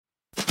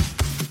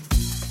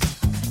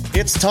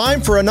It's time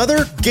for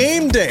another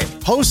Game Day,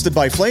 hosted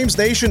by Flames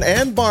Nation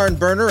and Barn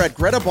Burner at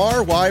Greta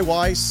Bar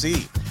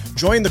YYC.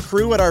 Join the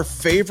crew at our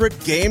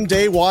favorite Game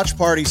Day watch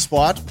party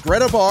spot,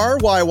 Greta Bar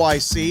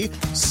YYC,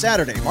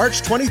 Saturday,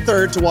 March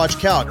 23rd to watch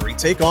Calgary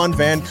take on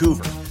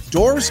Vancouver.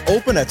 Doors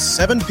open at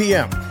 7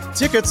 p.m.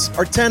 Tickets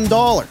are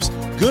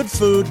 $10. Good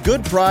food,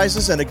 good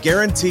prizes, and a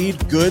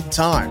guaranteed good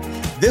time.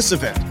 This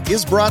event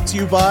is brought to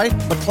you by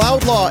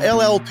McLeod Law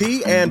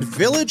LLP and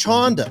Village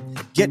Honda.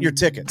 Get your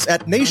tickets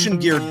at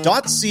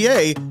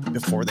nationgear.ca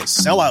before they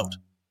sell out.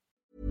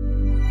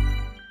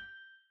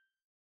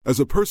 As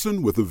a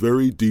person with a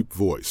very deep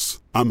voice,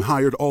 I'm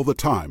hired all the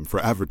time for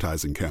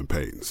advertising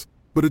campaigns.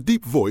 But a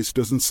deep voice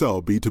doesn't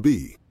sell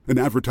B2B, and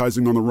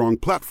advertising on the wrong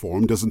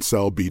platform doesn't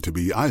sell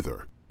B2B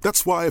either.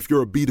 That's why if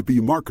you're a B2B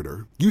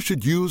marketer, you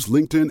should use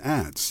LinkedIn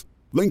ads.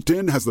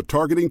 LinkedIn has the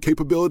targeting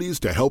capabilities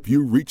to help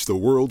you reach the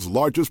world's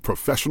largest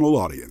professional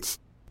audience.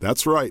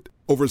 That's right,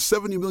 over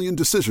 70 million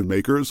decision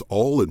makers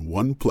all in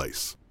one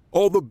place.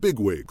 All the big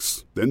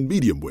wigs, then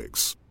medium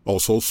wigs,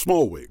 also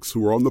small wigs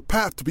who are on the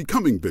path to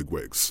becoming big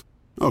wigs.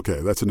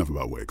 Okay, that's enough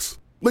about wigs.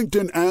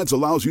 LinkedIn ads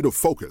allows you to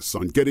focus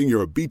on getting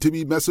your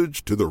B2B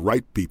message to the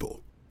right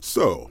people.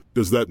 So,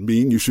 does that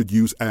mean you should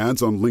use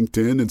ads on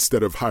LinkedIn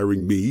instead of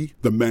hiring me,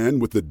 the man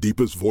with the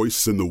deepest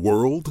voice in the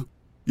world?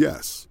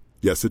 Yes.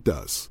 Yes, it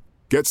does.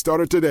 Get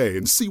started today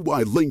and see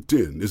why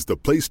LinkedIn is the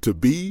place to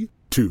be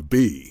to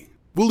be.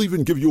 We'll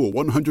even give you a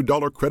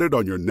 $100 credit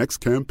on your next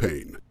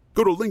campaign.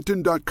 Go to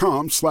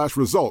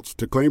linkedin.com/results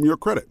to claim your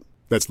credit.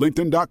 That's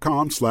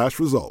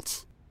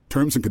linkedin.com/results.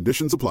 Terms and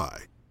conditions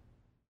apply.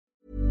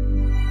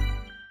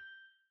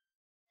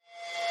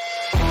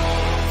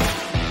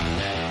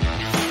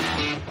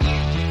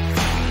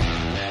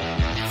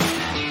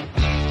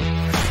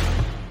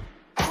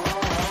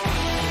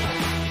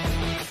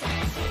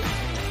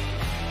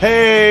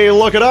 Hey,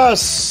 look at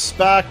us,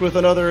 back with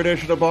another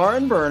edition of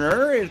Barn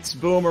Burner. It's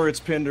Boomer,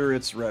 it's Pinder,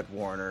 it's Rhett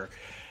Warner.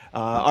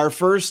 Our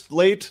first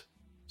late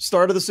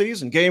start of the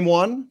season, game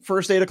one,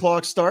 first 8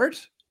 o'clock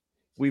start.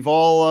 We're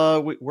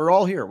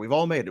all here. We've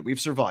all made it. We've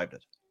survived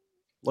it.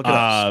 Look at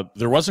us.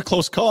 There was a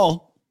close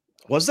call.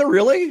 Was there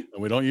really?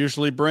 We don't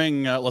usually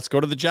bring, let's go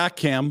to the Jack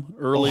Cam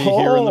early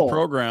here in the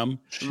program.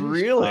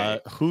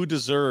 Really? Who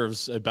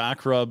deserves a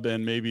back rub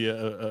and maybe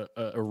a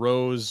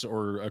rose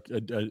or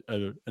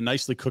a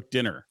nicely cooked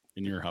dinner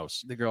in your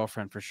house? The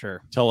girlfriend, for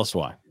sure. Tell us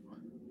why.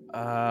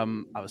 I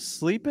was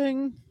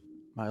sleeping.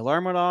 My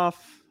alarm went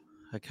off.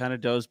 I kind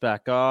of dozed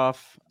back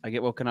off. I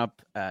get woken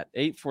up at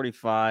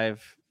 8:45.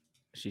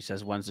 She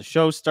says, "When's the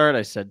show start?"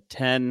 I said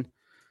 10.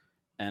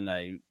 And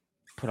I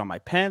put on my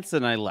pants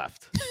and I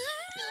left.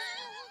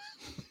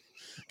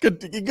 Good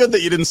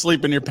that you didn't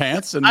sleep in your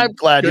pants. And I'm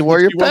glad you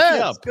wore your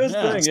pants. Good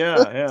thing,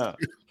 yeah.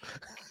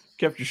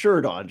 Kept your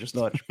shirt on, just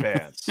not your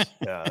pants.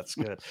 Yeah, that's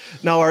good.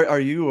 Now, are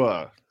you?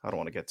 I don't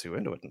want to get too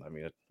into it. I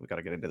mean, we got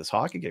to get into this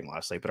hockey game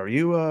last night. But are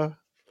you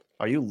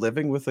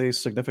living with a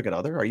significant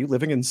other? Are you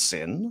living in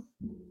sin?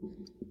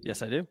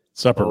 Yes, I do.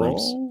 Separate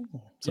rooms.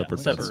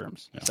 Separate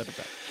rooms. Yeah. Separate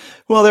beds.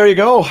 Well, there you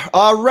go.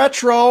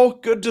 Retro,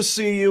 good to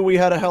see you. We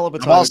had a hell of a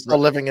time. I'm also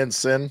living in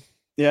sin.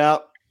 Yeah.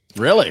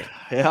 Really?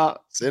 Yeah.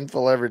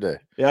 Sinful every day.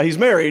 Yeah, he's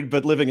married,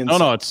 but living in sin.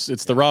 No,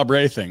 it's the Rob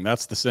Ray thing.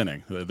 That's the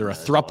sinning. They're a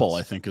throuple,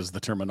 I think, is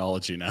the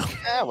terminology now.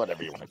 Yeah,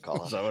 whatever you want to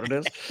call it. Is that what it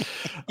is?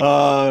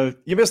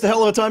 You missed a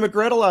hell of a time at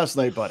Greta last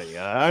night, buddy.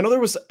 I know there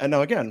was, and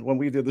now again, when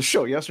we did the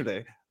show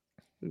yesterday,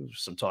 there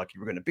was some talk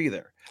you were going to be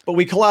there, but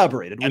we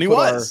collaborated. And he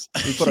was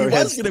going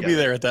to be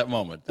there at that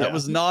moment. That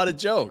was not a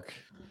joke.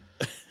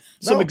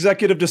 Some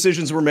executive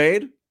decisions were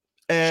made,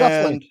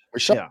 and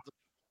shuffling.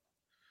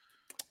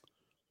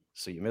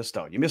 So you missed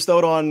out. You missed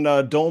out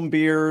on dome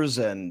beers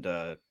and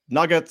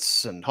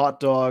nuggets and hot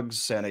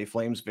dogs and a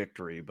Flames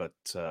victory. But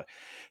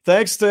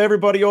thanks to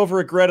everybody over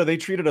at Greta. They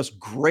treated us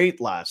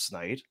great last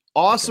night.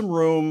 Awesome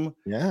room.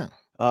 Yeah.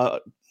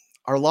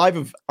 Our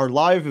live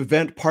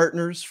event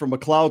partners from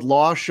McLeod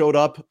Law showed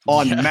up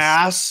en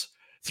masse.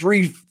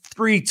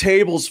 Three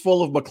tables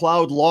full of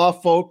McLeod Law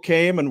folk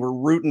came and were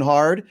rooting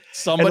hard.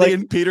 Somebody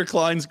in Peter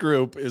Klein's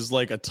group is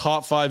like a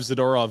top 5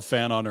 Zadorov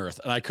fan on earth,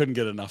 and I couldn't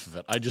get enough of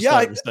it. I just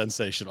thought it was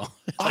sensational.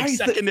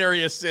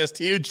 Secondary assist,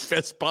 huge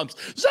fist bumps.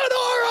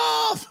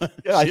 Zadorov!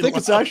 Yeah, I think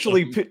it's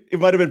actually, it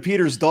might have been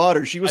Peter's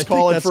daughter. She was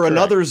calling for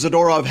another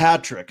Zadorov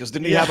hat trick. Because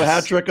didn't he have a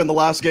hat trick in the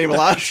last game of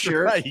last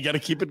year? Right, you got to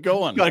keep it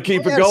going. Got to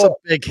keep it going.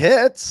 Big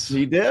hits.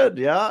 He did,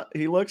 yeah.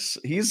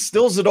 He's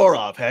still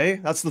Zadorov,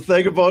 hey? That's the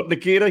thing about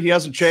Nikita. He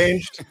hasn't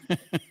changed.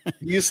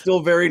 He's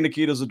still very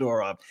Nikita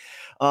Zadorov.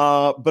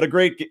 But a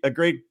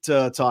great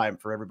time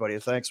for everybody.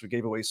 Thanks. We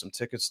gave away some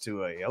tickets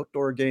to a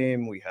outdoor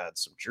game. We had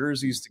some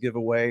jerseys to give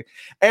away.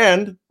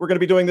 And we're going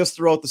to be doing this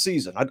throughout the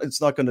season.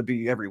 It's not going to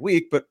be every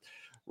week, but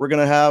we're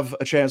going to have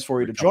a chance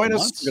for you to join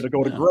us. We're going to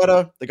go to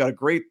Greta. They got a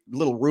great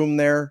little room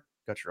there.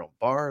 Got your own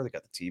bar. They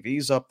got the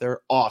TVs up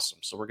there. Awesome.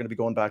 So we're going to be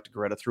going back to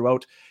Greta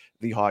throughout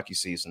the hockey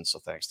season. So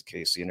thanks to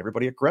Casey and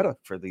everybody at Greta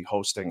for the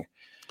hosting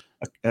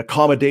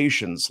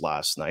accommodations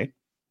last night.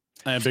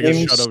 And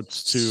biggest shout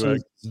outs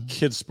to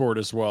Kids Sport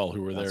as well,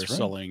 who were there That's right.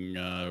 selling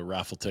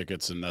raffle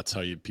tickets, and that's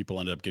how people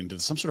ended up getting to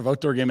some sort of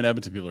outdoor game in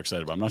Edmonton. People are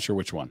excited about. I'm not sure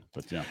which one,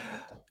 but yeah,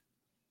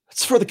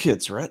 It's for the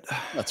kids, right?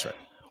 that's right.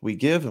 We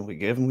give and we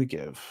give and we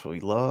give. We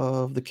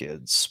love the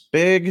kids.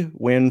 Big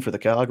win for the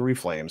Calgary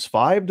Flames,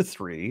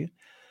 5-3.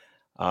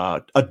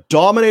 A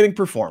dominating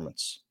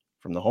performance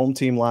from the home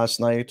team last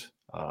night.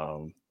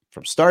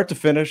 From start to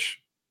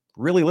finish,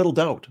 really little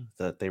doubt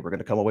that they were going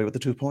to come away with the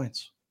 2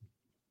 points.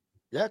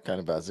 Yeah, kind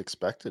of as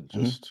expected.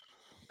 Mhm. Just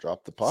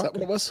drop the Is puck. that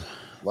what it was?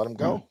 Let them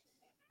go.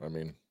 I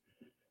mean,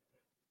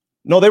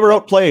 No, they were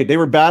outplayed. They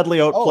were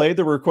badly outplayed.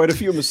 There were quite a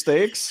few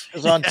mistakes.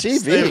 because on Yes,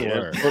 TV, they it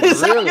were.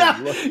 really yeah,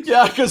 looked-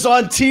 yeah, because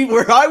on TV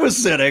where I was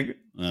sitting,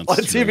 That's on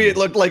true. TV, it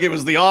looked like it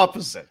was the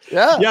opposite.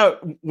 yeah. Yeah,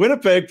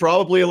 Winnipeg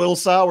probably a little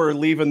sour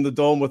leaving the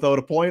Dome without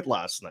a point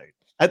last night.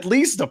 At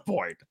least a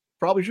point.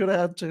 Probably should have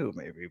had 2,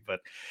 maybe.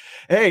 But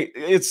hey,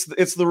 it's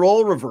the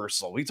role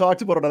reversal. We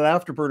talked about it on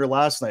Afterburner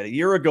last night. A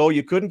year ago,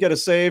 you couldn't get a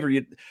save, or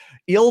you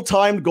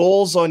ill-timed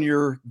goals on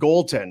your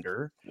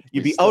goaltender.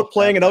 You'd be still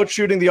outplaying and have that.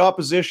 outshooting the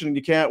opposition, and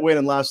you can't win.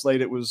 And last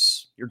night, it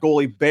was your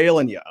goalie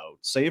bailing you out,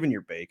 saving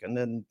your bacon,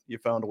 and you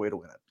found a way to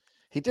win it.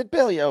 He did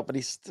bail you out, but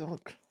he's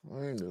still.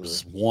 It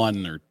was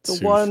one or The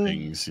two one-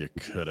 things you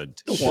could have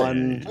the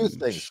one- 2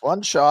 things: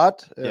 one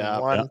shot and Yeah,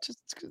 one. yeah. Just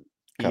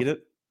Eat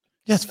it.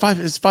 Yeah, it's 5.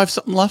 Is 5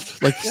 something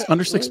left? Like Yeah,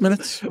 under 6 we're-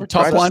 minutes. we're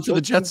Top trying to line for slow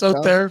the Jets things out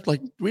down. there.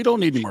 Like we don't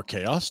need any more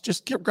chaos.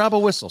 Just grab a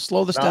whistle.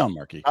 Slow this No. down,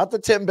 Marky. not the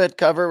Timbit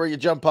cover where you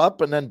jump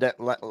up and then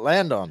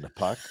land on the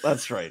puck.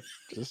 That's right.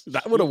 Just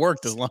That would have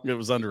worked as long as it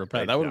was under a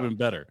pad. That would have Yeah. been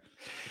better.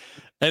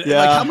 And Yeah.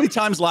 like how many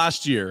times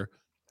last year,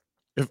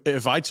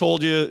 if I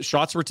told you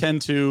shots were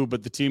 10-2,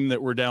 but the team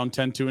that were down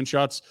 10-2 in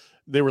shots,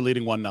 they were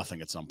leading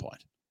 1-0 at some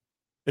point.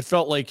 It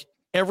felt like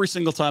every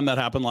single time that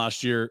happened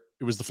last year,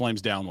 it was the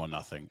Flames down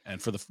 1-0.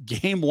 And for the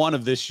game 1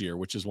 of this year,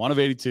 which is 1 of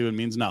 82 and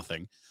means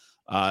nothing,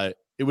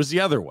 it was the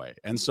other way.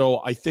 And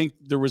so I think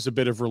there was a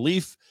bit of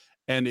relief,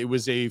 and it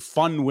was a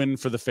fun win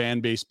for the fan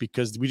base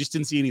because we just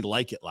didn't see any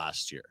like it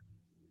last year.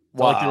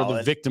 Felt like they were the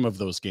and- victim of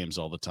those games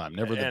all the time,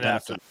 never the and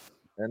benefit.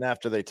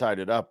 after they tied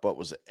it up, what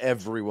was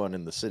everyone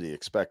in the city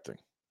expecting?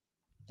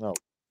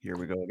 Here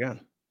we go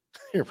again.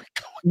 Here we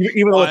go.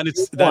 Even though Well, and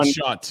it's that one-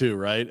 shot too,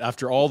 right?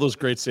 After all those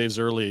great saves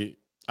early,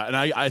 and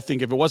I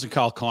think if it wasn't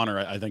Kyle Connor,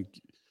 I think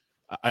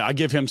I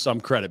give him some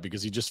credit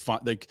because he just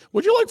like,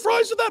 would you like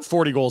fries with that?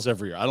 40 goals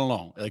every year. I don't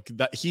know, like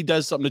that he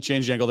does something to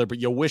change the angle there, but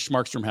you wish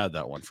Markstrom had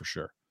that one for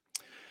sure.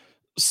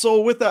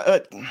 So with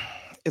that,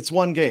 it's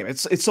one game.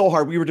 It's so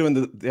hard. We were doing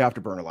the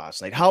Afterburner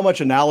last night. How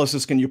much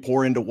analysis can you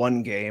pour into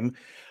one game?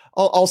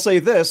 I'll say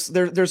this: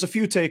 there's a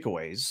few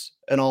takeaways,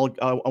 and I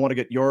want to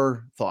get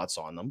your thoughts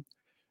on them.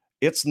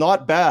 It's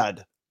not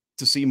bad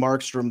to see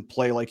Markstrom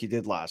play like he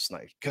did last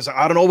night, because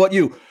I don't know about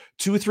you,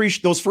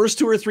 those first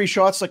 2 or 3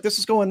 shots, like this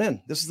is going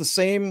in. This is the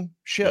same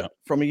shit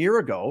from a year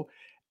ago,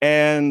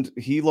 and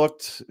he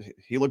looked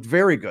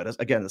very good.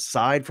 Again,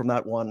 aside from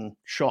that one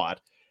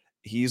shot,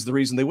 he's the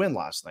reason they win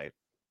last night.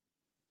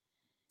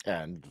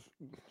 And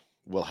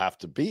will have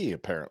to be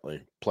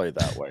apparently play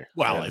that way.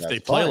 Well, And if they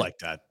that's play fine. like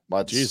that,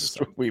 But Jesus.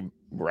 we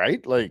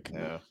right like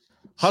Yeah.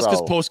 Huska's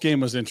So- post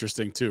game was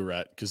interesting too,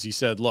 Rhett, because he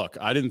said, "Look,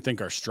 I didn't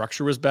think our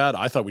structure was bad.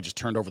 I thought we just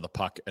turned over the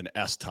puck an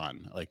S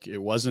ton. Like it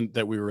wasn't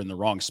that we were in the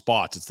wrong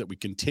spots; it's that we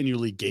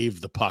continually gave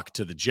the puck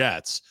to the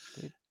Jets."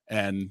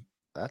 And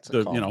that's a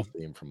the- common you know,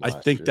 theme from I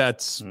last think year.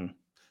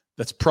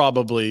 that's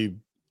probably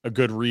a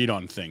good read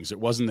on things. It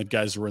wasn't that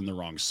guys were in the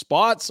wrong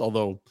spots,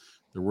 although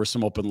there were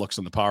some open looks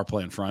on the power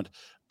play in front.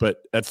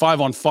 But at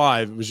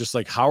 5-on-5, it was just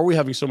like, how are we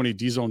having so many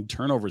D-zone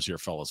turnovers here,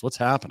 fellas? What's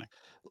happening?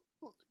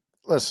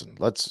 Listen,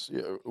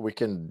 we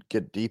can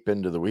get deep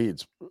into the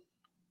weeds.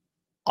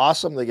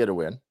 Awesome they get a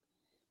win.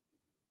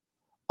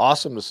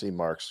 Awesome to see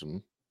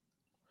Markstrom.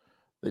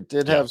 They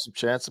did Yeah. have some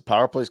chance of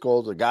power plays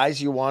goals. The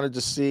guys you wanted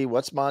to see.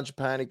 What's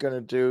Mangiapane going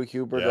to do?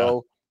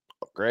 Huberto,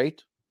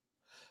 great.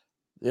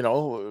 You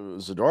know,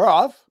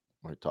 Zadorov.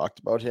 We talked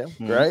about him.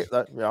 Mhm. Great.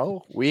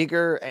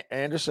 Uyghur,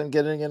 Anderson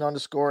getting in on the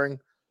scoring.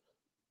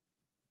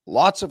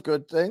 Lots of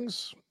good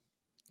things.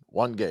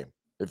 One game.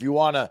 If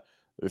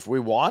we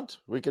want,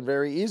 we can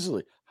very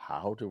easily.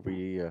 How do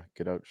we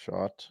get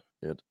outshot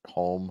at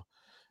home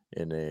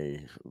in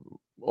a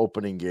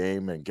opening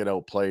game and get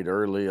outplayed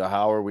early?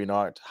 How are we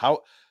not?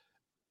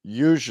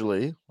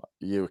 Usually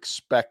you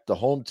expect the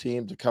home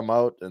team to come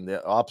out and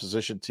the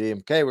opposition team,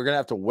 okay, we're going to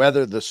have to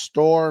weather the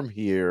storm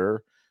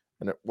here.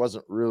 And it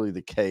wasn't really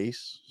the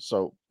case.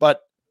 So,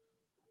 but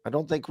I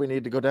don't think we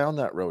need to go down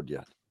that road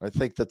yet. I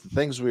think that the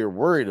things we were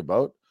worried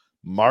about,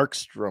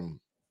 Markstrom,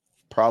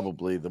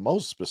 probably the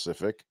most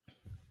specific,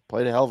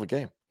 played a hell of a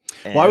game.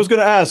 Well, I was going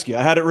to ask you,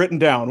 I had it written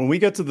down. When we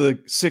get to the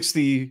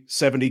 60,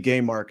 70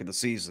 game mark of the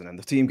season and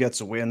the team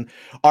gets a win,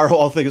 our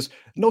whole thing is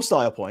no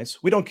style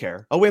points. We don't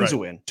care. A win's a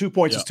win. 2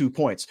 points is 2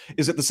 points.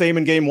 Is it the same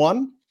in game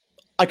 1?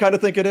 I kind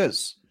of think it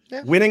is.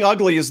 Yeah. Winning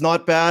ugly is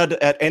not bad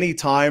at any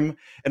time,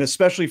 and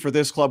especially for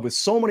this club with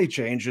so many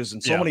changes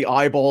and so many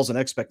eyeballs and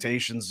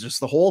expectations,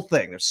 just the whole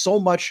thing. There's so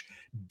much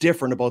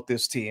different about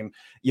this team.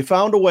 You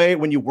found a way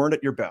when you weren't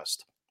at your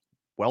best.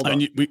 Well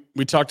done. And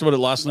we talked about it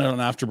last night on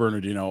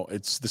Afterburner. You know,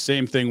 it's the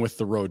same thing with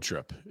the road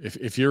trip.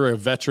 If you're a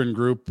veteran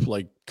group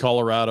like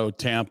Colorado,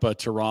 Tampa,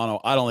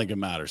 Toronto, I don't think it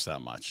matters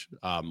that much.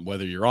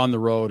 Whether you're on the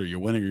road or you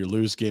win or you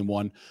lose game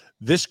one,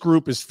 this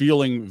group is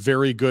feeling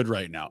very good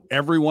right now.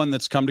 Everyone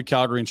that's come to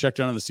Calgary and checked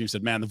in on the team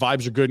said, man, the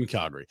vibes are good in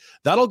Calgary.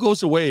 That all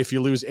goes away if you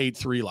lose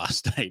 8-3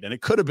 last night. And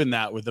it could have been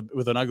that with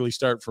an ugly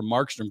start from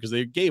Markstrom because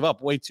they gave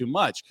up way too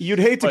much. You'd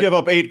hate to give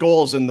up 8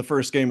 goals in the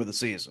first game of the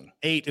season.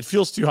 8, it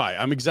feels too high.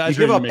 I'm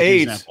exaggerating you give to up make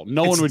 8, an example.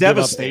 No one would give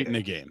up 8 in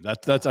a game.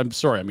 That's I'm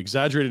sorry. I'm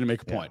exaggerating to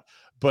make a point.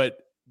 But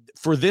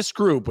for this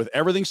group, with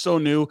everything so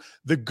new,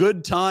 the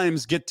good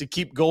times get to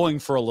keep going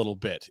for a little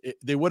bit.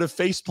 They would have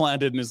face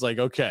planted and is like,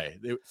 okay,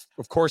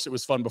 of course it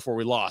was fun before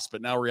we lost,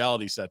 but now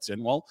reality sets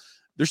in. Well,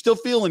 they're still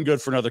feeling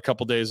good for another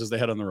couple days as they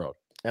head on the road.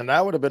 And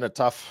that would have been a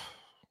tough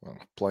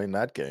playing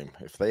that game.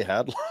 If they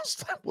had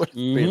lost, that would have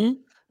been,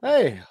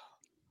 hey,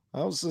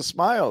 how's the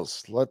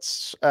smiles?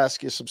 Let's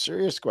ask you some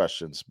serious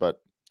questions. But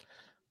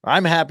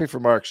I'm happy for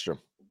Markstrom.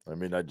 I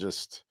mean,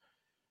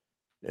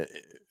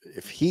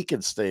 if he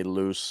can stay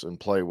loose and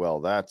play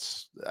well, I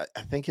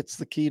think it's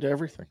the key to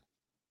everything.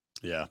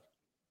 Yeah.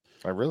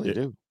 I really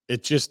do.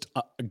 It just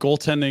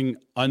goaltending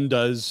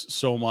undoes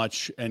so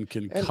much and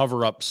can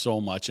cover up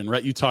so much. And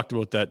Rhett, you talked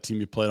about that team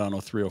you played on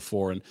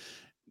 03-04, and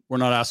we're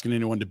not asking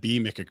anyone to be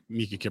Mika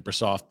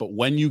Kiprusoff, but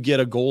when you get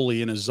a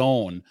goalie in a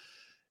zone,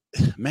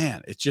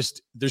 man, it's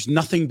just, there's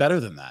nothing better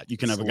than that. You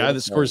can have a guy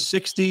that scores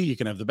 60. You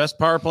can have the best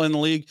power play in the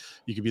league.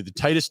 You can be the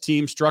tightest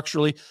team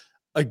structurally.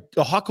 A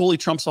hot goalie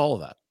trumps all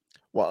of that.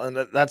 Well, and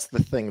that's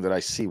the thing that I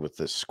see with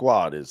this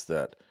squad is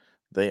that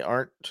they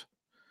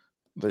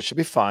should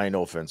be fine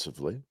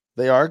offensively.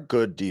 They are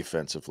good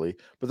defensively,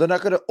 but they're not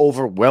going to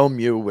overwhelm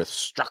you with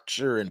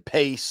structure and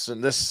pace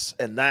and this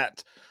and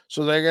that.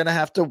 So they're going to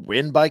have to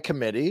win by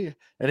committee.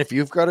 And if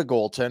you've got a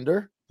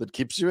goaltender that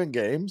keeps you in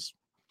games,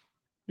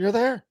 you're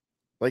there.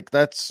 Like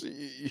that's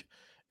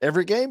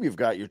every game you've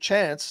got your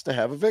chance to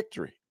have a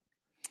victory.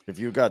 If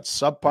you've got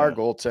subpar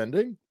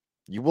goaltending,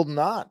 you will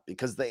not,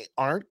 because they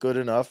aren't good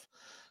enough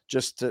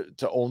just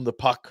to own the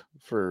puck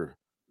for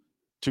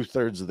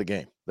 2/3 of the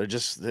game.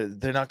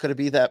 They're not going to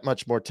be that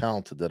much more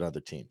talented than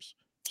other teams.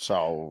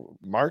 So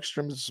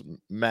Markstrom is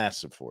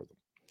massive for them.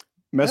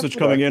 Message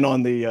coming in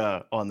on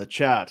the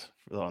chat,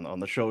 on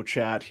the show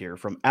chat here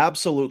from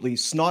absolutely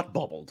snot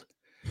bubbled.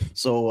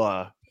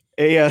 So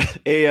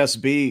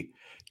ASB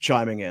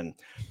chiming in.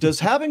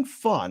 Does having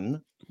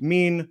fun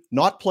mean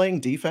not playing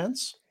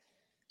defense?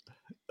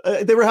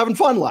 They were having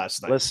fun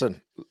last night.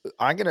 Listen,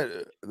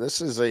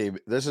 this is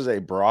a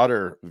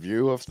broader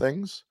view of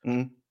things.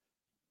 Mm.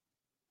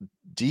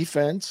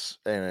 Defense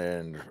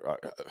and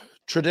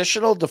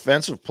traditional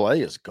defensive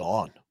play is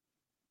gone.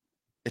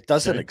 It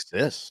doesn't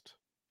exist.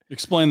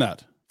 Explain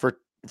that.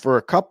 For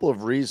a couple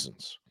of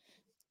reasons.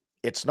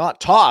 It's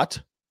not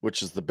taught,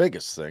 which is the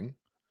biggest thing.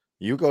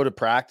 You go to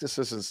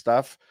practices and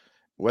stuff,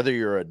 whether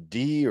you're a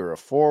D or a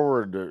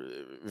forward,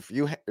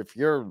 if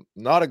you're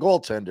not a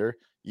goaltender,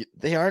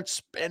 they aren't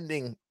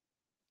spending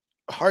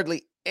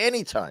hardly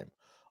any time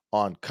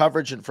on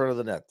coverage in front of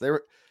the net.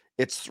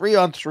 It's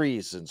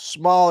 3-on-3s and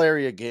small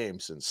area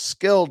games and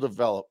skill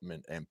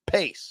development and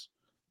pace.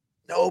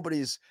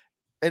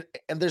 And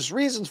there's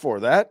reasons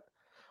for that.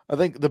 I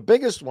think the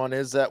biggest one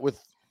is that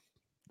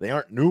they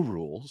aren't new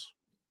rules,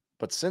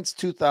 but since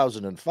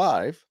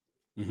 2005,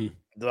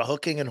 the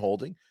hooking and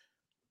holding,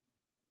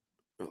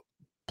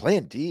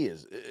 playing D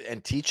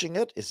and teaching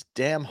it is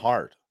damn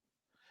hard.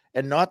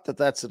 And not that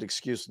that's an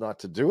excuse not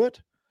to do it,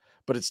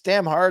 but it's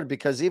damn hard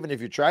because even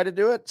if you try to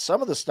do it,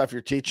 some of the stuff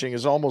you're teaching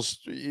is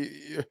almost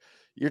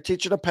you're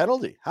teaching a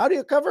penalty. How do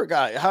you cover a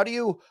guy? How do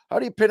you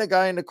pin a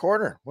guy in the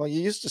corner? Well, you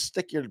used to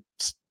stick your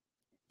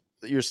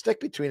stick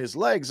between his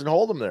legs and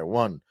hold him there.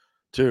 1,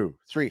 2,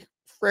 3.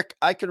 Frick,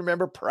 I can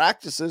remember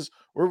practices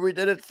where we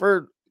did it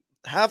for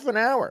half an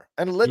hour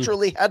and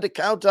literally had to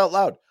count out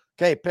loud.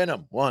 Okay, pin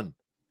him. 1,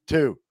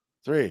 2,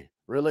 3,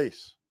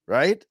 release.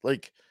 Right?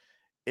 Like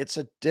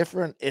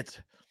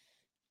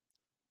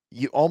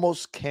you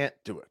almost can't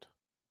do it.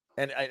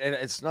 And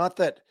it's not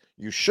that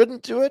you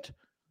shouldn't do it,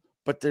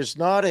 but there's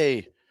not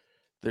a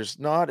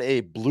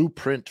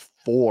blueprint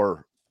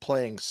for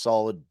playing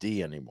solid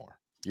D anymore.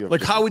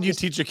 Like, how would you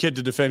teach a kid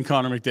to defend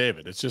Connor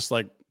McDavid? It's just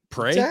like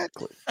pray.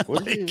 Exactly.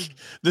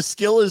 The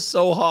skill is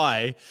so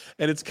high,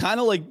 and it's kind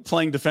of like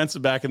playing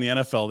defensive back in the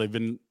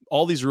NFL.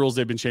 All these rules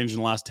they've been changing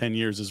in the last 10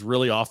 years is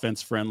really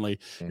offense friendly.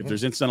 If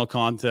there's incidental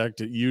contact,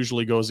 it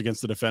usually goes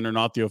against the defender,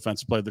 not the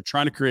offensive player. They're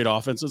trying to create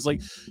offense. It's like,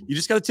 you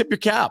just got to tip your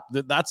cap.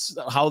 That's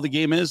how the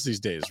game is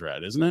these days,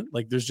 Red, isn't it?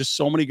 Like, there's just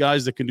so many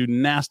guys that can do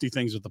nasty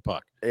things with the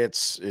puck.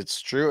 It's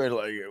true. And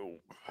like,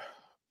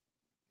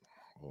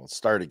 we'll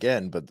start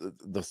again, but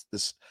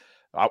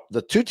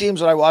the two teams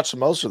that I watch the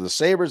most are the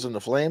Sabres and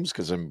the Flames,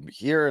 because I'm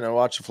here and I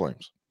watch the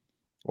Flames.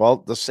 Well,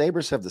 the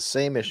Sabres have the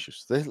same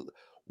issues. They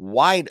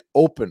wide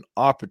open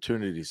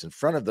opportunities in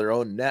front of their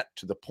own net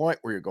to the point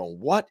where you're going,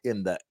 what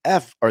in the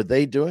F are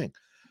they doing?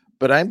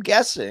 But I'm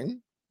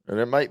guessing, and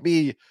it might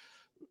be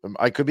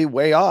I could be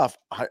way off.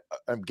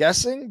 I'm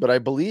guessing, but I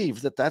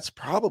believe that that's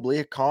probably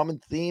a common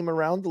theme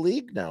around the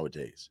league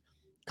nowadays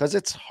because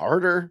it's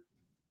harder.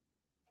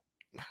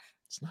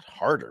 It's not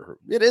harder.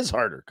 It is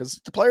harder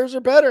because the players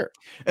are better.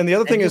 And the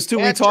other thing is too,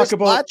 we can't talk just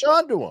about latch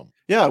onto them.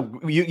 Yeah,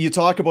 you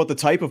talk about the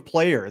type of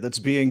player that's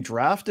being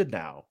drafted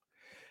now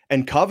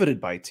and coveted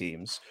by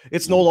teams.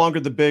 It's no longer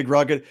the big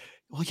rugged.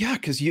 Well, yeah,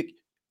 because you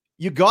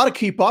got to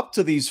keep up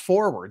to these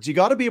forwards. You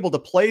got to be able to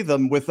play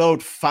them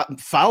without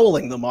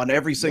fouling them on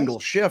every single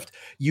shift.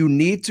 You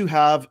need to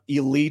have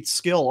elite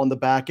skill on the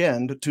back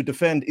end to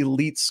defend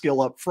elite skill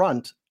up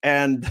front,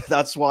 and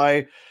that's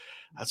why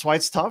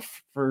it's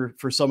tough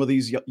for some of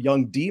these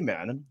young D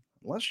men.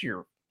 Unless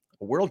you're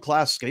a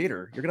world-class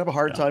skater, you're gonna have a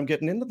hard time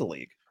getting into the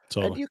league.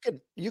 Totally. And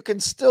you can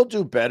still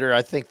do better.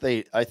 I think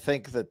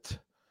that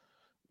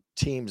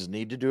teams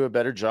need to do a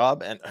better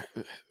job. And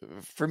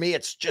for me,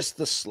 it's just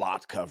the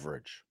slot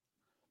coverage,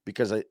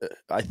 because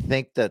I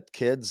think that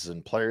kids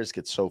and players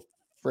get so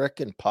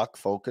frickin' puck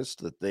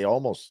focused that they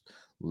almost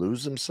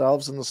lose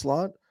themselves in the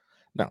slot.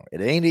 No,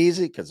 it ain't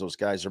easy because those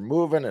guys are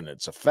moving and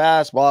it's a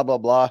fast blah blah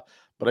blah.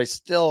 But I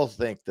still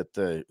think that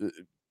the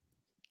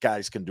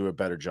guys can do a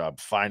better job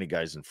finding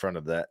guys in front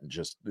of that and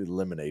just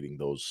eliminating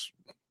those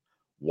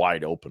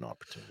wide open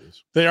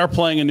opportunities. They are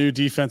playing a new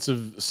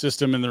defensive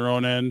system in their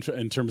own end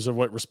in terms of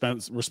what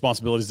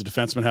responsibilities the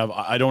defensemen have.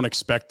 I don't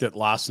expect that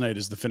last night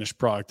is the finished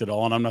product at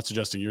all. And I'm not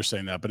suggesting you're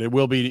saying that, but it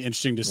will be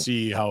interesting to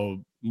see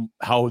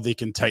how they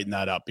can tighten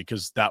that up,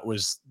 because that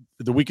was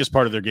the weakest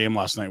part of their game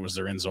last night was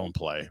their end zone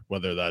play,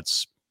 whether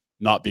that's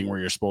not being where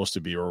you're supposed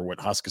to be or what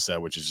Huska said,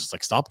 which is just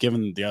like, stop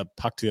giving the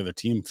puck to the other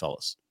team,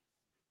 fellas.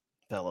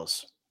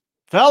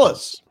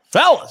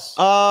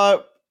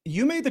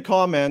 You made the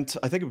comment,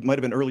 I think it might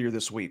have been earlier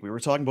this week. We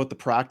were talking about the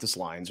practice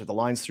lines or the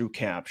lines through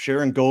camp.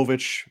 Sharon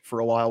Govich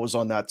for a while was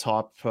on that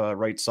top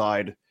right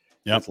side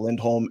with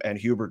Lindholm and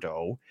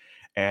Huberdeau.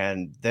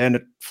 And then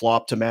it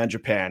flopped to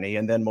Mangiapane.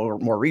 And then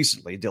more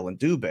recently, Dylan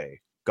Dubé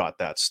got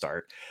that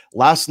start.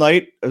 Last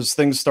night, as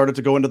things started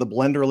to go into the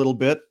blender a little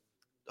bit,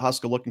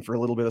 Huska looking for a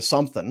little bit of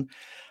something.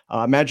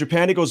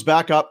 Mangiapane goes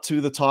back up to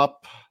the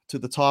top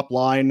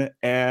line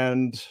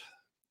and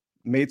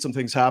made some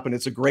things happen.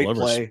 It's a great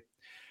play.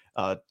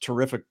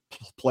 Terrific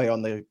play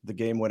on the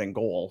game-winning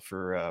goal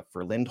for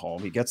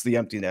Lindholm. He gets the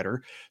empty netter,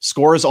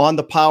 scores on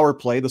the power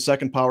play. The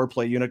second power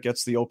play unit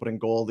gets the opening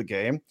goal of the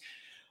game.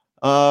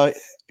 And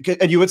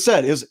you had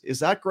said, is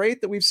that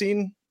great that we've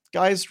seen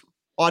guys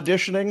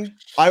auditioning?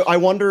 I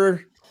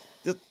wonder.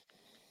 It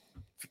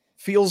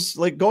feels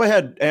like, go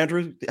ahead,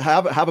 Andrew,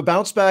 have a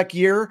bounce back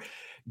year,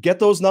 get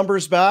those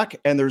numbers back,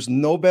 and there's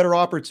no better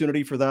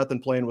opportunity for that than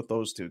playing with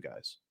those two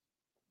guys.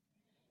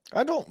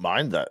 I don't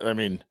mind that. I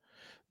mean,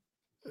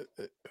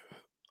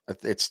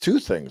 it's two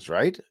things,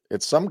 right?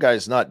 It's some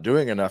guys not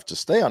doing enough to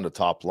stay on the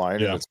top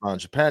line, and it's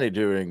Mangiapane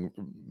doing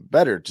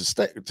better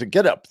to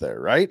get up there,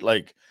 right?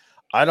 Like,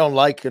 I don't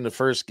like in the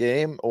first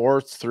game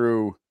or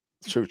through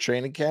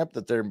training camp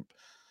that they're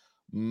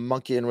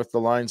monkeying with the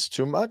lines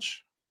too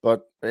much,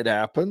 but it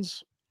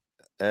happens.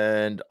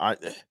 And I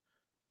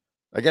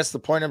guess the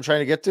point I'm trying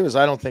to get to is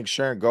I don't think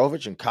Sharon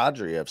Govich and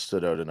Kadri have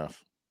stood out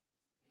enough.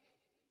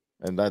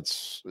 And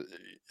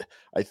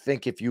I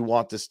think if you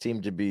want this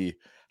team to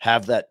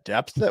have that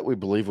depth that we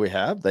believe we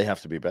have, they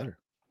have to be better.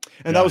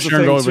 And that was the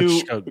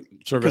thing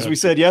too, because we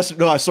said yes.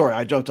 No, sorry,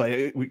 I jumped.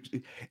 Hey,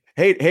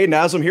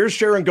 Nazem, here's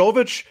Sharon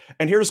Govich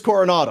and here's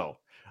Coronado.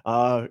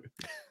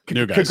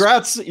 New guys.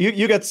 Congrats,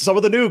 you get some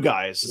of the new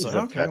guys. So,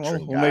 okay,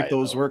 we'll make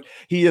those work.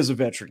 He is a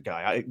veteran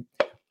guy.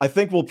 I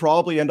think we'll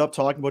probably end up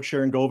talking about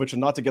Sharon Govich,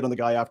 and not to get on the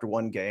guy after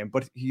one game,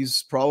 but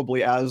he's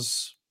probably he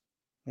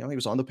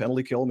was on the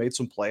penalty kill, made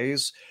some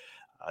plays.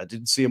 I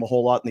didn't see him a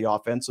whole lot in the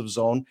offensive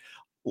zone.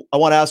 I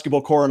want to ask you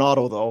about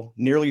Coronado, though.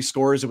 Nearly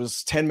scores. It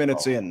was 10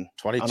 minutes in.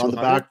 22 on the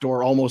back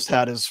door, almost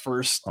had his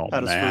first goal. I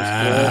would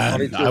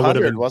have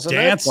been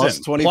dancing. Plus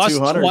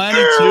 2,200.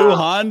 Plus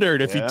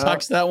 2,200 if he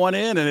tucks that one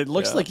in, and it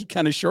looks like he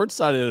kind of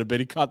short-sided it a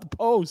bit. He caught the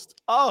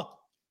post.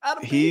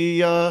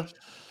 He's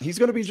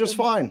going to be just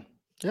fine.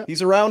 Yeah.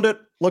 He's around it.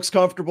 Looks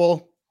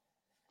comfortable.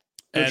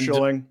 Good and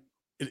showing.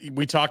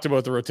 We talked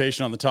about the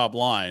rotation on the top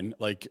line.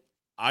 Like,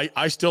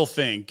 I still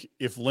think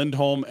if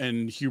Lindholm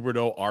and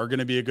Huberdeau are going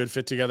to be a good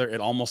fit together,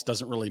 it almost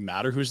doesn't really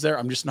matter who's there.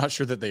 I'm just not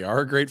sure that they are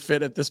a great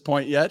fit at this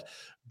point yet.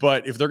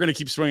 But if they're going to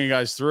keep swinging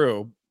guys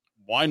through,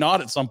 why not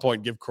at some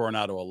point give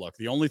Coronado a look?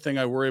 The only thing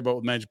I worry about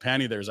with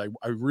Mangiapane there is I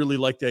really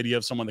like the idea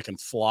of someone that can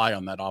fly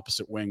on that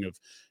opposite wing of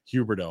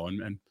Huberdeau.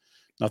 And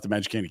not that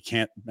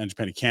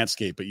Mangiapane can't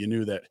skate, but you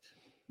knew that,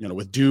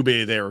 with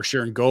Dubé there or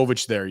Sharon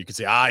Govich there, you could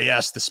say,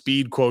 yes, the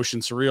speed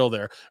quotient's real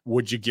there.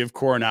 Would you give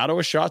Coronado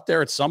a shot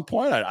there at some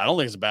point? I don't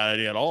think it's a bad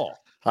idea at all.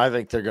 I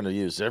think they're going to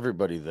use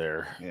everybody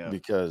there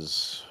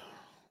because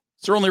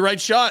it's their only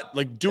right shot,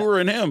 like Dewar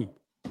and him,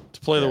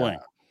 to play the wing.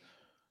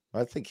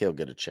 I think he'll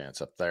get a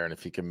chance up there, and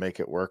if he can make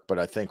it work. But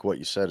I think what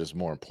you said is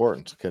more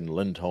important. Can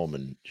Lindholm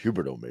and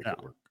Huberdeau make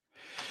it work?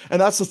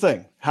 And that's the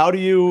thing. How do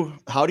you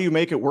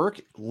make it work?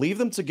 Leave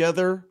them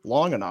together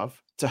long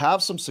enough to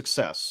have some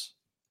success,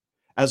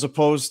 as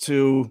opposed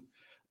to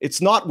It's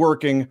not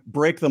working.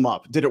 Break them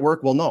up. Did it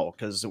work? Well, no,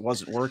 because it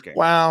wasn't working.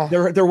 Wow.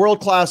 They're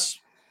world-class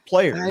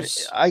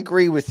players. I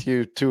agree with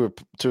you to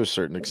a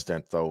certain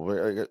extent,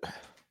 though.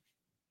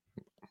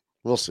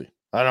 We'll see.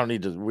 We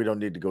don't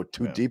need to go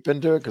too deep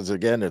into it, because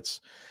again, it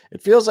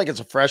feels like it's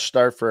a fresh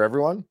start for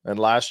everyone. And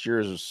last year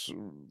is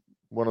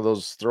one of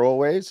those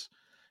throwaways,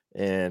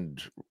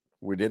 and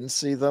we didn't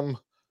see them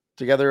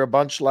together a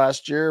bunch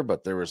last year,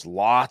 but there was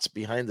lots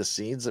behind the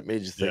scenes that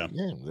made you think,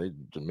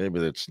 maybe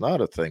it's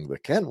not a thing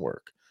that can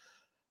work.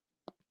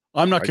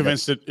 I'm not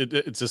convinced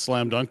it's a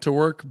slam dunk to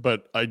work,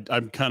 but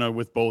I'm kind of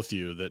with both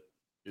you that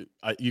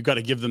you got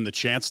to give them the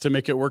chance to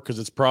make it work, because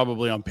it's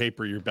probably on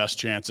paper your best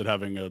chance at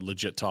having a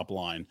legit top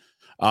line.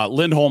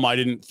 Lindholm, I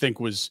didn't think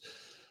was,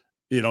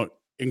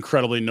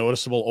 incredibly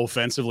noticeable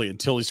offensively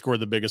until he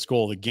scored the biggest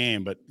goal of the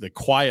game, but the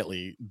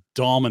quietly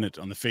dominant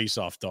on the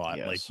faceoff dot.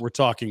 Yes. Like, we're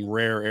talking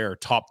rare air,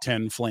 top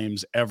 10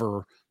 Flames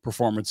ever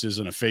performances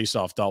in a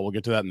faceoff dot. We'll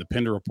get to that in the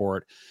Pinder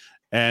report.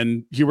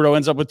 And Huberdeau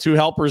ends up with 2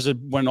 helpers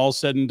when all's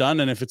said and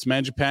done. And if it's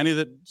Mangiapane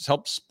that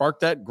helps spark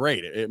that,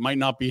 great. It might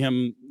not be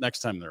him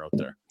next time they're out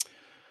there.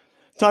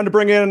 Time to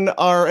bring in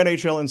our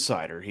NHL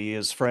insider. He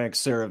is Frank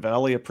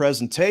Seravalli. A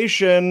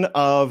presentation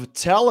of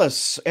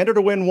TELUS. Enter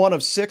to win one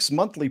of 6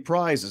 monthly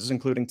prizes,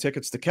 including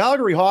tickets to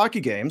Calgary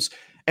hockey games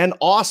and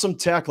awesome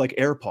tech like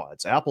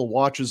AirPods, Apple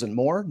Watches, and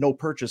more. No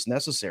purchase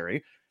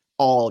necessary.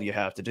 All you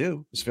have to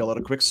do is fill out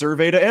a quick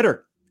survey to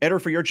enter. Enter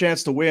for your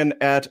chance to win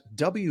at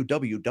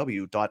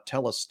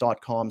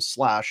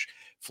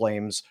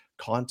www.telus.com/Flames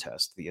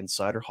contest. The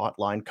insider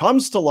hotline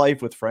comes to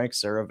life with Frank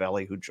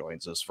Seravalli, who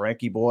joins us.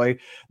 Frankie boy,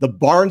 the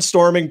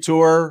barnstorming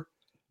tour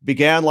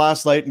began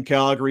last night in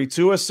Calgary.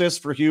 2 assists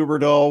for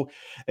Huberdeau,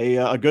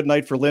 a good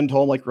night for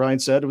Lindholm. Like Ryan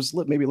said, it was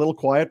maybe a little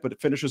quiet, but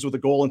it finishes with a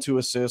goal and 2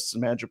 assists.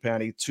 And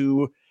Mangiapane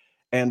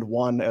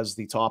 2-1 as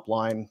the top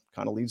line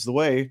kind of leads the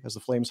way as the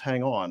Flames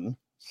hang on,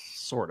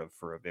 sort of,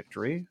 for a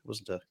victory. It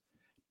wasn't a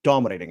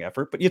dominating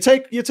effort, but you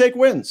take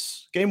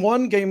wins. Game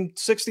 1, game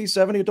 60,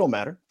 70, it don't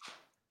matter.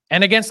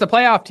 And against the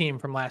playoff team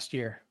from last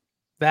year,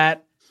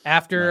 that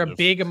after a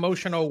big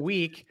emotional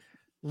week,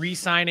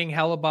 re-signing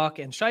Hellebuck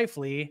and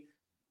Scheifele,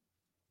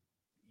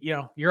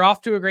 you're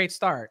off to a great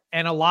start.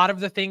 And a lot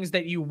of the things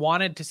that you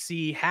wanted to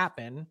see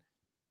happen,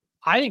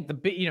 I think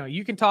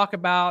you can talk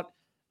about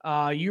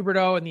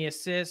Huberdeau and the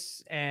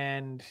assists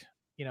and,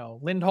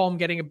 Lindholm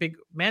getting a big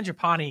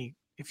Mangiapane.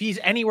 If he's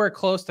anywhere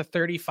close to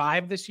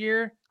 35 this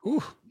year,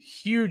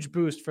 huge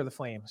boost for the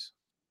Flames.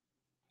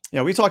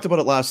 Yeah, we talked about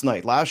it last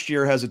night. Last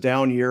year has a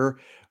down year.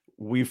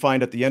 We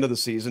find at the end of the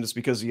season it's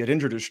because he had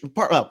injured his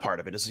part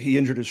of it is he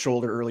injured his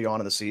shoulder early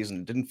on in the season.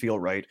 It didn't feel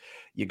right.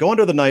 You go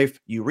under the knife,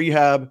 you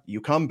rehab,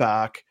 you come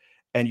back,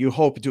 and you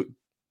hope to.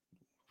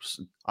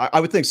 I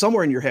would think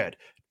somewhere in your head,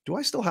 do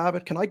I still have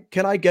it?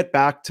 Can I get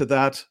back to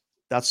that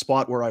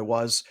spot where I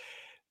was?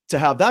 To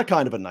have that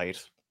kind of a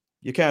night,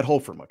 you can't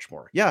hope for much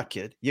more. Yeah,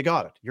 kid, you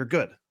got it. You're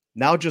good.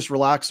 Now just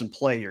relax and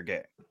play your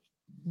game.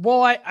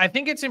 Well, I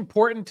think it's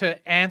important to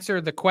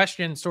answer the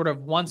question sort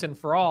of once and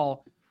for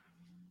all.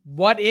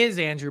 What is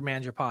Andrew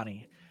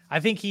Mangiapane? I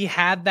think he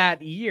had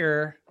that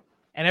year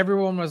and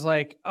everyone was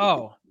like,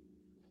 oh,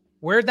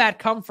 where'd that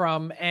come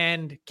from?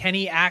 And can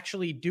he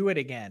actually do it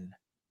again?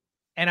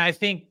 And I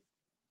think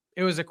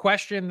it was a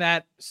question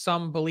that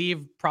some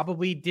believe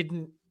probably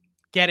didn't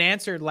get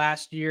answered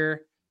last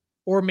year,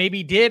 or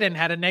maybe did and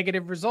had a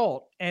negative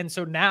result. And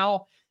so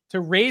now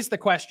to raise the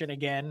question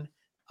again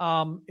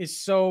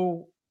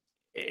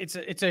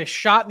it's a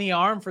shot in the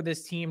arm for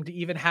this team to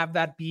even have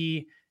that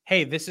be,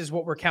 hey, this is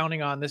what we're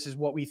counting on. This is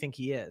what we think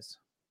he is.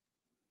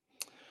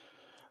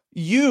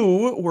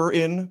 You were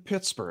in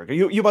Pittsburgh.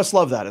 You must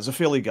love that as a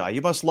Philly guy.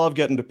 You must love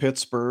getting to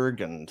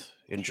Pittsburgh and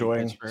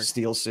enjoying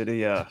Steel City.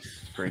 Yeah,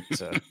 great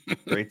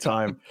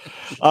time.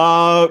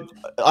 I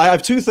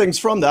have 2 things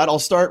from that. I'll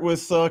start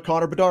with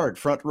Connor Bedard,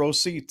 front row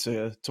seat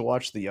to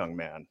watch the young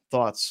man.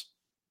 Thoughts?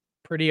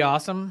 Pretty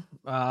awesome.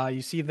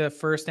 You see the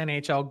first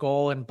NHL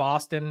goal in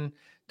Boston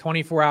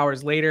 24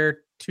 hours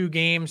later, 2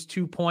 games,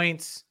 2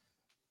 points.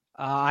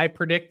 I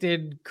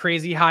predicted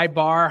crazy high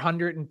bar,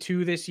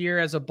 102 this year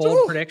as a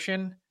bold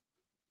prediction.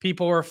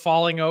 People were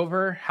falling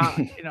over.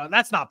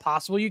 That's not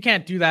possible. You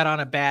can't do that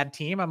on a bad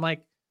team. I'm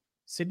like,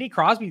 Sidney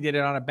Crosby did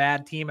it on a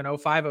bad team in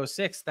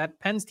 05-06. That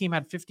Pens team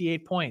had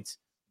 58 points.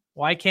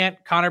 Why can't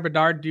Connor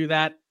Bedard do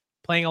that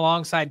playing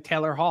alongside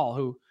Taylor Hall,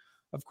 who,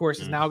 of course,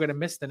 is now going to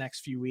miss the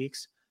next few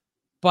weeks?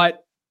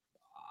 But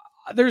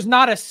there's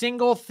not a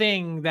single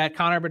thing that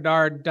Connor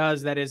Bedard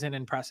does that isn't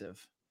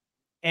impressive.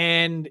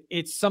 And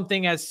it's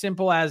something as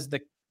simple as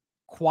the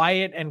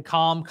quiet and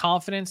calm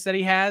confidence that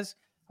he has.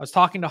 I was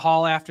talking to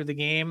Hall after the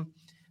game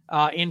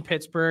in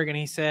Pittsburgh, and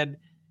he said,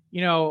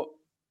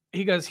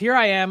 he goes, here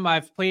I am.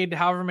 I've played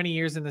however many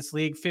years in this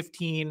league,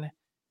 15.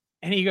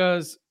 And he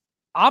goes,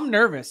 I'm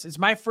nervous. It's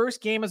my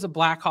first game as a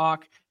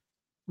Blackhawk.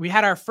 We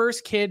had our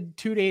first kid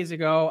 2 days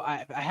ago.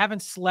 I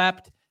haven't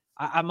slept.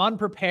 I'm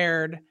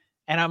unprepared.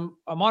 And I'm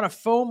on a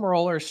foam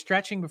roller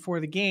stretching before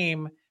the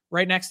game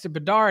right next to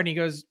Bedard. And he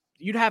goes,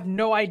 you'd have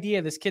no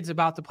idea this kid's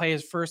about to play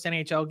his first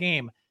NHL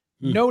game.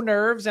 No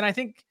nerves. And I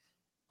think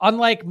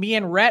unlike me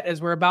and Rhett,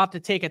 as we're about to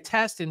take a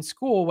test in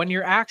school, when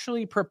you're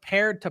actually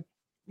prepared to,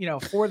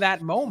 for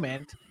that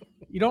moment,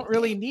 you don't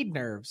really need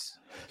nerves.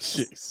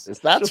 Jeez. Is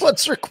that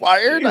what's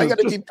required? I got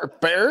to be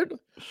prepared.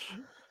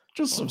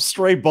 Just some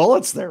stray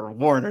bullets there,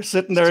 Warner,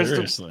 sitting there.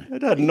 Seriously.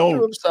 It had He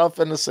threw himself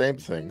in the same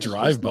thing.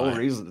 No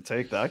reason to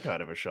take that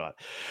kind of a shot.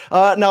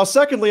 Now,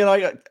 secondly, and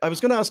I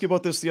was going to ask you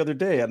about this the other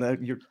day,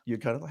 and you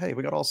kind of, hey,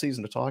 we got all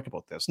season to talk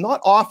about this.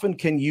 Not often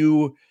can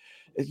you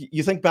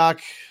think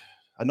back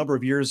a number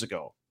of years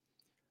ago,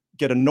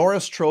 get a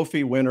Norris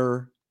Trophy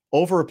winner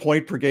over a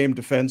point per game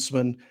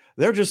defenseman.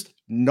 They're just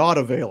not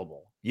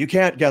available. You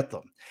can't get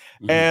them.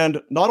 Mm-hmm.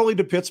 And not only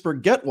did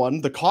Pittsburgh get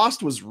one, the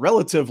cost was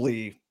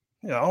relatively,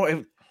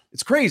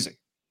 it's crazy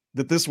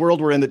that this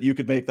world we're in that you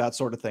could make that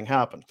sort of thing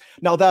happen.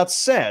 Now, that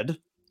said,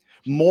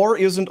 more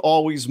isn't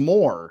always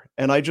more.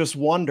 And I just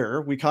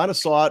wonder, we kind of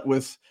saw it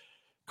with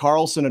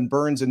Karlsson and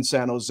Burns in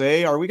San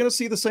Jose. Are we going to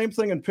see the same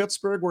thing in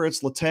Pittsburgh where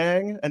it's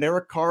Letang and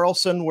Erik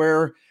Karlsson,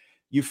 where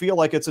you feel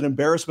like it's an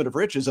embarrassment of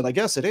riches? And I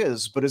guess it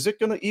is, but is it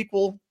going to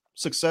equal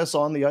success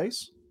on the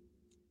ice?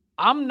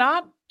 I'm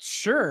not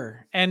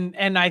sure.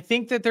 And I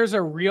think that there's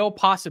a real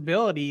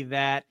possibility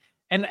that,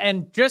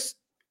 and just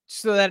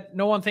so that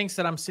no one thinks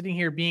that I'm sitting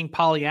here being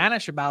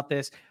Pollyannish about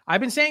this,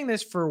 I've been saying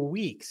this for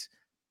weeks.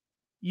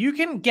 You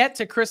can get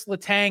to Chris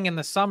Letang in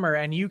the summer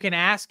and you can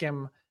ask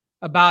him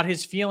about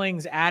his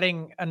feelings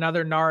adding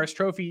another Norris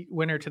Trophy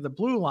winner to the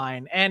blue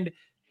line. And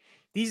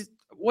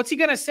what's he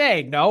going to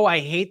say? No,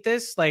 I hate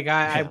this. Like,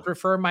 I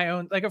prefer my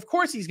own. Like, of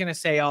course he's going to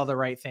say all the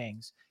right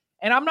things.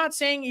 And I'm not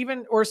saying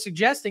even or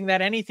suggesting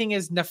that anything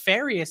is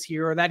nefarious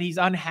here or that he's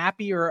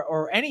unhappy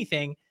or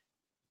anything.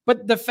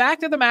 But the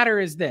fact of the matter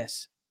is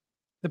this.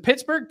 The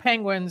Pittsburgh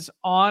Penguins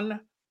on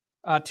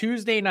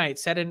Tuesday night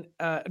set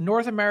a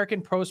North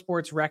American pro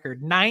sports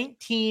record,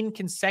 19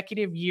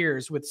 consecutive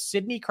years with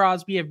Sidney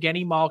Crosby,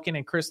 Evgeny Malkin,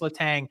 and Chris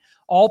Letang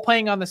all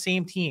playing on the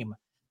same team.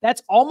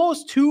 That's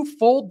almost 2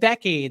 full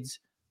decades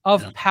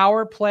of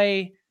power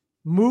play,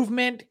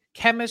 movement,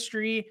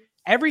 chemistry.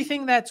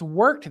 Everything that's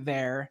worked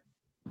there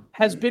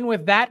has been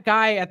with that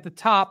guy at the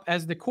top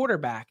as the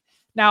quarterback.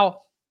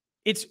 Now,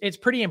 it's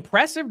pretty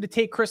impressive to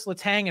take Chris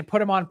Letang and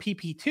put him on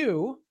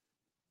PP2,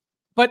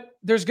 but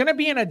there's going to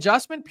be an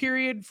adjustment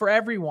period for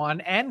everyone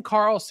and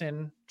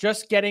Karlsson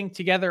just getting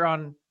together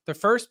on the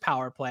first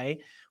power play,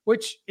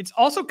 which it's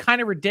also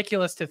kind of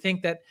ridiculous to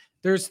think that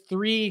there's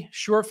 3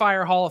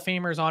 surefire Hall of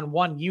Famers on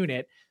one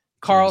unit,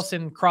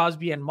 Karlsson,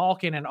 Crosby, and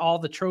Malkin, and all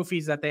the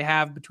trophies that they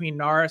have between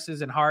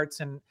Norris's and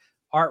Hart's and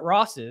Art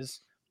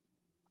Ross's.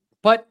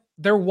 But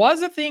there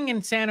was a thing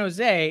in San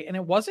Jose, and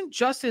it wasn't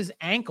just his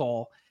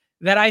ankle,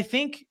 that I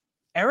think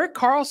Erik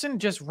Karlsson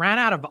just ran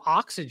out of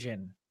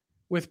oxygen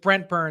with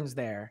Brent Burns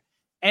there.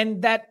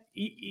 And that,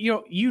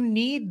 you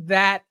need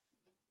that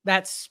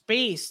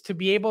space to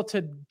be able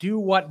to do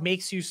what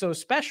makes you so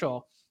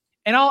special.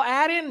 And I'll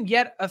add in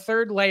yet a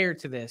third layer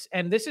to this.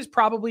 And this is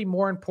probably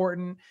more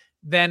important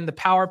than the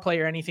power play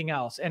or anything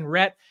else. And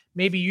Rhett,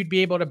 maybe you'd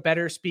be able to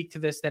better speak to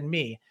this than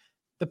me.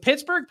 The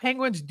Pittsburgh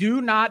Penguins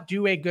do not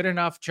do a good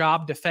enough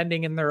job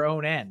defending in their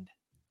own end.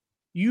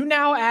 You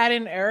now add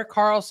in Erik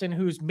Karlsson,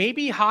 who's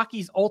maybe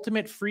hockey's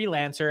ultimate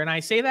freelancer. And I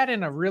say that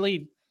in a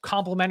really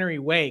complimentary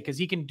way because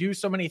he can do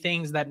so many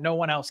things that no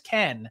one else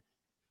can.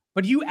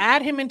 But you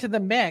add him into the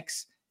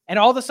mix, and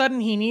all of a sudden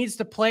he needs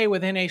to play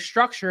within a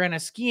structure and a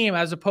scheme,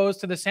 as opposed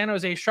to the San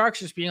Jose Sharks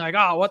just being like,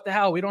 oh, what the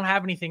hell? We don't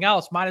have anything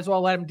else. Might as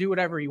well let him do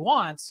whatever he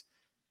wants.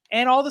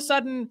 And all of a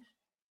sudden,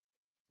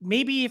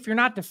 maybe if you're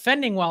not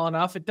defending well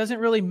enough, it doesn't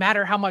really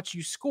matter how much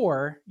you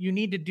score. You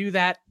need to do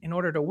that in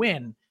order to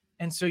win.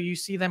 And so you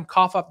see them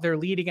cough up their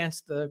lead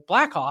against the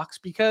Blackhawks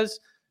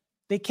because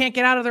they can't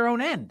get out of their own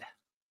end.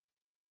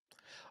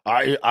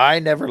 I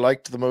never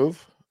liked the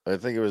move. I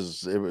think it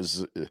was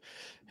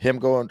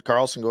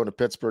Karlsson going to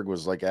Pittsburgh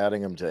was like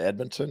adding him to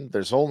Edmonton.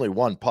 There's only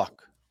one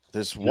puck.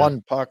 There's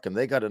one puck, and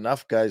they got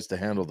enough guys to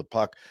handle the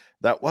puck.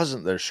 That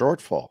wasn't their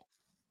shortfall,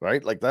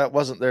 right? Like that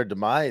wasn't their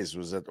demise.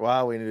 Was that,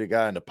 wow, we need a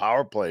guy in the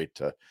power play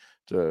to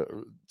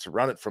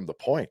run it from the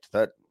point.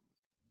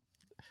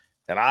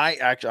 And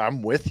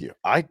I'm with you.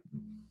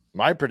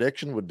 My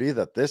prediction would be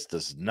that this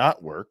does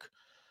not work.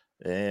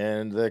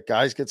 And the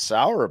guys get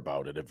sour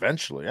about it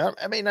eventually.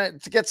 I mean,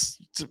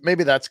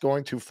 maybe that's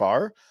going too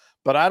far,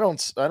 but I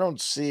don't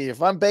see,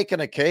 if I'm baking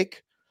a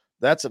cake,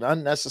 that's an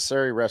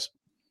unnecessary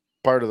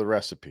part of the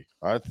recipe.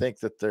 I think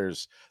that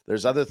there's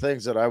other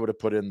things that I would have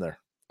put in there.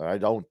 I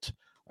don't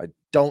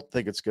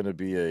think it's going to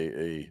be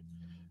a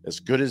as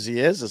good as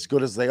he is, as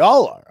good as they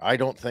all are. I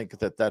don't think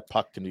that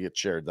puck can get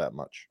shared that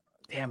much.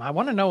 Damn, I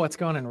want to know what's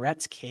going in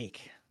Rhett's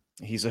cake.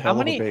 He's a hell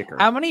of a baker.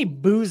 How many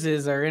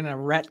boozes are in a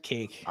Rhett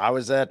cake? I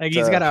was at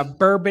he's got a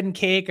bourbon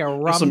cake, a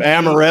rum, some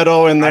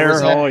amaretto in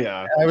there.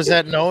 I was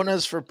at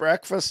Nona's for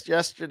breakfast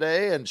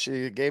yesterday, and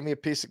she gave me a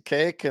piece of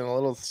cake and a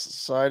little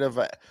side of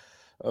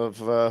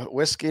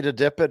whiskey to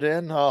dip it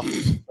in. Oh,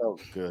 so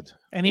good.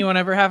 Anyone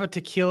ever have a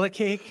tequila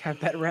cake? I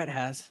bet Rhett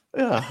has.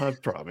 Yeah,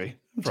 I'd probably.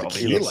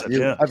 Tequila.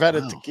 Yeah. I've had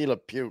a tequila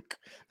puke.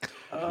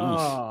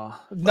 Oh,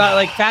 not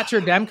like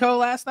Thatcher Demko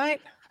last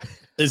night.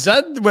 Is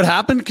that what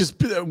happened? Because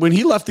when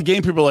he left the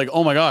game, people were like,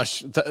 "Oh my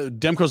gosh,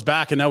 Demko's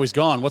back and now he's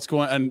gone. What's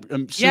going on?"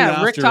 And soon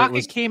Yeah, Rick after,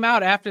 Tocchet came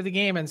out after the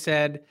game and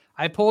said,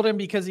 "I pulled him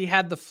because he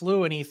had the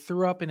flu and he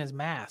threw up in his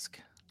mask."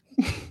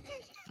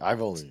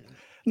 I've only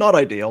Not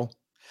ideal.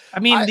 I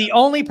mean, the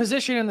only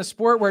position in the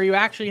sport where you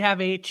actually have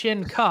a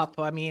chin cup.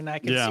 I mean, I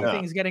can see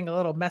things getting a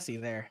little messy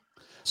there.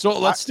 So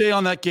let's stay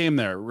on that game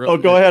there. Oh,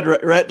 go ahead,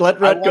 Rhett.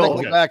 Let Rhett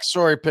go. Go back.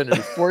 Sorry, Pinder.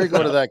 Before you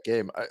go to that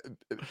game,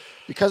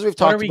 because we've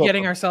talked. What are we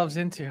getting ourselves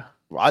into?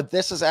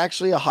 This is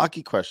actually a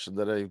hockey question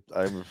that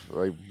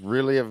I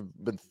really have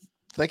been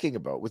thinking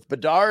about with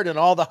Bedard and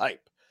all the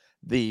hype,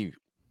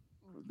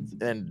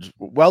 and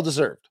well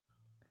deserved.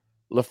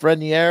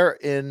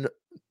 Lafreniere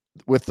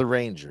with the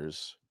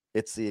Rangers,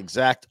 it's the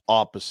exact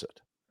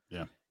opposite.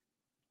 Yeah,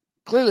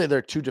 clearly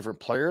they're two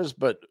different players,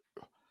 but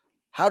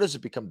how does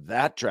it become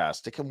that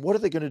drastic? And what are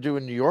they going to do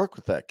in New York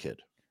with that kid?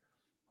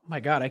 Oh my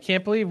God, I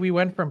can't believe we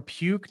went from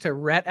puke to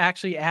Rhett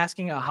actually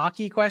asking a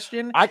hockey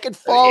question. I could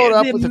follow it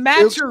up the with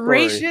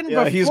maturation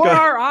before got...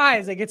 our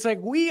eyes. Like it's like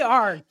we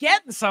are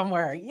getting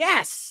somewhere.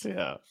 Yes.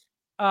 Yeah.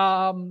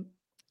 Kind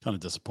of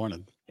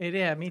disappointed.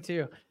 Yeah, me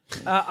too.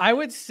 I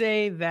would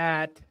say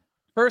that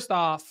first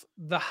off,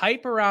 the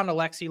hype around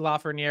Alexis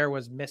Lafreniere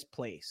was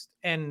misplaced,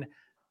 and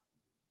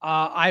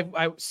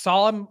I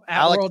saw him at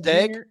Alex World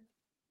Daig? Junior.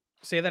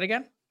 Say that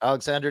again.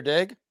 Alexander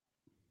Daig?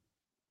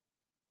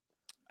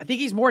 I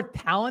think he's more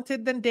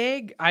talented than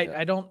Daig.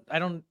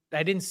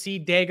 I didn't see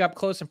Daig up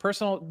close and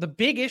personal. The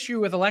big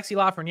issue with Alexis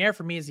Lafreniere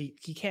for me is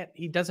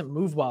he doesn't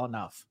move well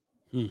enough.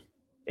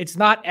 It's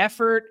not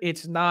effort,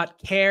 it's not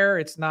care,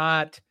 it's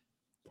not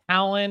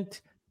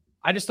talent.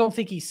 I just don't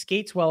think he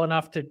skates well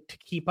enough to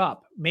keep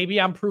up. Maybe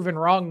I'm proven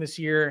wrong this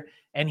year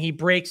and he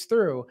breaks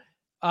through.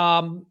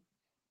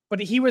 But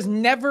he was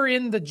never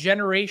in the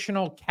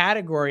generational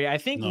category. I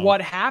think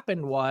what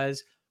happened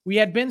was we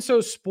had been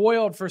so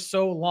spoiled for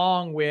so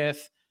long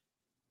with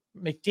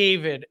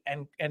McDavid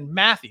and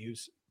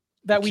Matthews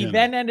that we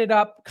then ended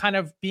up kind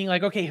of being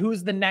like, okay,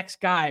 who's the next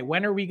guy?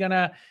 When are we going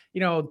to,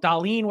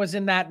 Dahlin was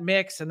in that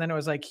mix. And then it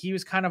was like, he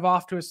was kind of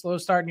off to a slow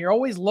start. And you're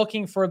always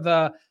looking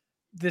for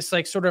this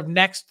like sort of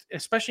next,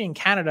 especially in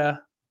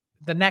Canada,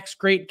 the next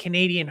great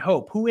Canadian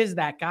hope. Who is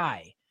that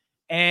guy?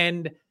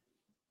 And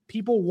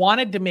people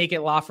wanted to make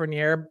it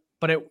Lafreniere,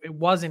 but it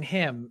wasn't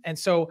him. And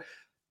so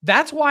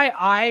that's why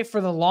I,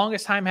 for the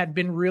longest time, had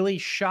been really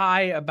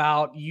shy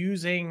about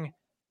using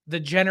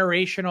the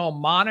generational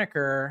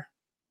moniker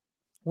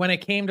when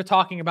it came to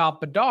talking about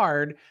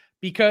Bedard,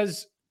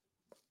 because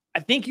I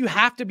think you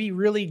have to be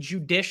really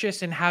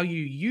judicious in how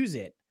you use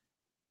it.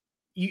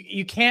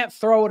 You can't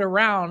throw it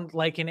around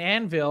like an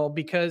anvil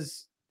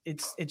because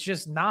it's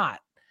just not.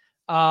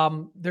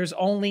 There's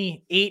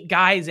only 8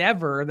 guys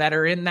ever that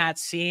are in that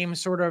same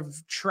sort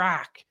of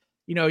track.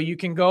 You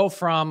can go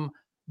from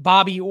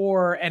Bobby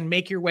Orr and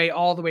make your way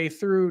all the way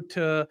through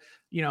to,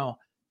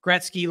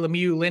 Gretzky,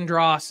 Lemieux,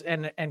 Lindros,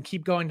 and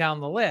keep going down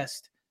the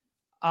list.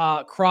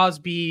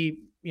 Crosby,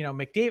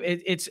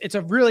 McDavid. It's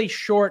a really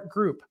short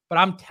group, but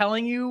I'm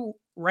telling you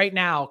right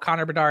now,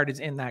 Connor Bedard is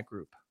in that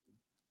group.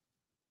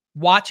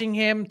 Watching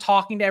him,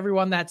 talking to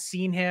everyone that's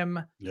seen him,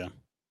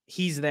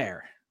 he's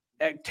there.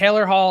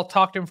 Taylor Hall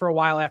talked to him for a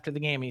while after the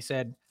game. He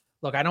said,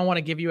 look, I don't want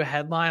to give you a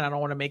headline. I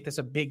don't want to make this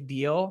a big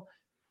deal,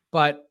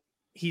 but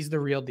he's the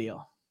real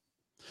deal.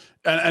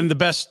 And the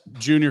best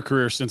junior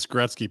career since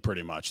Gretzky,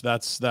 pretty much.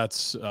 That's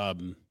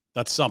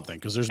something,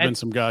 because there's been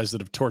some guys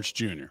that have torched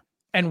junior.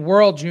 And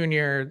world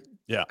junior,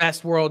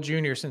 best world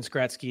junior since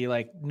Gretzky.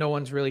 Like, no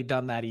one's really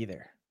done that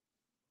either.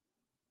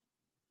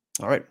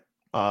 All right.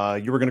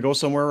 You were going to go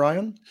somewhere,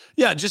 Ryan?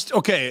 Yeah, it's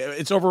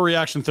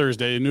Overreaction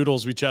Thursday.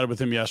 Noodles, we chatted with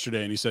him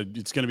yesterday, and he said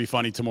it's going to be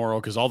funny tomorrow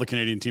because all the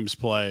Canadian teams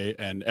play,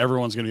 and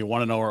everyone's going to be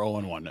 1-0 or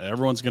 0-1.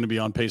 Everyone's going to be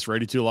on pace for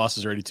 82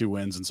 losses or 82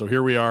 wins. And so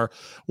here we are.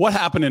 What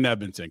happened in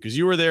Edmonton? Because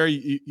you were there,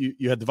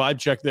 you had the vibe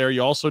check there.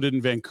 You also did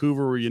in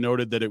Vancouver, where you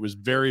noted that it was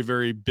very,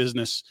 very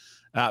business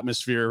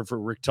atmosphere for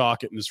Rick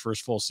Tocchet in his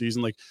first full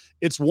season. Like,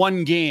 it's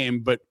one game,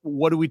 but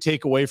what do we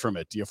take away from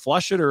it? Do you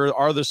flush it, or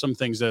are there some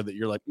things there that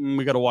you're like,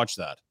 we got to watch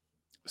that?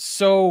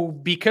 So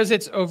because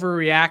it's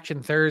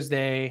Overreaction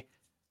Thursday,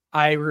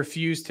 I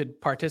refuse to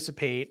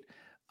participate.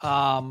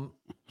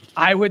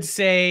 I would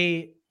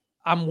say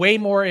I'm way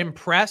more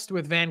impressed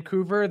with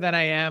Vancouver than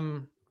I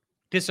am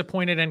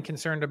disappointed and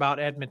concerned about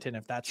Edmonton,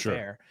 if that's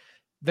fair.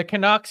 The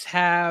Canucks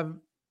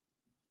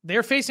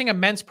they're facing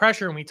immense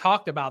pressure, and we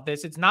talked about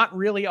this. It's not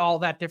really all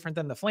that different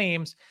than the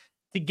Flames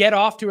to get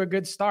off to a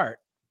good start.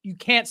 You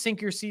can't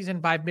sink your season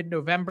by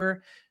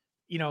mid-November.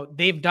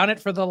 They've done it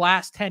for the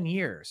last 10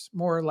 years,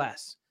 more or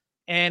less.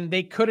 And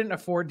they couldn't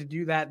afford to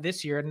do that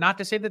this year. Not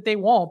to say that they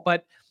won't,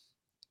 but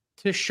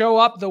to show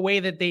up the way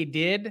that they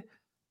did,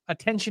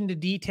 attention to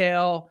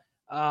detail,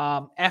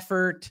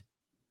 effort,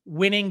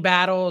 winning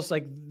battles,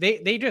 like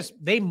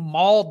they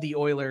mauled the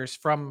Oilers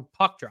from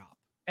puck drop.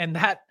 And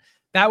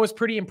that was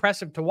pretty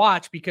impressive to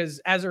watch, because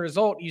as a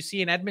result, you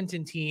see an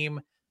Edmonton team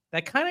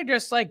that kind of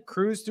just like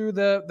cruised through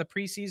the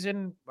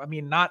preseason. I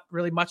mean, not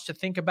really much to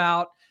think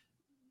about.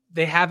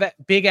 They have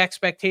big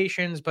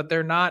expectations, but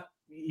they're not,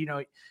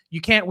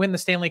 you can't win the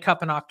Stanley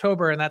Cup in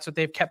October, and that's what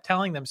they've kept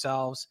telling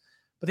themselves.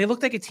 But they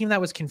looked like a team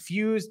that was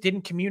confused,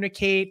 didn't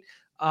communicate,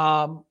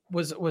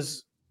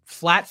 was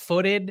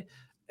flat-footed.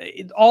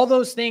 All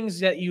those things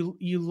that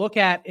you look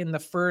at in the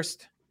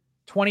first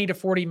 20 to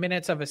 40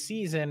 minutes of a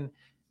season,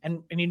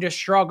 and you just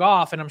shrug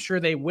off, and I'm sure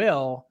they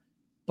will.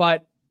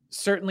 But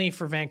certainly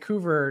for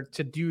Vancouver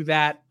to do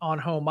that on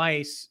home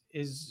ice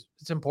it's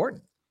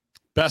important.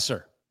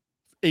 Besser,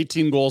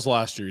 18 goals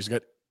last year. He's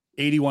got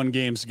 81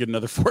 games to get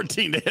another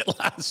 14 to hit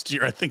last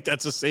year. I think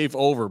that's a safe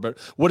over. But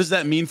what does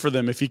that mean for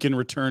them if he can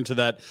return to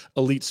that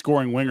elite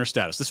scoring winger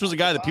status? This was a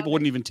guy that people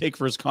wouldn't even take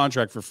for his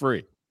contract for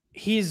free.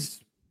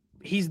 He's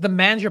the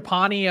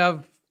Mangiapane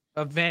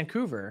of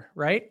Vancouver,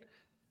 right?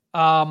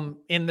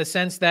 In the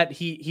sense that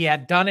he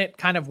had done it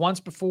kind of once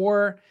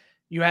before.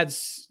 You had,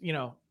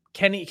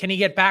 can he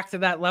get back to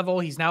that level?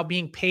 He's now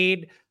being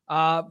paid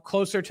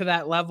closer to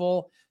that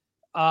level.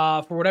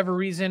 For whatever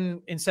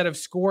reason, instead of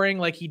scoring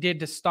like he did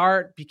to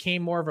start,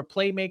 became more of a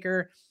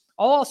playmaker.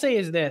 All I'll say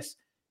is this,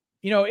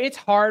 it's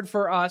hard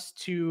for us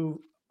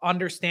to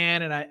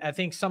understand. And I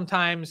think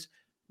sometimes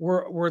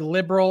we're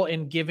liberal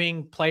in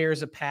giving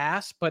players a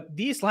pass, but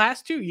these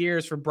last 2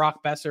 years for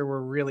Brock Besser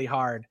were really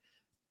hard.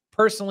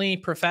 Personally,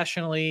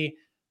 professionally,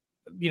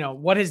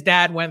 what his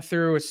dad went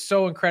through is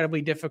so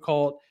incredibly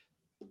difficult.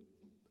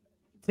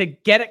 To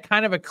get it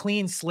kind of a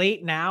clean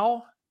slate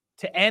now,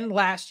 to end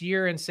last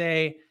year and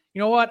say, you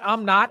know what,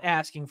 I'm not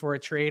asking for a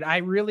trade. I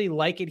really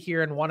like it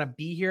here and want to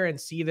be here and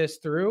see this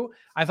through.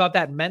 I thought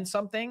that meant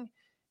something.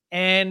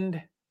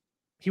 And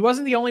he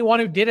wasn't the only one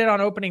who did it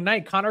on opening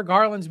night. Connor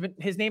Garland's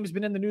his name has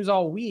been in the news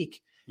all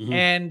week. Mm-hmm.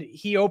 And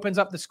he opens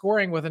up the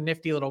scoring with a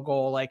nifty little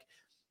goal. Like,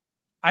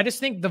 I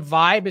just think the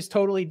vibe is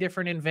totally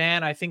different in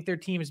Van. I think their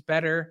team is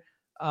better.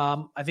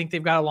 I think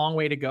they've got a long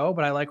way to go,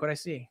 but I like what I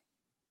see.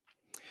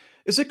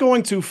 Is it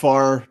going too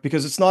far?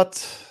 Because it's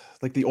not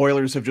like the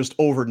Oilers have just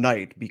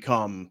overnight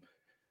become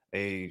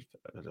a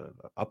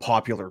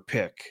popular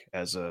pick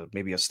as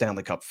maybe a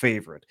Stanley Cup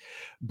favorite.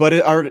 But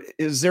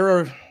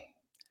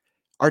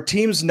are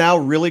teams now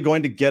really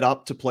going to get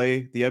up to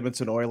play the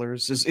Edmonton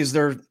Oilers? Is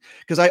there,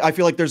 because I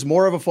feel like there's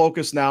more of a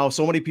focus now.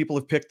 So many people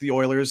have picked the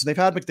Oilers. They've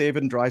had McDavid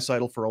and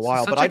Draisaitl for a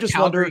while, but I just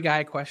wonder.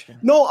 Guy question.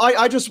 No,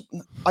 I just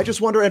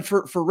wonder. And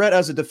for Rhett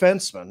as a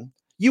defenseman,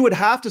 you would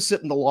have to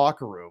sit in the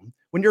locker room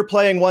when you're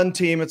playing one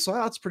team. It's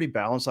pretty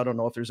balanced. I don't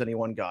know if there's any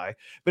one guy,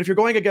 but if you're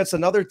going against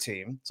another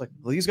team, it's like,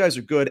 well, these guys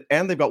are good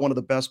and they've got one of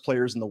the best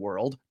players in the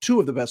world,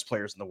 two of the best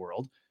players in the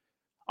world.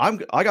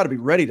 I got to be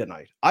ready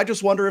tonight. I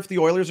just wonder if the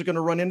Oilers are going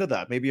to run into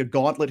that. Maybe a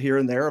gauntlet here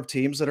and there of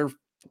teams that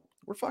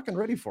we're fucking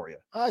ready for you.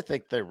 I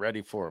think they're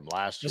ready for him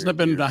last year. Hasn't it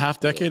been a half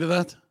decade of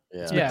that?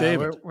 Yeah.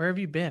 Where have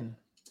you been?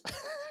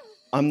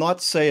 I'm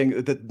not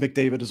saying that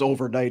McDavid has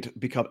overnight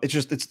become.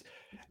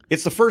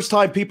 It's the first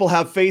time people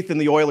have faith in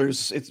the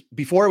Oilers.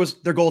 Before it was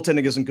their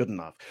goaltending isn't good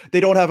enough. They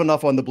don't have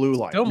enough on the blue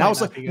line. Now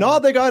it's like, no,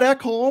 they got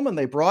Ekholm and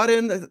they brought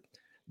in.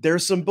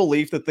 There's some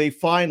belief that they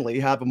finally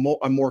have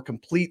a more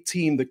complete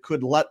team that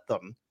could let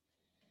them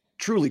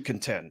truly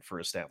contend for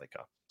a Stanley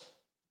Cup.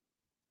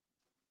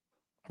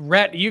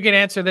 Rhett, you can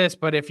answer this,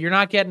 but if you're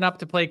not getting up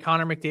to play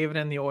Connor McDavid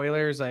and the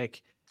Oilers,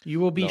 like, you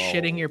will be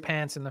shitting your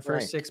pants in the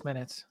first 6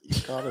 minutes. You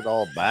got it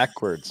all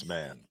backwards,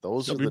 man.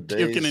 Those are the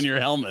days. Puking in your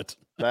helmet.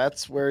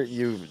 That's where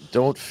you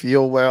don't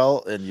feel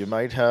well, and you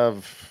might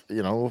have,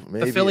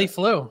 maybe the Philly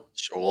flu,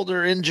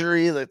 shoulder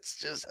injury. That's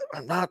just,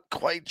 I'm not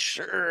quite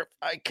sure if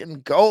I can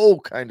go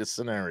kind of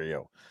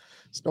scenario.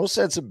 It's no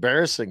sense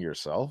embarrassing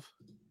yourself.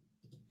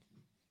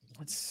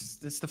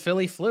 It's the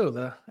Philly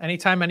flu.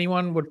 Anytime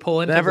anyone would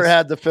pull into Never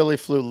had the Philly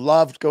flu.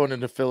 Loved going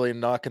into Philly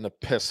and knocking the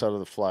piss out of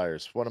the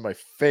Flyers. One of my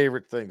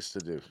favorite things to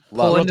do.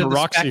 Pull into the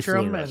Roxy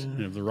spectrum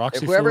flu. The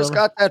Roxy if whoever's flu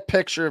got that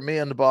picture of me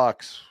in the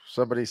box,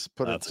 somebody's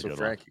put That's it so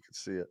Frankie can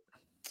see it.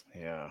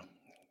 Yeah.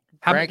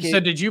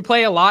 So did you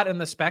play a lot in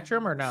the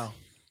Spectrum or no?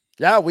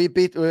 Yeah, we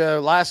beat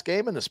last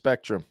game in the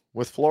Spectrum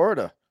with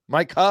Florida.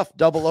 Mike Huff,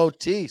 double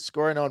OT,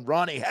 scoring on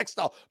Ronnie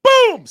Hextall.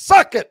 Boom!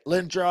 Suck it,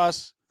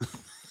 Lindros.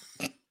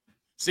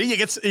 See, you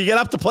get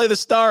up to play the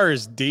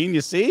Stars, Dean.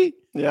 You see?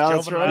 Yeah,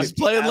 that's right. He's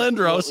playing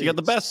Lindros. You got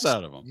the best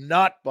out of him.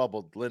 Not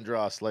bubbled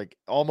Lindros like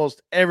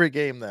almost every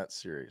game that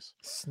series.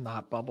 It's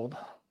not bubbled.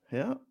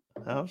 Yeah,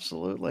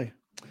 absolutely.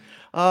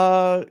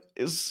 Where's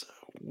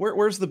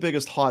the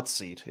biggest hot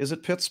seat? Is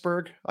it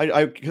Pittsburgh?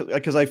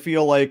 Because I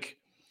feel like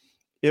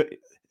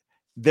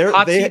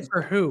hot seat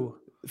for who?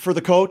 For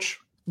the coach?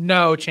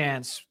 No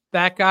chance.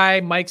 That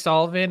guy, Mike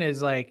Sullivan,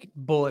 is like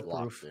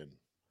bulletproof.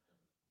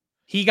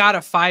 He got a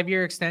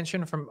 5-year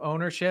extension from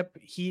ownership.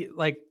 He,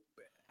 like,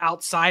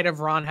 outside of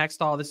Ron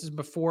Hextall, this is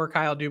before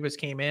Kyle Dubas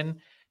came in.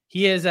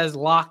 He is as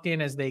locked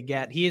in as they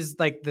get. He is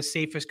like the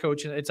safest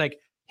coach. It's like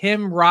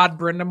him, Rod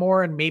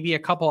Brindamore, and maybe a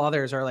couple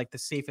others are like the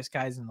safest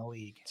guys in the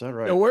league. Is that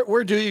right? Yeah,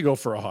 where do you go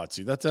for a hot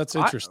seat? That's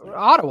interesting.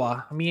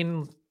 Ottawa. I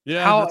mean,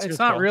 it's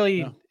not really.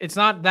 Yeah. It's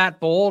not that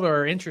bold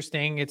or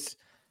interesting. It's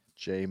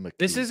Jay McKee.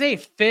 This is a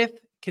 5th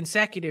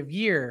consecutive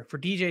year for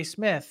DJ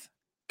Smith.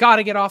 Got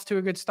to get off to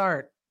a good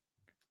start.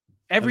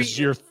 This is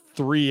your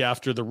 3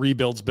 after the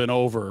rebuild's been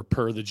over,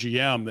 per the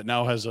GM that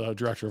now has a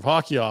director of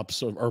hockey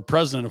ops or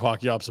president of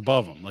hockey ops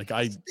above him. Like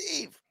I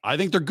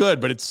think they're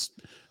good, but it's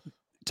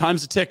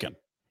time's a ticking.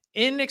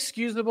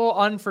 Inexcusable,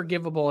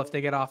 unforgivable if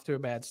they get off to a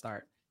bad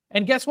start.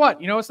 And guess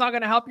what? You know it's not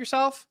going to help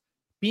yourself?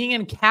 Being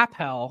in cap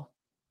hell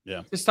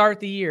to start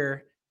the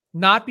year,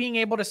 not being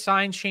able to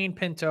sign Shane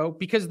Pinto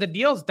because the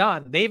deal's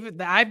done.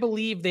 I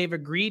believe they've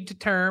agreed to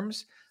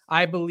terms.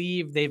 I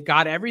believe they've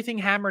got everything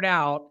hammered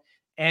out.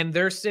 And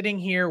they're sitting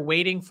here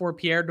waiting for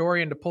Pierre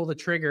Dorion to pull the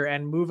trigger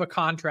and move a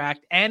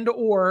contract and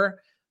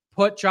or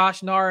put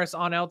Josh Norris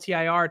on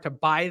LTIR to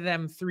buy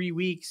them 3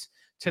 weeks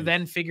to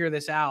then figure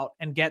this out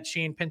and get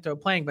Shane Pinto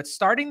playing. But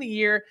starting the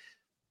year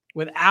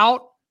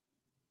without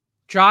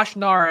Josh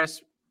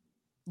Norris,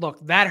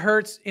 look, that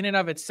hurts in and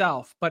of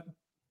itself. But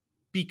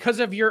because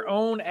of your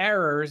own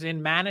errors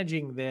in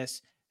managing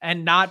this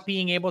and not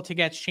being able to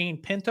get Shane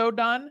Pinto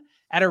done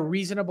at a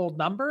reasonable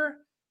number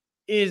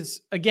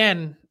is,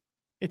 again,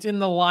 it's in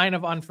the line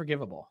of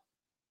unforgivable.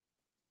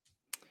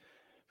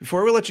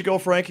 Before we let you go,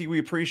 Frankie, we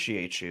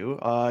appreciate you.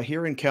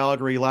 Here in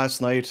Calgary last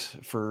night,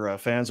 for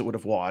fans that would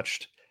have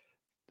watched,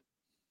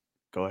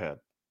 go ahead.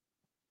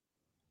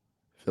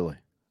 Philly.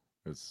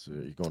 You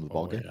going to the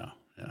ball game? Yeah.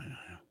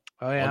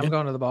 Oh, yeah, I'm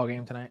going to the ball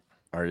game tonight.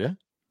 Are you?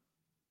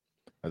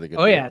 Are they good?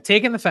 Oh, yeah,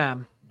 taking the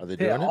fam. Are they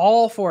doing it?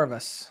 All 4 of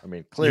us. I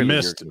mean, clearly you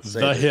missed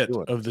the hit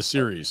of the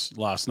series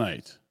last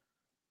night.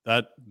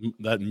 That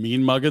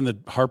mean mugging that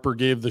Harper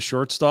gave the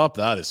shortstop,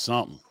 that is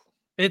something.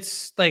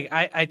 It's like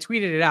I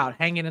tweeted it out,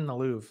 hanging in the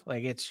Louvre.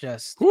 Like it's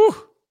just whew.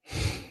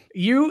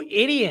 You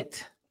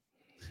idiot.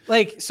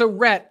 Like, so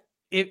Rhett,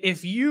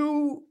 if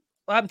you,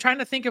 I'm trying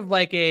to think of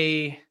like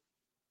a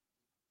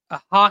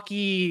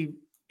hockey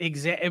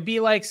it'd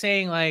be like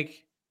saying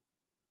like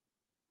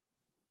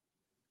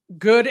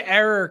good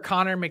error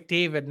Connor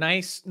McDavid,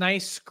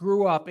 nice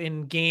screw up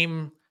in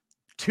game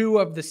 2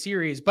 of the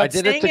series, but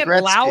saying it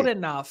loud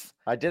enough.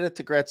 I did it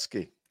to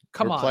Gretzky.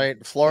 Come on. Playing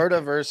Florida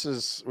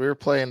versus, we were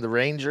playing the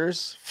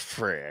Rangers.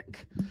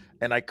 Frick.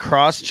 And I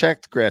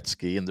cross-checked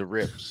Gretzky in the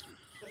ribs.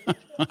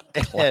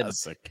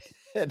 Classic.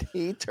 And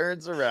he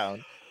turns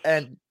around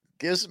and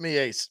gives me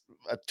a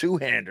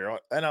two-hander,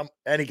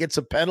 and he gets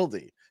a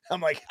penalty.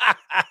 I'm like,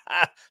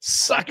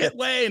 suck it,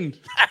 Wayne.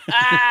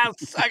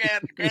 Suck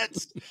it,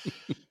 Gretz.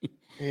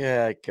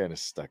 Yeah, I kind of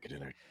stuck it in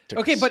there.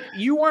 Okay, but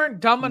you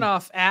weren't dumb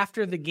enough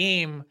after the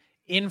game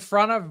in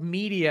front of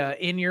media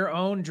in your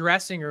own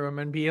dressing room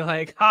and be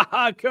like,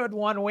 haha, good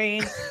one,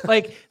 Wayne.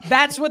 Like,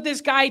 that's what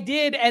this guy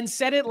did and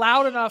said it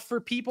loud enough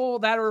for people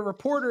that are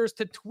reporters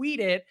to tweet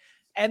it.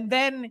 And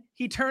then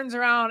he turns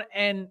around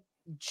and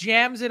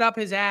jams it up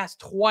his ass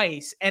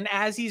twice. And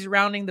as he's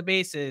rounding the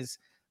bases,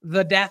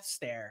 the death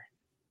stare.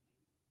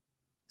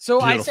 So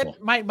beautiful. I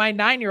said, my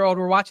 9-year-old,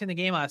 we're watching the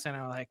game last night.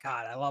 And I'm like,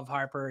 God, I love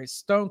Harper. He's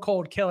stone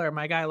cold killer.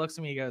 My guy looks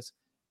at me, he goes,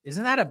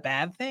 isn't that a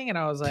bad thing? And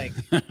I was like,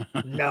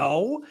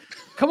 no,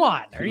 come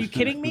on. Are you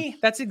kidding me?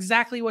 That's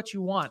exactly what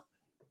you want.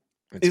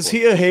 Is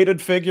he a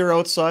hated figure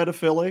outside of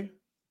Philly?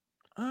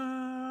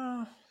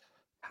 How?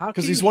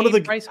 Because he's one of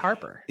the Bryce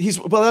Harper.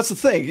 Well, that's the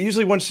thing.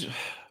 Usually when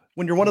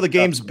you're one of the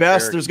game's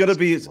best, there's going to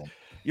be,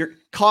 you're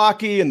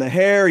cocky and the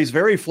hair. He's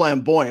very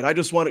flamboyant. I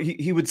just want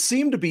he would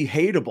seem to be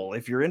hateable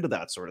if you're into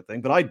that sort of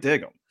thing, but I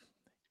dig him.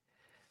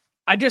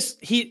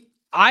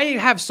 I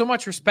have so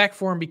much respect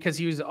for him because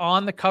he was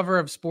on the cover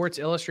of Sports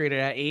Illustrated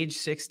at age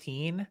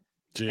 16.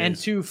 Jeez. And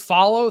to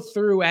follow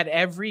through at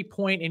every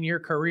point in your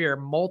career,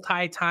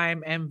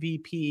 multi-time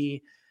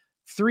MVP,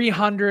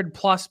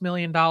 $300+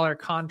 million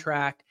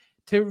contract,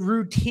 to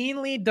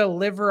routinely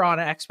deliver on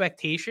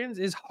expectations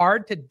is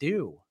hard to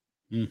do.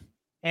 Mm.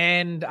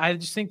 And I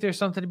just think there's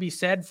something to be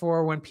said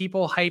for when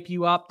people hype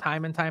you up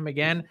time and time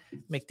again.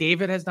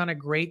 McDavid has done a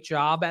great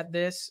job at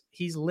this.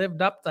 He's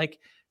lived up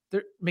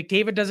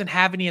McDavid doesn't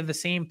have any of the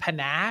same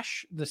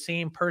panache, the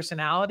same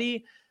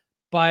personality,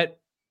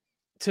 but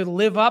to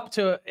live up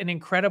to an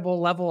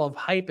incredible level of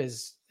hype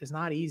is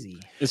not easy.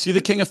 Is he the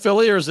king of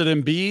Philly, or is it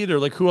Embiid, or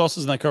like who else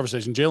is in that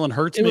conversation? Jalen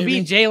Hurts? It would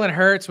be Jalen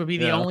Hurts would be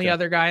the only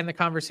other guy in the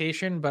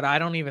conversation, but I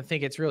don't even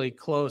think it's really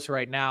close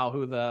right now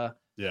who the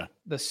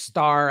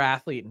star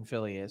athlete in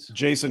Philly is.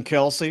 Jason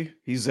Kelce,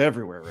 he's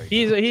everywhere right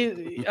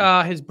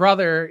now. His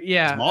brother,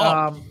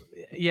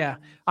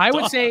 I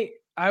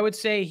would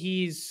say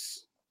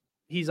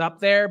he's up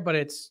there, but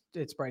it's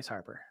Bryce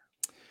Harper.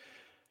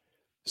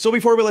 So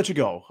before we let you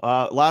go,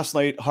 last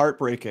night,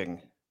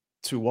 heartbreaking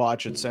to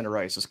watch at center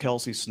ice as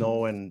Kelsey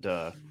Snow and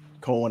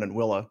Cohen and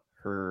Willa,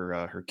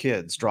 her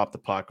kids, dropped the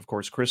puck. Of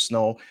course, Chris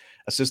Snow,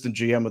 assistant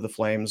GM of the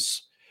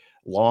Flames,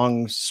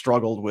 long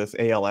struggled with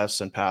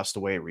ALS and passed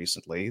away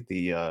recently.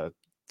 The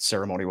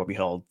ceremony will be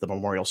held, the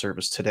memorial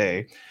service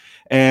today.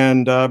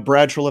 And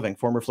Brad Treliving,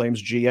 former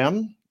Flames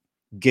GM,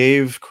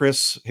 gave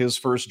Chris his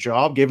first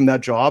job, gave him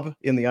that job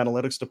in the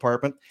analytics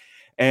department.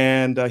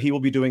 And he will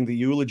be doing the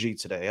eulogy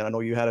today. And I know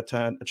you had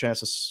a chance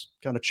to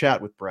kind of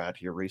chat with Brad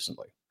here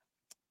recently.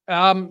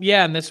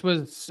 And this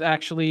was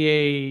actually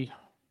a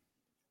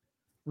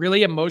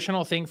really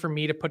emotional thing for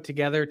me to put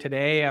together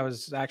today. I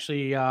was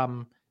actually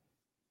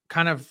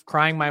kind of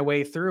crying my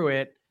way through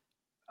it.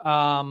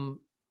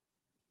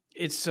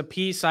 It's a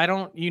piece I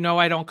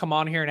don't come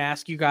on here and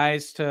ask you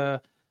guys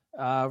to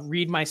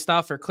read my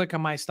stuff or click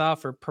on my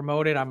stuff or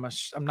promote it. I'm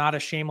not a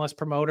shameless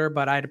promoter,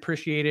 but I'd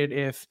appreciate it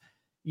if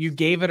you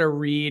gave it a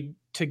read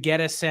to get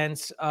a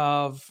sense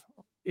of,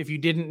 if you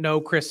didn't know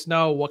Chris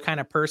Snow, what kind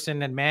of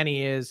person and man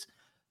he is.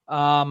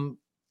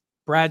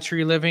 Brad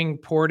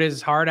Treliving poured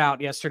his heart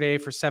out yesterday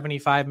for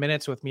 75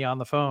 minutes with me on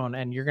the phone,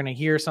 and you're going to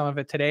hear some of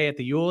it today at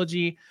the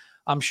eulogy,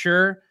 I'm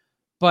sure.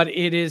 But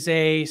it is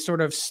a sort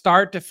of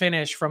start to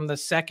finish from the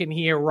second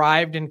he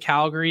arrived in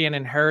Calgary and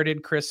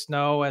inherited Chris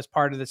Snow as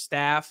part of the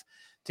staff,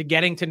 to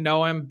getting to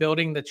know him,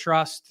 building the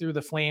trust through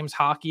the Flames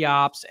hockey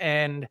ops,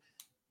 and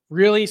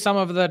really some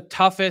of the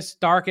toughest,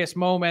 darkest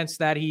moments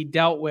that he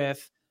dealt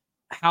with,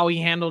 how he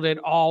handled it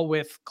all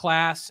with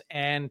class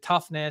and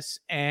toughness.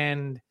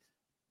 And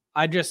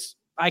I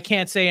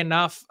can't say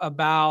enough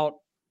about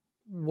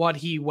what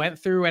he went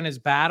through and his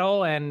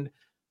battle, and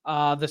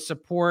the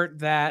support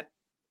that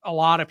a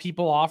lot of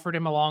people offered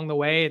him along the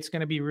way. It's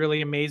going to be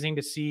really amazing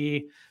to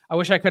see. I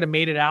wish I could have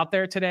made it out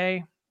there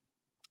today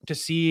to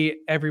see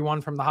everyone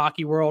from the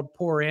hockey world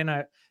pour in.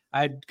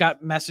 I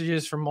got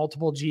messages from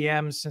multiple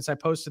GMs since I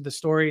posted the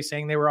story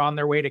saying they were on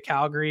their way to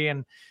Calgary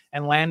and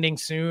landing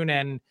soon.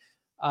 And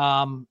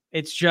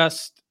it's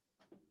just,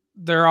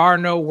 there are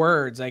no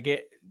words.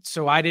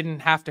 So I didn't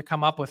have to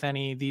come up with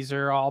any. These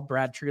are all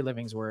Brad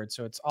Treliving's words.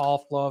 So it's all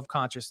flow of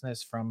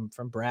consciousness from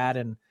Brad,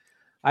 and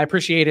I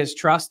appreciate his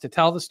trust to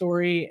tell the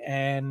story,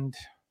 and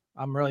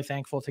I'm really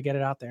thankful to get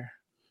it out there.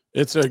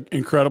 It's an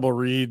incredible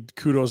read.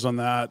 Kudos on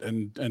that.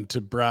 And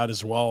to Brad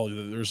as well.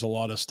 There's a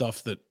lot of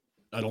stuff that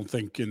I don't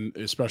think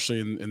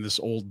especially in this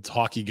old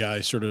hockey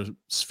guy sort of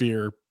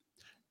sphere,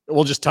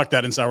 we'll just tuck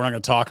that inside. We're not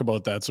going to talk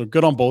about that. So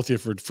good on both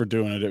of you for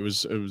doing it. It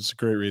was a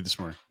great read this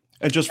morning.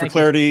 And just for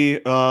clarity,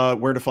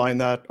 where to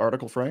find that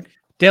article, Frank?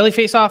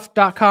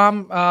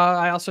 dailyfaceoff.com.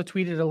 I also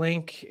tweeted a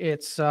link.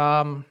 It's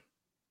grab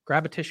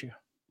a tissue.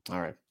 All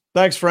right.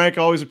 Thanks, Frank.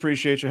 Always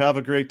appreciate you. Have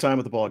a great time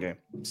at the ball game.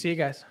 See you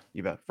guys.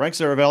 You bet. Frank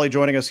Seravalli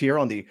joining us here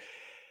on the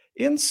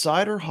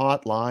Insider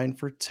Hotline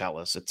for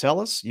TELUS. At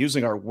TELUS,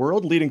 using our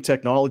world-leading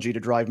technology to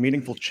drive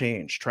meaningful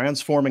change,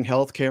 transforming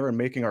healthcare and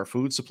making our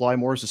food supply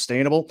more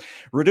sustainable,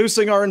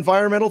 reducing our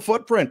environmental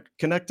footprint,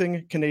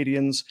 connecting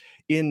Canadians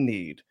in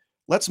need.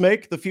 Let's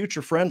make the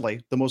future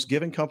friendly, the most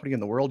giving company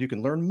in the world. You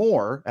can learn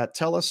more at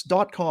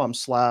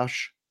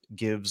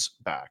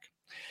TELUS.com/givesback.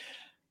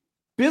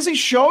 Busy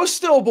show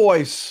still,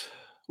 boys.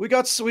 We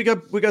got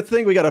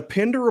a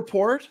Pinder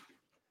report.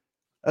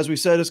 As we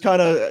said,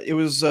 it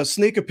was a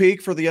sneak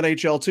peek for the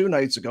NHL 2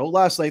 nights ago.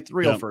 Last night, the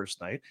real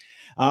first night.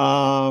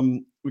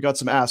 We got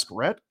some Ask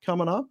Rhett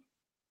coming up.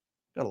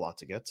 Got a lot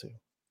to get to.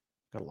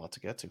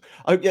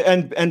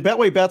 And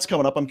Betway Bets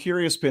coming up. I'm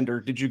curious, Pinder,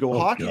 did you go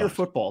hockey or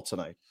football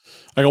tonight?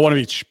 I go one of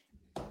each.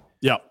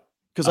 Yeah.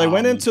 Because I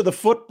went into the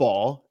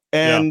football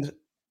and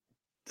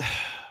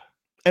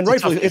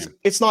rightfully,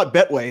 it's not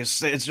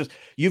Betways. It's just,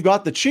 you've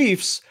got the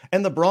Chiefs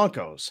and the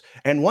Broncos,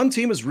 and one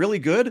team is really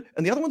good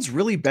and the other one's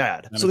really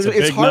bad. And so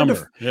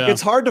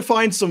it's hard to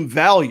find some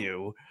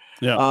value.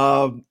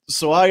 Yeah.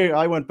 So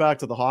I went back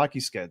to the hockey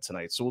sked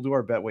tonight. So we'll do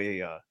our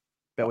Betway.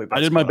 I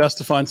did my best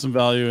to find some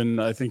value,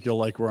 and I think you'll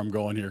like where I'm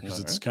going here because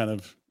it's kind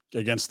of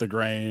against the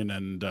grain.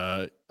 And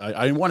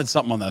I wanted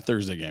something on that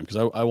Thursday game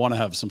because I want to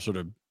have some sort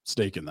of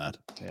stake in that.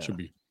 Yeah. Should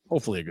be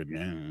hopefully a good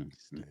game.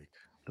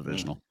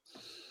 Divisional.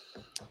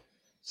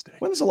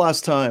 When's the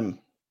last time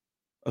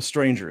a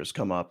stranger has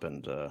come up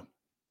and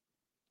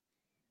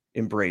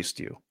embraced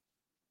you?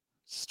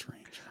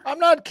 Stranger. I'm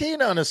not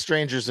keen on a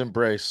stranger's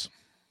embrace.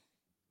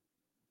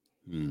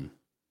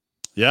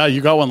 Yeah,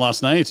 you got one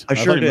last night. I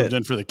sure did. Moved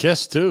in for the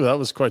kiss too. That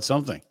was quite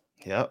something.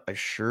 Yeah, I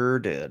sure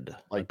did.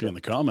 Might be in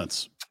the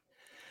comments.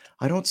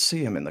 I don't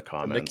see him in the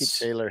comments. Mickey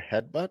Taylor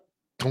headbutt.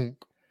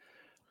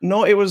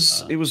 No, it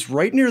was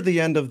right near the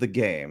end of the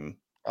game.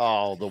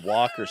 Oh, the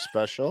Walker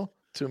special.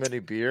 Too many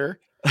beer.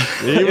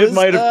 It was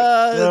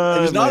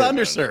not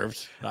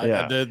underserved.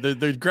 Yeah.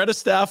 The Greta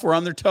staff were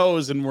on their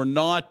toes and were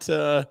not.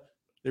 They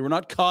were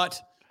not caught.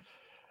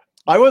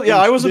 I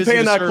wasn't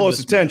paying that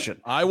close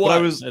attention. I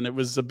was, and it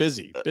was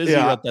busy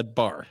at that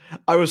bar.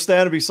 I was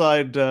standing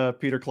beside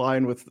Peter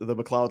Klein with the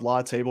McLeod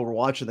Law table. We're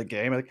watching the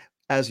game.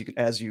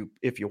 If you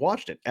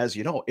watched it, as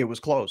you know, it was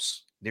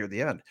close near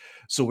the end.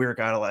 So we were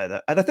kind of like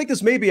that. And I think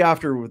this may be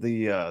after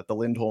the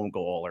Lindholm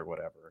goal or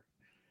whatever.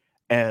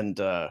 And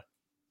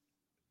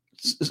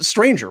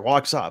stranger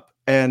walks up,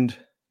 and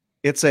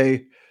it's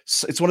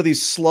one of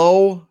these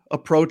slow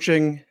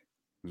approaching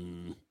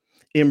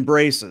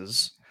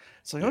embraces.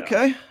 It's like,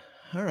 okay.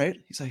 All right.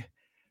 He's like,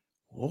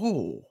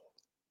 whoa,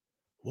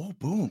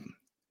 boom.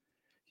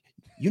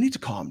 You need to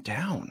calm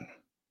down.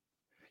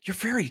 You're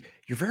very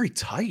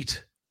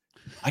tight.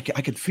 I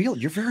can feel it.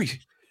 You're very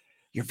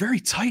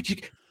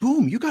tight.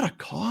 Boom, you got to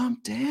calm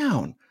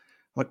down. I'm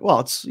like,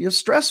 well, it's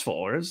stressful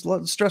or it's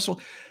stressful.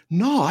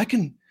 No, I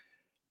can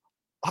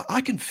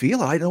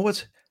feel it. I know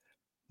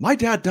my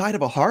dad died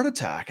of a heart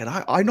attack, and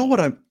I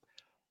know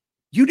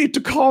you need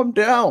to calm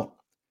down.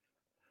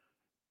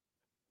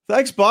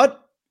 Thanks, bud.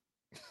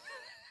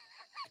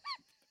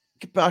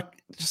 Get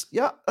back. Just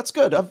that's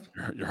good.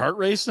 Your heart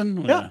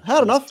racing? Yeah,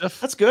 had enough.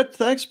 That's good.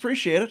 Thanks,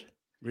 appreciate it.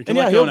 We can And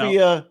let yeah, go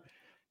now.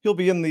 he'll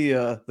be in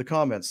the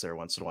comments there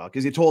once in a while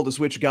because he told us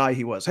which guy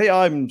he was. Hey,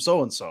 I'm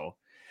so and so,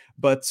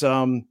 but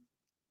I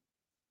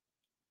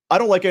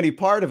don't like any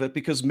part of it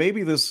because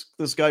maybe this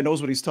guy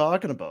knows what he's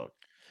talking about.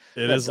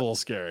 It is a little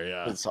scary.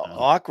 Yeah, It's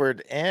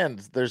awkward,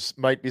 and there's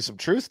might be some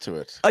truth to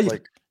it.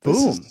 Like, boom,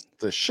 this is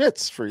the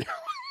shits for you.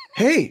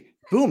 Hey,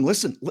 boom,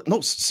 listen.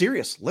 No,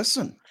 serious.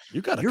 Listen.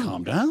 You got to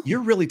calm down.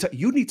 You're really,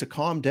 you need to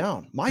calm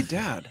down. My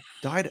dad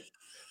died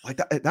like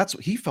that. That's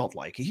what he felt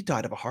like. He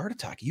died of a heart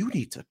attack. You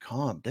need to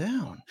calm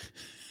down.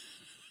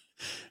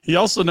 He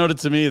also noted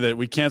to me that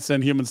we can't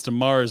send humans to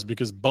Mars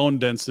because bone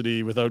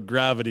density without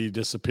gravity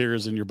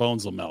disappears and your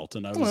bones will melt.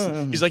 And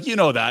he's like, you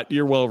know that.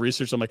 You're well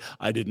researched. I'm like,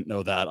 I didn't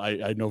know that.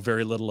 I know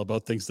very little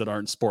about things that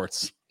aren't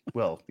sports.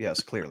 Well,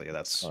 yes, clearly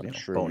that's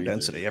bone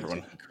density.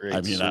 Everyone.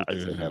 I mean, I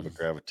have a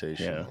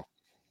gravitation. Yeah.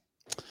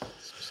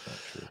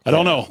 I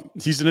don't know.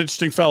 He's an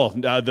interesting fellow.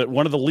 That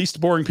one of the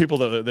least boring people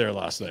that were there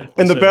last night.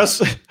 And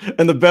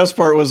the best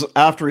part was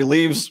after he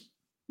leaves,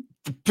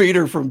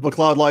 Peter from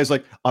McLeod Lie's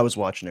like, I was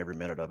watching every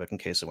minute of it in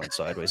case it went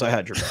sideways. I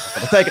had your back.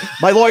 Thank you.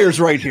 My lawyer's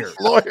right here.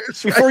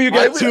 Before you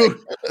get to,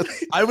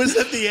 I was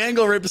at the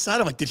angle right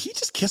beside him. Like, did he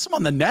just kiss him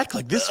on the neck?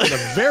 Like, this was a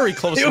very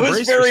close. It embrace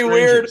was very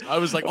weird. I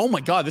was like, oh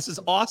my god, this is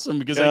awesome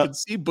because I could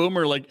see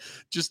Boomer like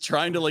just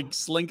trying to like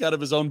slink out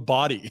of his own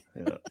body.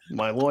 Yeah.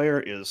 My lawyer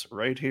is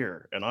right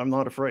here, and I'm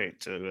not afraid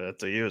to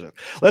use it.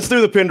 Let's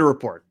do the Pinder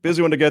report.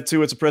 Busy one to get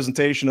to. It's a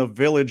presentation of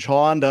Village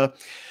Honda.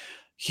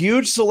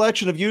 Huge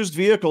selection of used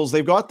vehicles.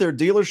 They've got their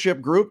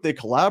dealership group. They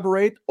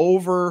collaborate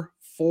over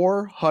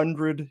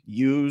 400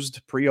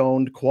 used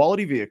pre-owned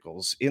quality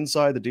vehicles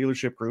inside the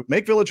dealership group.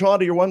 Make Village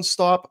Honda your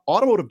one-stop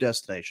automotive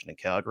destination in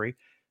Calgary.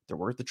 They're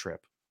worth the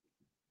trip.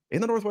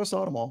 In the Northwest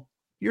Auto Mall,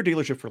 your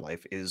dealership for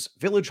life is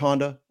Village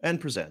Honda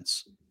and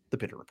presents the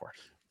Pinder Report.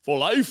 For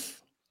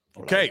life.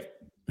 Okay,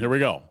 here we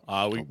go.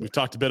 We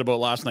talked a bit about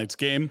last night's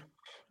game.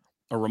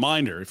 A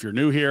reminder, if you're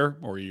new here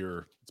or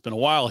it's been a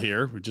while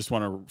here, we just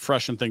want to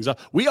freshen things up.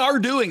 We are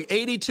doing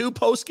 82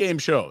 post-game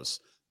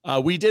shows.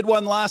 We did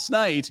one last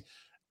night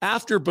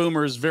after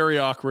Boomer's very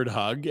awkward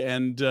hug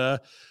and,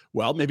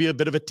 maybe a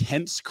bit of a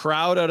tense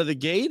crowd out of the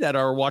gate at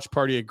our watch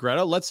party at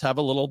Greta. Let's have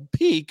a little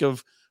peek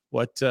of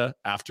what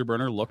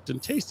Afterburner looked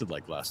and tasted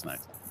like last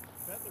night.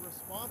 Bet the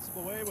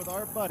responsible way with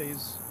our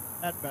buddies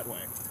at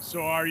Betway.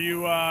 So are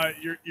you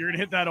you're gonna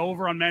hit that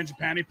over on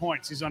Mangiapane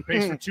points? He's on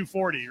pace for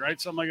 240,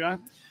 right? Something like that.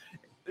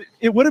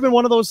 It would have been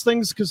one of those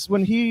things because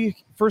when he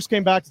first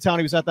came back to town,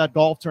 he was at that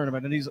golf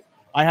tournament, and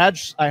I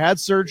had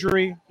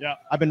surgery. Yeah,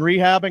 I've been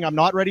rehabbing. I'm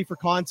not ready for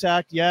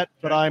contact yet,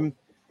 but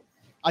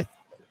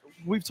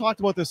we've talked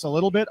about this a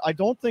little bit. I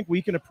don't think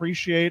we can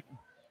appreciate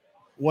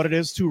what it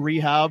is to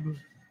rehab.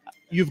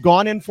 You've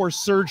gone in for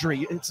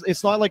surgery.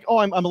 It's not like, oh,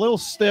 I'm a little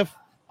stiff.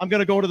 I'm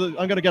gonna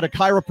get a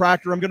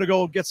chiropractor. I'm gonna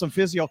go get some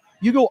physio.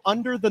 You go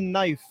under the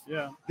knife.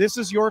 Yeah. This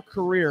is your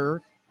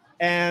career.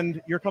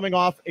 And you're coming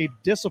off a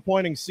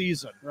disappointing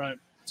season. Right.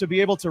 To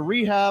be able to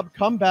rehab,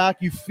 come back,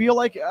 you feel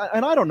like,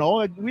 and I don't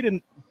know,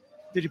 did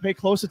you pay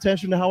close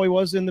attention to how he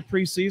was in the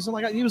preseason?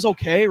 Like, he was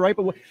okay, right?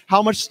 But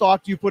how much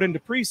stock do you put into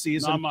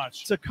preseason? Not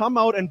much. To come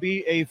out and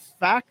be a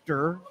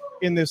factor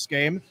in this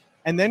game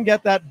and then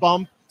get that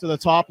bump to the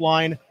top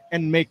line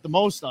and make the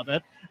most of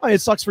it. I mean,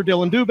 it sucks for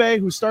Dylan Dubé,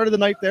 who started the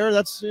night there.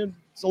 It's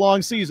a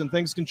long season.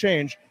 Things can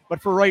change.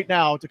 But for right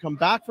now, to come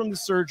back from the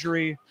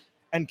surgery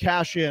and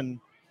cash in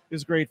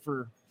is great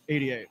for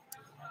 88.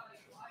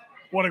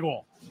 What a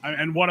goal.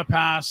 And what a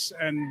pass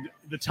and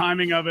the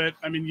timing of it.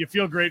 I mean, you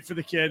feel great for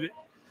the kid.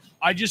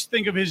 I just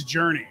think of his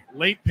journey.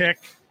 Late pick.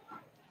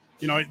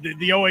 You know,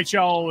 the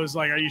OHL was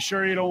like, are you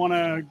sure you don't want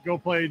to go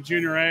play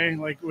junior A?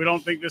 Like, we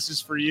don't think this is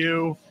for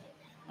you.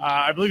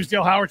 I believe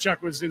Dale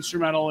Howardchuk was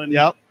instrumental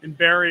in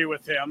Barrie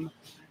with him.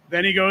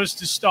 Then he goes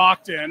to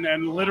Stockton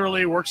and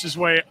literally works his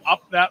way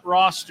up that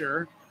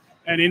roster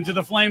and into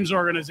the Flames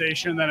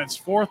organization. Then it's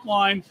fourth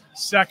line,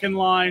 second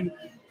line,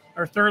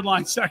 or third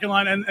line, second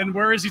line. And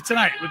where is he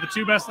tonight with the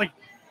two best? Like,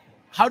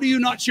 how do you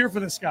not cheer for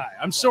this guy?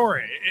 I'm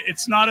sorry.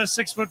 It's not a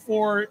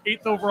 6'4",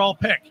 8th overall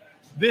pick.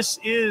 This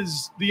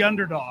is the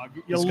underdog.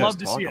 You'll love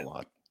to see it.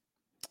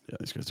 Yeah,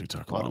 these guys do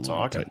talk a lot of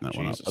talking.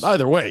 But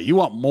either way, you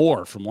want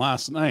more from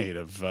last night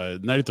of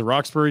night at the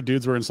Roxbury.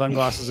 Dudes wearing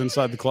sunglasses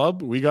inside the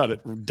club. We got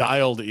it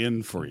dialed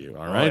in for you.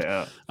 All right.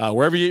 Oh, yeah.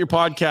 Wherever you get your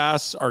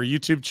podcasts, our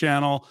YouTube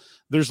channel,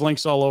 there's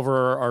links all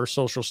over our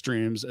social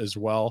streams as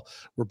well.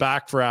 We're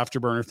back for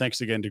Afterburner.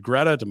 Thanks again to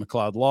Greta, to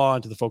McLeod Law,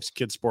 and to the folks at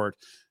Kid Sport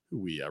who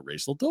we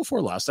raised a little dough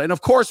for last night. And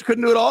of course, we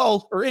couldn't do it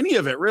all or any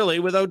of it really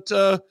without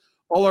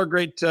all our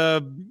great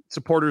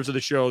supporters of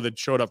the show that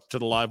showed up to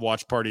the live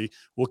watch party.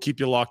 We'll keep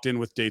you locked in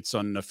with dates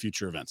on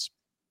future events.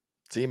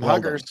 Team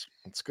Huggers.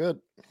 That's good.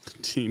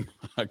 Team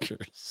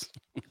Huggers.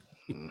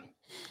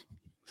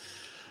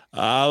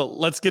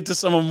 Let's get to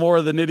some more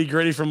of the nitty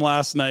gritty from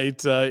last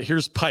night.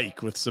 Here's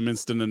Pike with some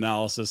instant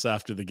analysis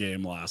after the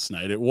game last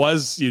night. It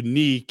was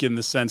unique in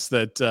the sense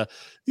that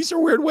these are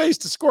weird ways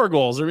to score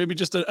goals, or maybe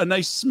just a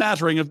nice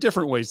smattering of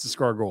different ways to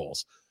score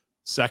goals.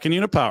 Second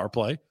unit power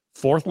play,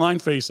 fourth line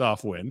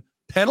faceoff win,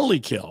 penalty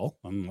kill,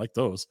 unlike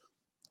those,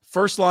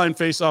 first line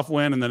faceoff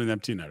win, and then an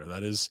empty netter.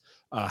 That is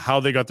how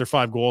they got their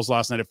 5 goals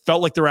last night. It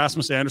felt like the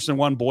Rasmus Andersson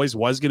one, boys,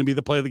 was going to be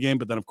the play of the game,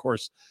 but then, of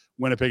course,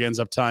 Winnipeg ends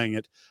up tying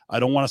it. I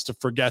don't want us to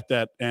forget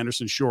that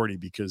Andersson shorty,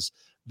 because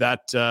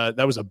that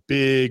was a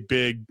big,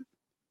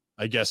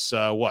 I guess,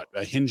 a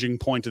hinging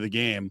point of the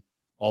game,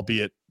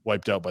 albeit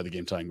wiped out by the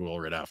game-tying goal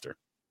right after.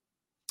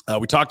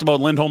 We talked about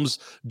Lindholm's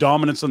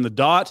dominance on the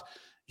dot.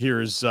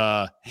 Here's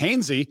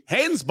Hainsey.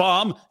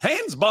 Hainsbaum.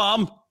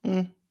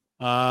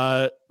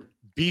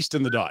 Beast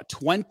in the dot.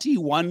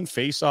 21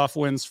 face-off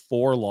wins,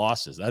 4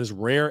 losses. That is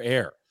rare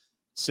air.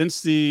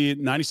 Since the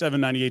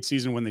 97-98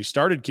 season, when they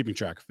started keeping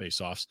track of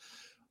face-offs,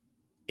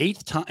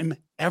 8th time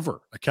ever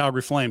a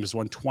Calgary Flame has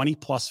won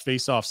 20-plus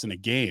face-offs in a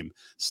game.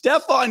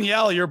 Stefan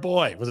Yell, your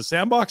boy. Was it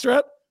Sandbox,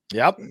 Rhett?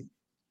 Yep.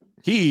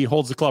 He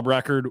holds the club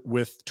record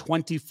with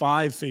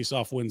 25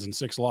 face-off wins and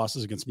 6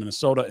 losses against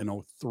Minnesota in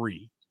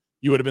 2003.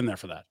 You would have been there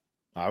for that.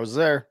 I was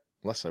there,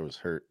 unless I was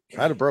hurt.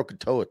 I had a broken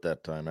toe at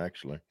that time,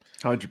 actually.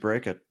 How'd you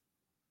break it?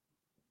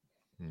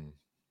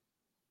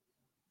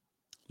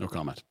 No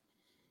comment.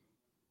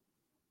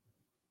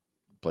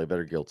 Play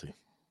better guilty.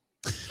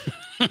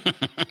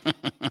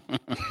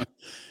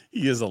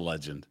 He is a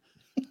legend.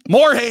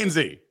 More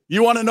Hainsey.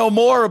 You want to know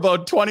more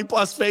about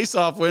 20-plus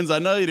face-off wins? I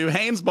know you do.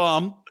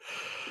 Hainsbaum,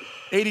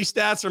 80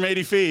 stats from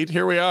 80 feet.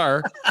 Here we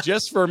are.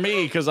 Just for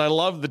me, because I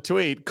love the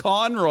tweet.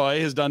 Conroy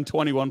has done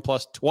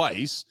 21-plus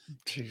twice.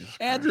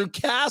 Andrew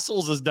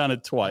Castles has done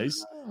it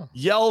twice.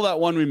 Yell, that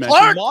one we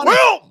mentioned.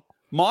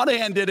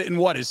 Monahan did it in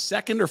his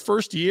second or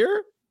first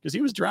year? Because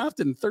he was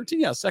drafted in 13.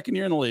 Yeah, second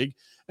year in the league.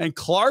 And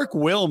Clark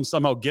Wilm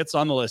somehow gets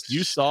on the list.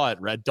 You saw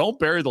it, Red. Don't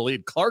bury the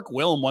lead. Clark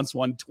Wilm once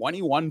won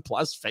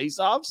 21-plus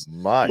faceoffs.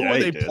 Who are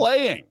they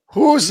playing?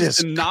 Who's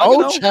his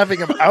coach having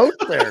him out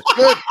there?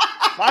 Good.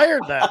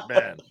 Fired that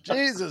man.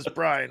 Jesus,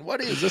 Brian.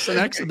 What is this, an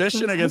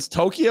exhibition against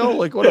Tokyo?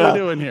 Like, what are we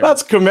doing here?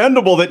 That's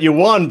commendable that you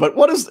won, but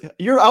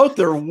you're out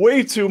there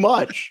way too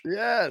much.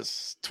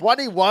 Yes.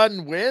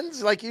 21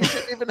 wins? Like, you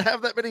shouldn't even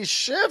have that many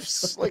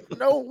shifts. Like,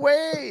 no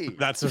way.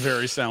 That's a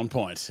very sound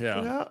point.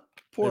 Yeah.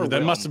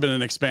 That must have been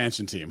an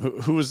expansion team.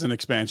 Who was an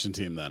expansion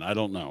team then? I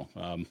don't know.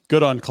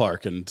 Good on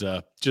Clark. And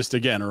just,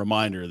 again, a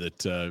reminder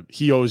that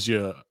he owes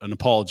you an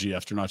apology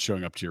after not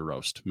showing up to your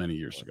roast many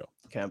years ago.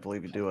 Can't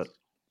believe you do it.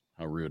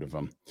 How rude of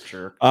him.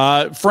 Sure.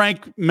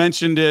 Frank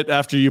mentioned it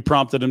after you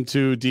prompted him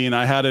to, Dean.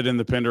 I had it in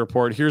the pinned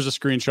report. Here's a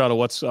screenshot of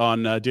what's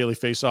on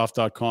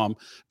dailyfaceoff.com.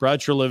 Brad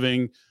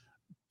Treliving,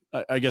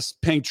 I guess,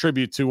 paying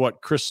tribute to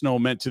what Chris Snow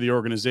meant to the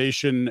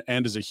organization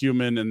and as a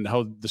human, and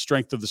how the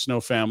strength of the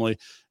Snow family.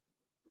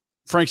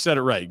 Frank said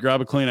it right. Grab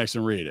a Kleenex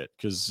and read it,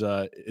 because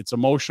it's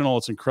emotional.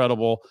 It's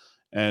incredible.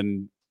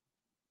 And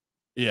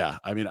yeah,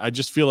 I mean, I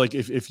just feel like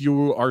if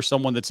you are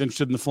someone that's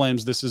interested in the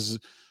Flames, this is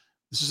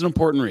an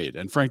important read.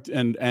 And Frank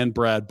and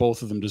Brad,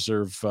 both of them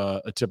deserve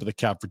a tip of the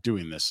cap for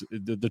doing this.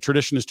 The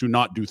tradition is to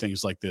not do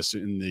things like this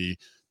in the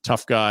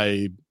tough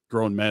guy,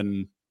 grown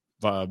men,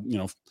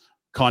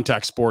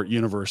 contact sport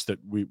universe that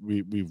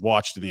we've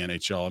watched in the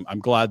NHL. I'm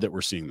glad that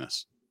we're seeing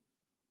this.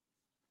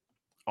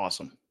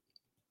 Awesome.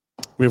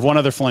 We have one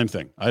other Flame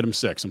thing. Item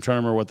 6. I'm trying to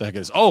remember what the heck it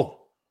is.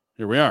 Oh,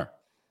 here we are.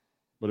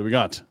 What do we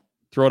got?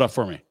 Throw it up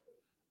for me.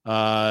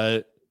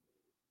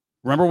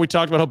 Remember we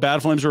talked about how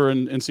bad Flames were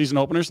in season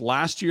openers?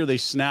 Last year, they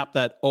snapped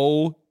that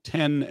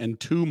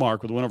 0-10-2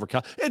 mark with a win over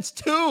Cal. It's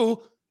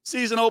 2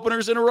 season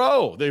openers in a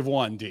row they've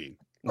won, Dean.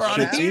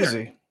 It's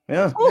easy.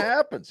 Yeah. It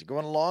happens. You go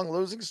on a long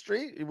losing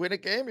streak, you win a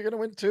game, you're going to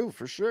win 2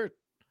 for sure.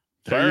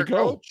 There you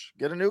go. Coach.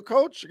 Get a new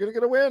coach, you're going to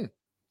get a win.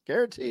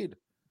 Guaranteed.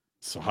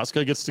 So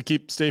Huska gets to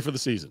stay for the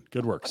season.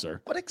 Good work, sir.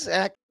 What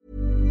exactly?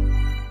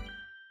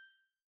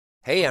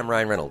 Hey, I'm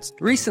Ryan Reynolds.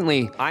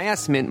 Recently, I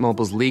asked Mint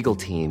Mobile's legal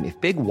team if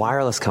big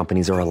wireless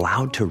companies are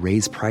allowed to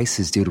raise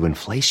prices due to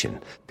inflation.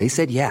 They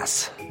said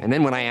yes. And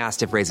then when I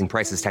asked if raising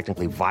prices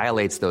technically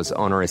violates those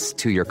onerous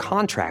 2-year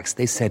contracts,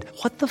 they said,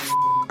 "What the f***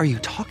 are you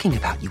talking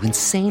about, you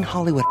insane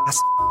Hollywood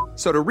ass?"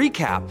 So to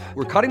recap,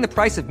 we're cutting the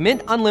price of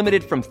Mint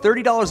Unlimited from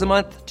 $30 a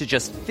month to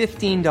just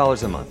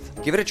 $15 a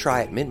month. Give it a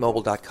try at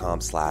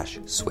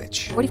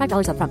mintmobile.com/switch.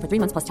 $45 up front for 3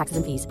 months plus taxes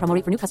and fees. Promo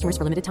rate for new customers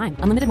for limited time.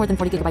 Unlimited more than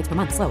 40 gigabytes per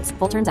month. Slows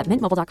full terms at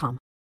mintmobile.com.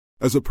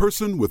 As a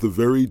person with a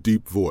very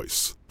deep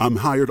voice, I'm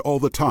hired all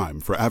the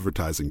time for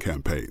advertising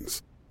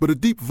campaigns. But a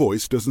deep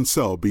voice doesn't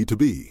sell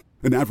B2B,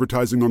 and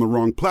advertising on the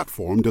wrong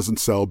platform doesn't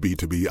sell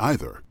B2B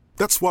either.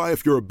 That's why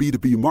if you're a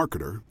B2B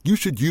marketer, you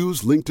should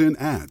use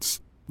LinkedIn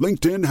ads.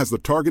 LinkedIn has the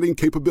targeting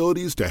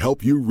capabilities to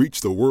help you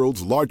reach the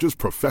world's largest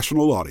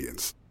professional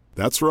audience.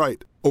 That's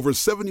right, over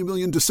 70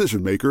 million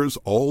decision makers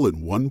all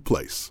in one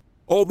place.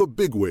 All the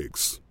big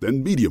wigs,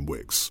 then medium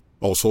wigs,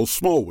 also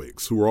small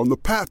wigs who are on the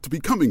path to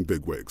becoming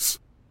big wigs.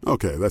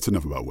 Okay, that's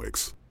enough about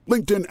wigs.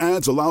 LinkedIn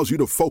ads allows you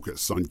to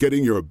focus on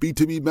getting your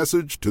B2B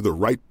message to the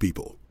right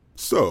people.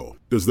 So,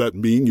 does that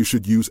mean you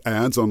should use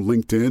ads on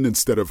LinkedIn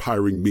instead of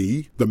hiring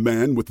me, the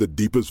man with the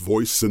deepest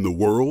voice in the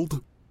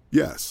world?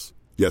 Yes.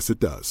 Yes, it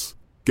does.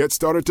 Get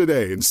started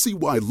today and see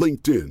why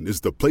LinkedIn is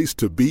the place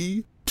to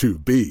be to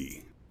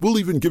be. We'll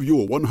even give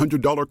you a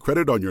 $100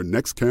 credit on your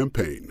next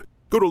campaign.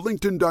 Go to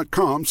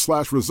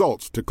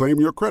linkedin.com/results to claim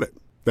your credit.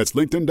 That's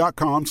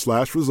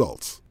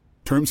linkedin.com/results.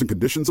 Terms and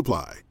conditions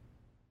apply.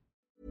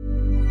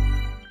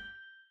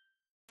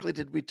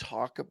 Did we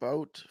talk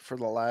about for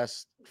the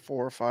last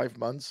 4 or 5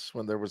 months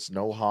when there was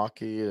no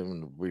hockey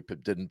and we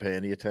didn't pay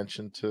any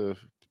attention to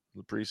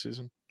the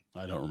preseason?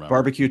 I don't remember.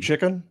 Barbecue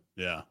chicken?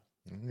 Yeah.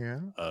 Yeah.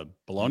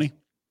 Bologna?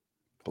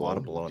 A lot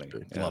of bologna.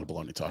 A lot of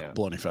bologna talk. Yeah.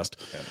 Bologna fest.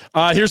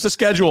 Here's the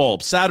schedule.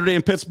 Saturday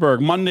in Pittsburgh,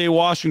 Monday,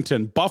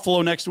 Washington,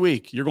 Buffalo next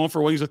week. You're going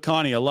for wings with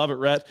Connie. I love it,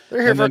 Rhett.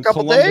 They're here for a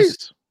couple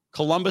days.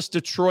 Columbus,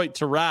 Detroit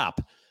to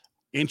wrap.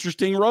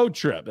 Interesting road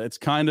trip. It's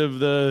kind of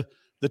the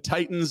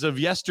Titans of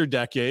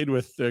yesterdecade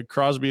with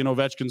Crosby and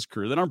Ovechkin's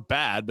crew. They aren't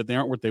bad, but they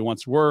aren't what they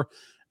once were.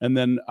 And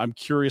then I'm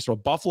curious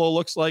what Buffalo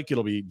looks like.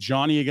 It'll be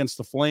Johnny against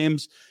the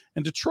Flames.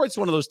 And Detroit's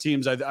one of those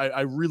teams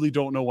I really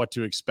don't know what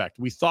to expect.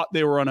 We thought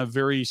they were on a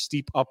very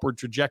steep upward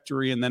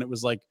trajectory, and then it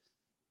was like,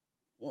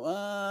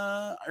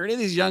 are any of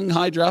these young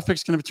high draft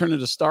picks going to turn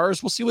into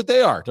stars? We'll see what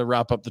they are to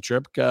wrap up the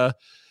trip. Get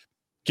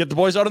the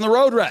boys out on the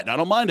road, Rat. I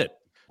don't mind it.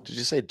 Did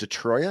you say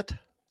Detroit?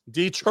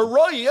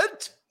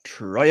 Detroit?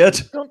 Try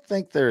it. I don't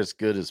think they're as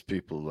good as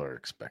people are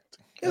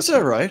expecting. Is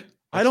that right?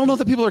 I don't know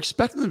that people are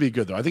expecting them to be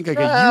good, though. I think like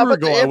a Yeah, year but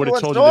ago, I would have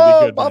everyone's, told you they'd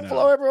be good. by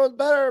Buffalo, now. everyone's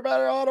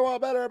better, Ottawa,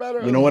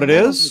 better. You know what it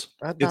is?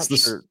 I'm It's not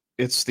sure.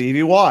 it's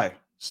Stevie Y.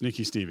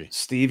 Sneaky Stevie.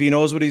 Stevie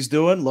knows what he's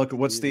doing. Look at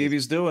what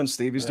Stevie's doing.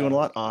 Stevie's doing a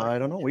lot. I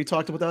don't know. We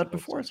talked about that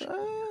before.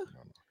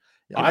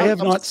 I have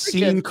not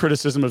seen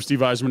criticism of Steve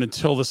Yzerman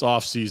until this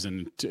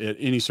offseason at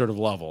any sort of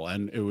level.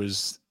 And it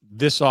was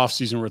this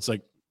offseason where it's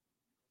like,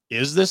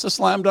 is this a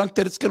slam dunk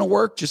that it's going to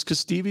work just because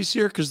Stevie's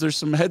here? Because there's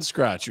some head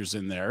scratchers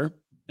in there.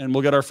 And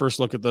we'll get our first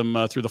look at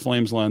them through the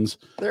Flames lens.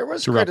 There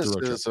was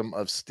criticism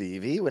of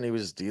Stevie when he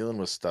was dealing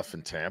with stuff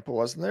in Tampa,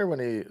 wasn't there?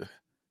 When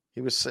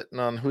he was sitting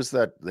on, who's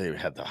that? They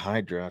had the high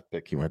draft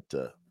pick. He went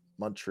to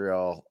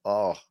Montreal.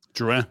 Oh,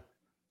 Drouin.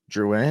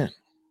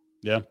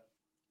 Yeah.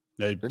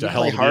 They Didn't he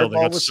hell play of a deal. They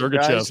got hardball with some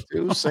guys Sergachev.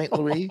 too, St.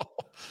 Louis.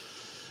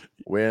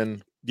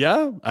 When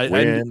Yeah.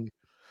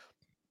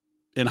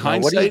 In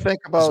hindsight, what do you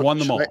think about he's won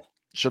them all.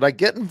 Should I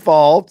get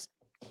involved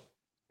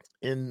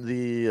in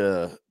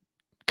the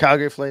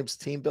Calgary Flames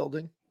team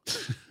building?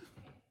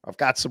 I've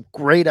got some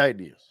great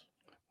ideas.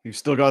 You've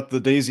still got the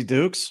Daisy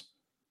Dukes.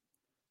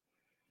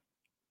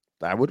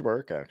 That would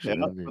work, actually.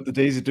 Yeah, put the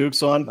Daisy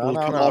Dukes on. No.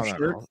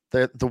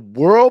 The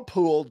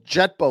Whirlpool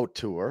Jet Boat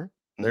Tour.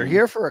 They're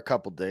here for a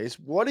couple days.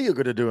 What are you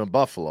going to do in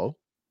Buffalo?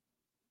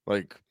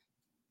 Like,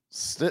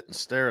 sit and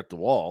stare at the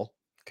wall.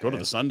 Go to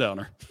the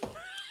Sundowner.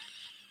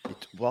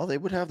 Well, they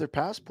would have their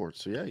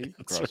passports, so yeah, you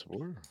can cross the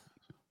border.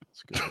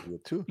 That's a good idea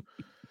too.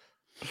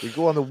 We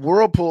go on the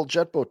Whirlpool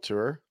Jet Boat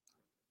Tour.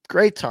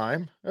 Great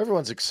time.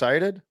 Everyone's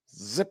excited.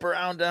 Zip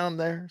around down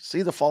there.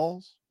 See the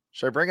falls.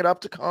 Should I bring it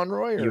up to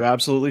Conroy? You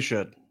absolutely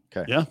should.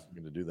 Okay. Yeah. I'm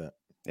going to do that.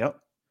 Yep.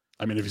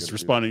 I mean, if he's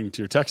responding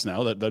to your text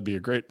now, that'd be a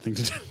great thing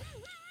to do.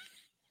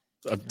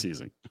 I'm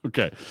teasing.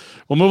 Okay.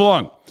 We'll move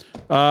along.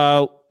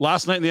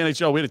 Last night in the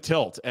NHL, we had a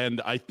tilt, and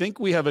I think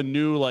we have a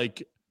new, I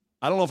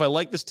don't know if I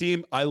like this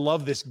team. I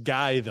love this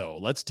guy, though.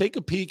 Let's take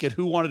a peek at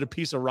who wanted a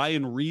piece of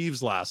Ryan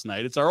Reeves last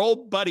night. It's our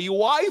old buddy,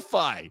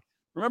 Wi-Fi.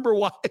 Remember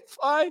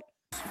Wi-Fi?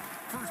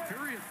 First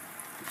period.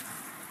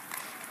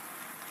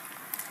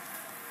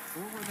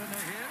 Over than the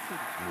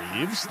hit.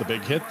 Reeves, the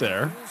big hit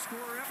there. Goal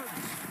scorer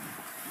Evans.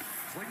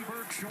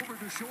 Klingberg shoulder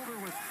to shoulder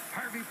with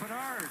Harvey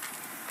Pinard.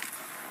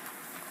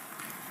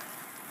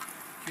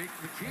 Jake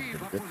McKee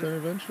up Get with there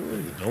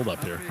eventually. Build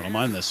up here. I don't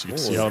mind this. You can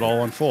see how it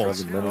all unfolds.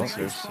 7 minutes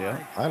here. Yeah,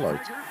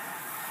 highlights.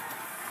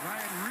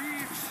 Ryan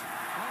Reeves.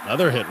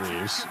 Another hit,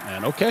 Reeves.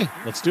 And okay,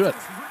 let's do it.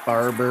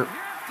 Arbor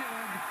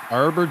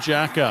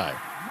Jack Eye.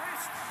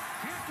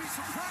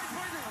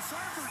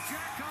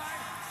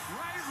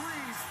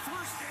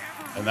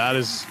 And that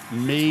is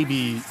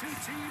maybe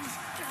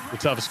the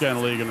toughest guy in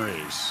the league in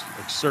Reeves.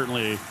 It's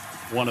certainly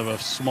one of a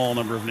small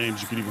number of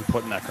names you could even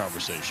put in that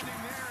conversation.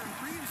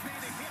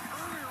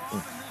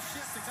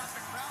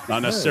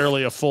 Not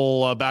necessarily a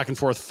full back and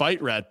forth fight,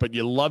 Rhett, but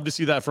you love to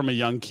see that from a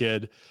young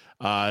kid.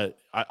 I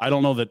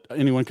don't know that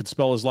anyone could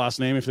spell his last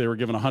name if they were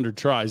given 100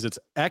 tries. It's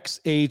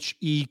Xhekaj,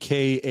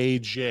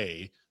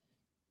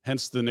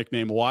 hence the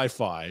nickname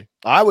Wi-Fi.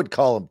 I would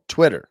call him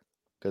Twitter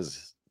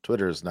because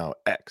Twitter is now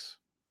X.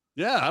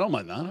 Yeah, I don't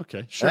mind that.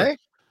 Okay, sure. Hey?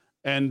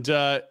 And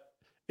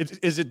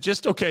is it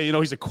just okay? You know,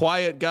 he's a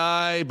quiet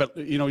guy, but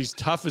you know he's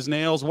tough as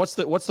nails. What's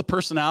the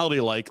personality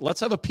like?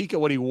 Let's have a peek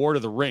at what he wore to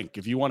the rink.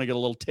 If you want to get a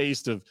little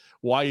taste of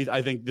why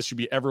I think this should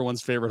be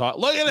everyone's favorite hot.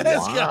 Look at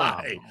this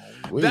guy.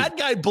 Wait. That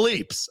guy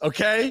bleeps.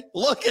 Okay,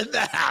 look at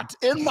that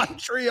in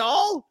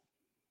Montreal.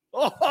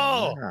 Oh,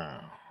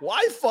 Wow.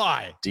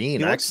 Wi-Fi. Dean,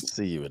 He I looks- can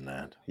see you in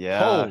that.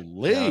 Yeah.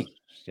 Holy.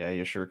 Yeah,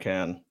 you sure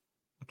can.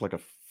 Looked like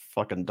a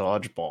fucking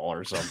dodgeball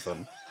or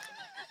something.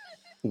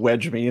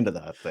 Wedge me into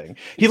that thing.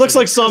 He looks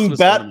like some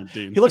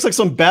He looks like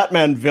some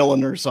Batman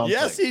villain or something.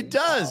 Yes, he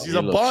does. He's he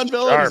a looks Bond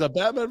villain. sharp. He's a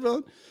Batman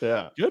villain.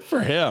 Yeah. Good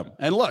for him.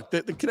 And look,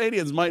 the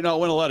Canadians might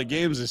not win a lot of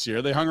games this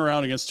year. They hung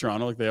around against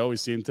Toronto like they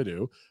always seem to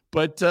do.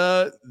 But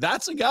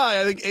that's a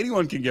guy I think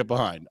anyone can get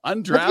behind.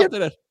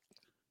 Undrafted.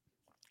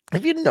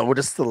 Have you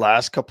noticed the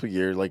last couple of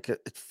years, like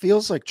it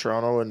feels like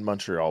Toronto and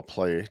Montreal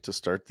play to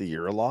start the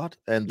year a lot,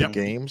 and the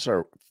games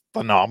are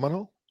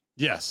phenomenal?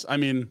 Yes. I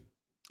mean,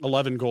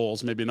 11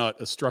 goals, maybe not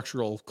a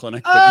structural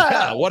clinic,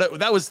 but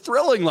that was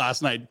thrilling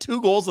last night.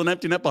 2 goals, an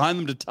empty net behind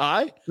them to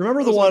tie.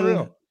 Remember the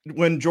one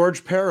when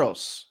George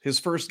Peros, his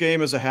first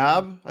game as a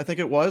Hab, I think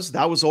it was,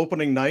 that was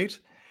opening night,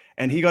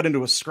 and he got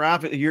into a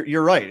scrap.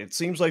 You're right. It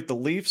seems like the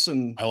Leafs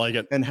and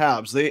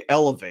Habs, they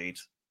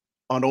elevate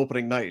on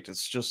opening night.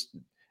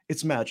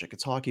 It's magic.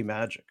 It's hockey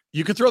magic.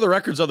 You could throw the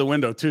records out the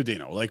window too,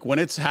 Dino. Like when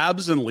it's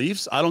Habs and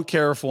Leafs, I don't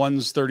care if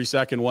one's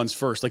 32nd, one's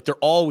first. Like they're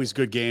always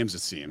good games, it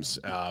seems.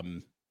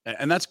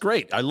 And that's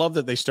great. I love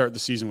that they start the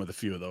season with a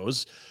few of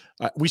those.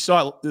 We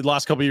saw it the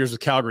last couple of years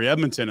with Calgary,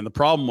 Edmonton, and the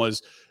problem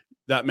was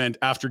that meant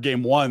after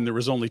game 1, there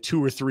was only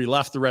 2 or 3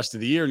 left the rest of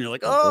the year, and you're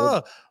like,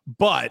 oh.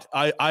 But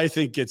I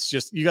think it's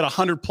just you got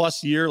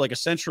 100+ year, like a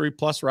century+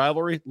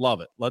 rivalry.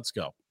 Love it. Let's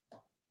go.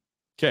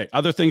 Okay,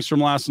 other things from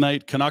last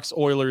night. Canucks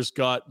Oilers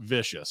got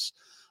vicious.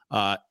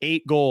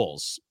 8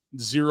 goals,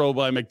 0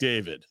 by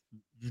McDavid.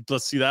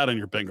 Let's see that on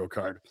your bingo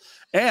card.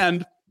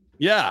 And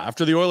yeah,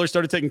 after the Oilers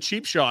started taking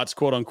cheap shots,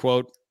 quote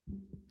unquote,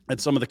 at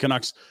some of the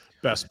Canucks'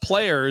 best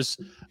players,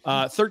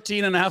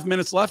 13 and a half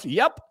minutes left.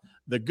 Yep,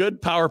 the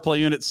good power play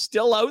unit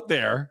still out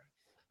there,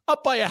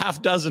 up by a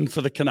half dozen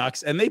for the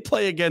Canucks, and they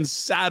play again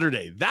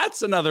Saturday.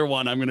 That's another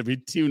one I'm going to be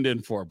tuned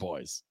in for,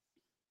 boys.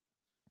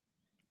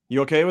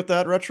 You okay with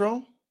that,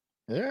 Retro?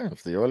 Yeah,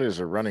 if the Oilers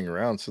are running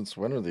around, since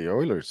when are the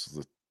Oilers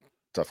the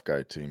tough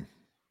guy team?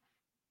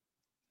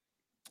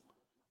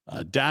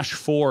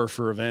 -4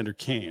 for Evander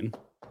Kane.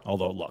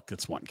 Although, look,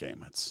 it's one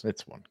game. It's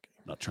one game.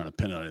 Not trying to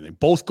pin on anything.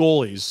 Both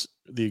goalies,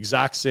 the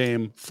exact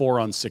same 4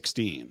 on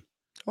 16.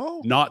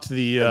 Oh, not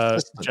the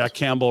Jack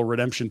Campbell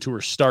Redemption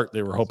Tour start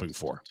they were hoping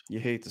for. You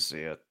hate to see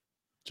it.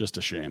 Just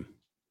a shame.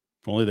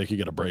 If only they could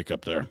get a break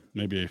up there.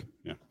 Maybe,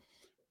 yeah.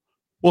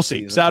 We'll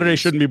see. Saturday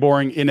shouldn't be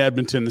boring in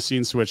Edmonton. The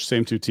scene switch,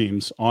 same 2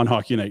 teams on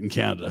Hockey Night in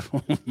Canada.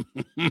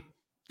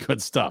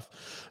 Good stuff.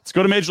 Let's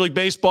go to Major League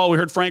Baseball. We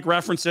heard Frank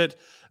reference it.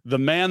 The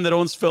man that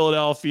owns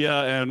Philadelphia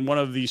and one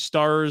of the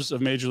stars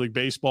of Major League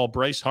Baseball,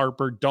 Bryce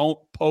Harper, don't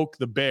poke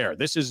the bear.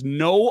 This is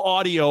no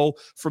audio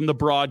from the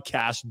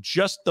broadcast,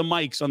 just the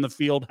mics on the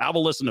field. Have a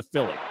listen to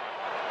Philly.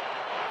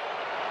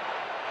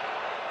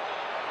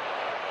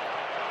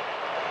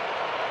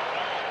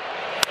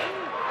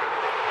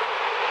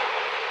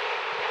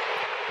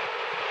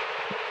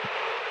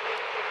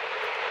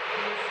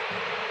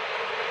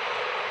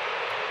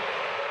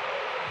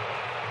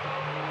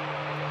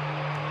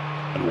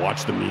 And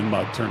watch the mean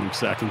mug turning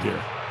second here.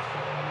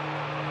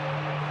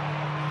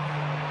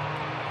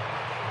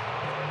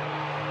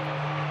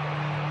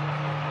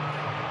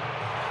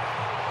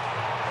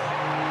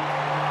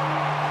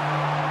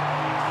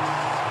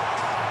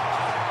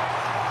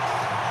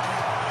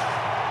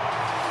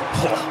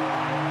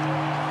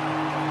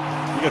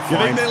 You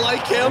think they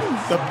like him?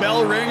 The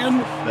bell ringing?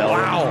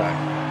 Wow.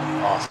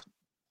 Awesome.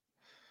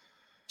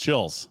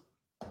 Chills.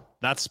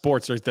 That's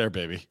sports right there,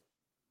 baby.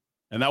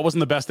 And that wasn't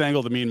the best angle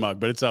of the mean mug,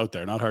 but it's out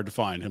there. Not hard to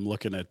find him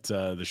looking at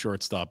the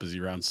shortstop as he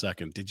rounds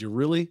second. Did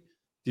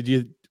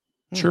you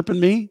chirping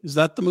me? Is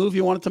that the move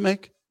you wanted to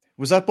make?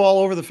 Was that ball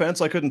over the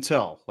fence? I couldn't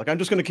tell. Like, I'm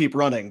just going to keep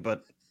running,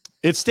 but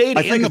it stayed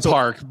in the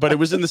park, but it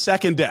was in the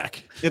second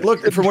deck. It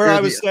looked from where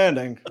I was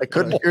standing. I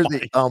couldn't hear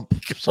the ump,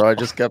 so I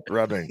just kept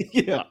running.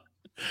 Yeah.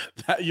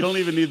 You don't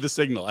even need the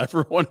signal.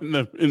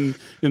 Everyone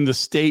in the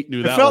state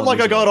knew that. It felt like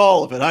I got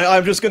all of it.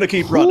 I'm just going to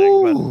keep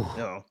running,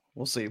 but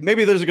we'll see.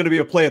 Maybe there's going to be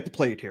a play at the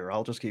plate here.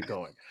 I'll just keep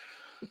going.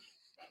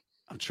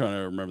 I'm trying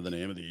to remember the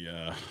name of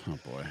the. Oh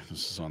boy,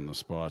 this is on the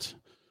spot.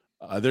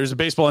 There's a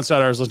baseball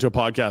insider I was listening to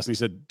a podcast, and he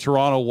said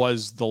Toronto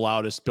was the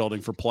loudest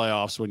building for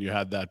playoffs when you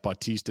had that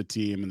Bautista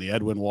team and the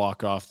Edwin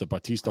walk-off, the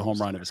Bautista home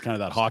run. It was kind of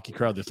that hockey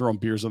crowd. They're throwing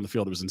beers on the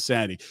field. It was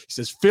insanity. He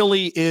says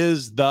Philly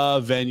is the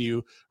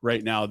venue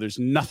right now. There's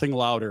nothing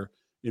louder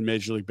in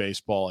Major League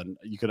Baseball, and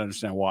you can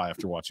understand why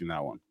after watching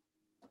that one.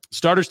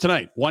 Starters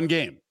tonight, 1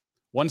 game.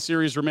 1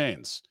 series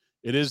remains.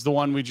 It is the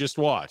one we just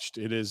watched.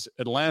 It is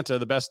Atlanta,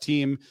 the best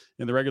team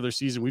in the regular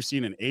season we've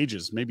seen in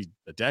ages, maybe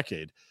a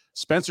decade.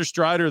 Spencer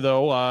Strider,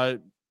 though,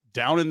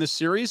 down in this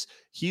series.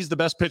 He's the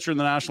best pitcher in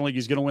the National League.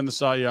 He's going to win the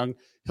Cy Young.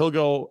 He'll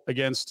go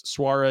against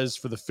Suarez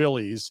for the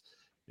Phillies.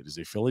 It is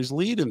a Phillies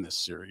lead in this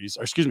series.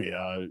 Or excuse me.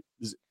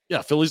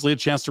 Phillies lead,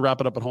 chance to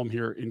wrap it up at home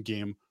here in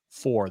Game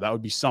 4. That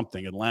would be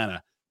something.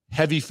 Atlanta,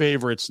 heavy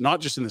favorites,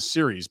 not just in the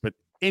series, but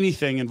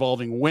anything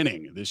involving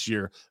winning this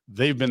year.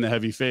 They've been the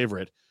heavy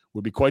favorite.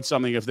 Would be quite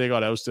something if they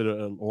got ousted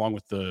along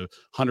with the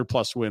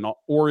 100+ win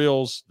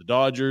Orioles, the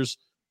Dodgers.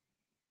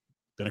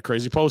 Been a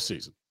crazy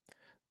postseason.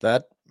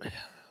 That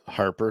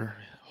Harper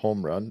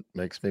home run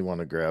makes me want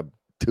to grab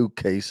 2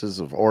 cases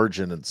of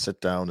Origin and sit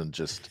down and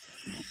just.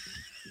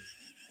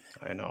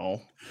 I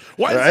know.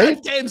 When's Right?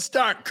 that game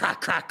start?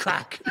 Crack, crack,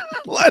 crack.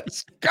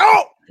 Let's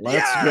go.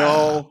 Let's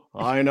go.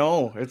 I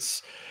know.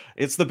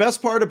 It's the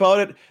best part about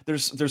it.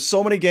 There's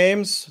so many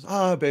games.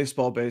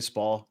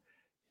 Baseball.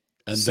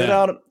 And Sit then,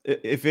 out.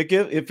 If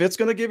it's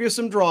going to give you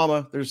some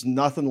drama, there's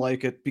nothing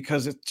like it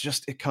because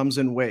it comes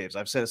in waves.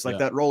 I've said it's like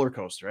that roller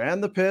coaster.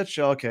 And the pitch.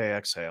 Okay,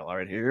 exhale. All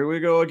right, here we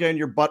go again.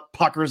 Your butt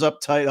puckers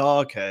up tight.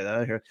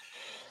 Okay,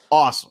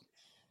 awesome.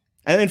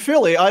 And in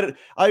Philly,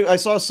 I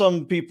saw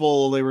some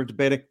people, they were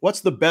debating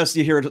what's the best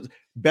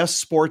best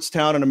sports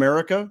town in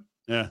America.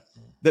 yeah.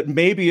 That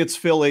maybe it's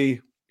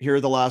Philly here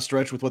the last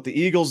stretch with what the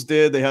Eagles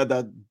did. They had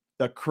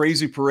that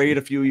crazy parade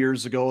a few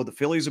years ago. The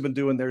Phillies have been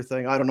doing their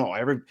thing. I don't know.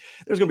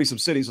 There's going to be some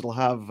cities that'll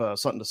have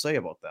something to say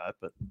about that,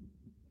 but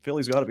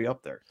Philly's got to be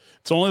up there.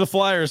 It's only the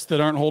Flyers that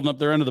aren't holding up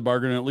their end of the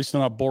bargain, and at least they're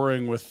not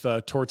boring with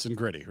torts and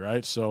gritty,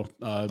 right? So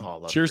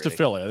cheers to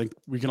Philly. I think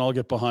we can all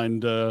get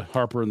behind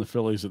Harper and the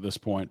Phillies at this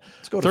point.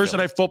 Let's go to Thursday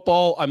Philly. Night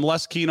Football. I'm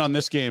less keen on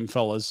this game,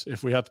 fellas.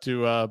 If we have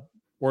to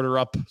order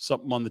up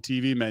something on the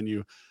TV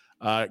menu,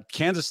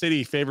 Kansas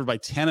City favored by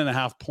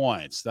 10.5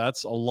 points.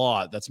 That's a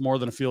lot. That's more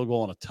than a field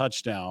goal and a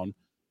touchdown.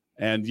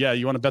 And yeah,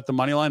 you want to bet the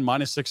money line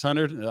minus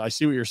 600? I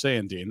see what you're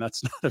saying, Dean.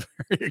 That's not a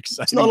very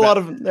exciting. It's not a lot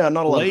of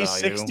lay value.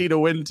 60 to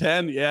win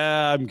 10.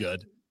 Yeah, I'm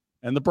good.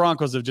 And the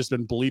Broncos have just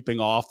been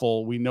bleeping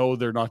awful. We know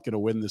they're not going to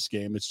win this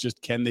game. It's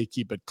just, can they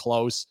keep it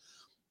close?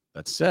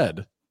 That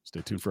said,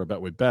 stay tuned for a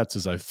bet with bets,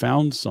 as I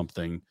found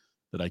something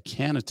that I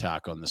can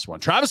attack on this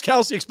one. Travis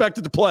Kelce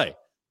expected to play.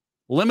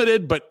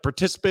 Limited, but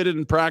participated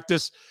in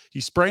practice.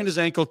 He sprained his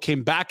ankle,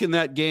 came back in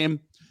that game,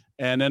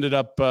 and ended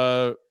up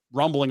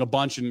rumbling a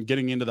bunch and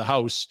getting into the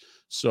house.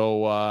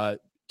 So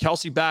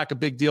Kelce back, a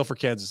big deal for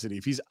Kansas City.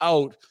 If he's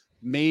out,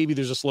 maybe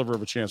there's a sliver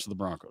of a chance for the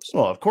Broncos.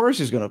 Well, of course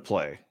he's going to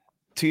play.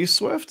 T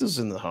Swift is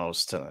in the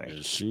house tonight.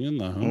 Is she in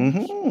the house?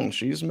 Mm-hmm.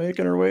 She's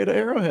making her way to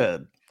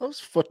Arrowhead. Those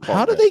football.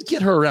 How do they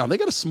get her around? They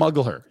got to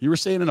smuggle her. You were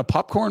saying in a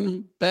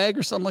popcorn bag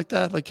or something like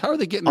that? Like, how are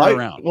they getting her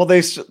around? Well,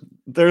 there's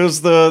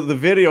the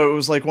video. It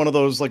was like one of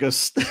those, like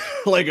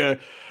a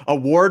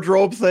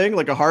wardrobe thing,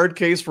 like a hard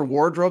case for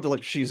wardrobe. They're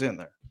like, she's in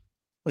there.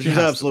 She's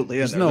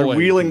absolutely in there. no They're way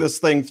wheeling this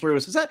thing through.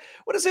 Is that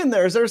what is in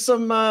there? Is there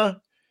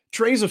some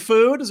trays of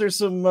food? Is there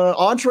some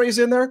entrees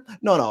in there?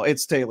 No,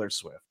 it's Taylor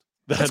Swift.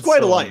 That's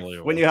quite a life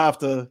when you have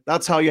to.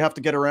 That's how you have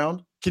to get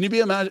around. Can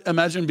you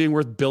imagine being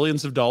worth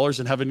billions of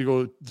dollars and having to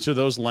go to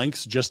those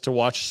lengths just to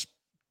watch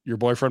your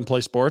boyfriend play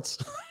sports?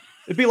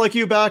 It'd be like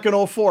you back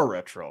in 04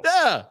 retro.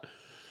 Yeah.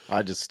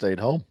 I just stayed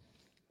home.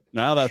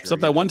 Now that's Sure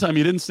up that one time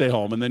you didn't stay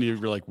home, and then you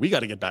were like, we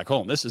got to get back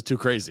home. This is too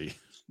crazy.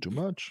 Too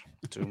much.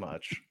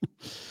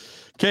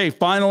 Okay,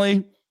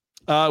 finally,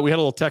 we had a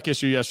little tech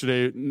issue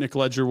yesterday. Nick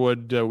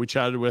Ledgerwood, we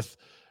chatted with.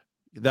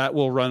 That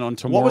will run on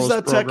tomorrow's What was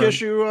that program. tech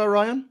issue,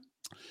 Ryan?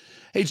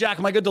 Hey, Jack,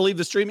 am I good to leave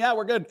the stream? Yeah,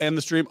 we're good. And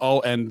the stream.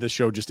 Oh, and the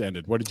show just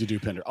ended. What did you do,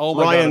 Pinder? Oh,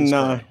 my Ryan,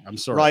 God, I'm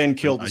sorry. Ryan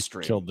killed the I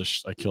stream. I killed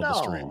the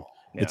stream.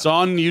 Yeah. It's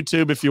on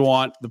YouTube if you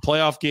want. The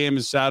playoff game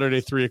is Saturday,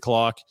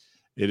 3:00.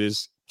 It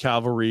is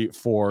Cavalry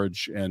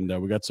Forge,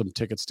 and we got some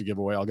tickets to give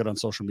away. I'll get on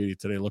social media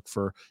today. Look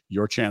for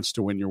your chance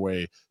to win your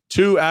way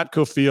to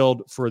Atco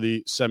Field for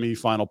the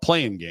semifinal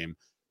play-in game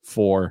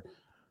for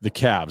the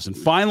Cavs. And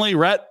finally,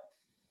 Rhett,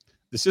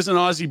 this isn't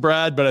Aussie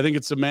Brad, but I think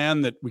it's a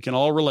man that we can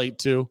all relate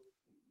to.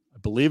 I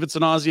believe it's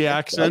an Aussie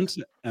accent,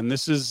 and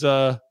this is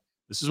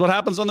what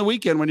happens on the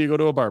weekend when you go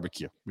to a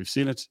barbecue. We've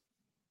seen it,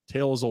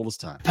 tale as old as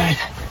time.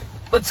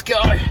 Let's go.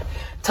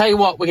 Tell you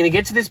what, we're going to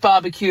get to this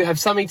barbecue, have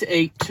something to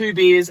eat, 2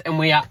 beers, and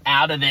we are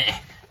out of there.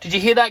 Did you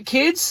hear that,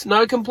 kids?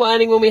 No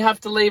complaining when we have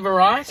to leave, all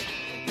right?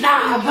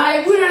 Nah,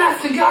 babe, we don't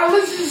have to go.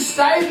 Let's just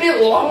stay a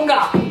bit longer.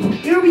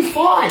 It'll be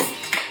fine.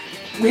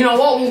 You know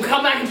what? We'll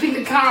come back and pick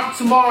the car up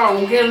tomorrow.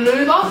 We'll get an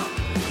Uber,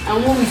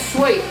 and we'll be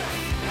sweet.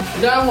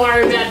 Don't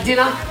worry about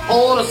dinner. I'll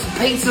order some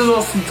pizzas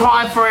or some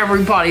Thai for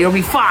everybody. It'll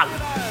be fun.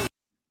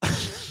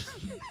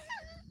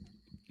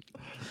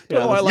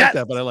 Yeah, I like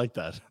that, but I like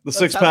that. The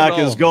six-pack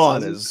is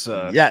gone. Is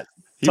yes.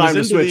 Time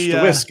to switch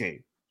to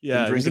whiskey.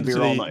 Yeah, drinking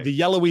beer all night. The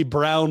yellowy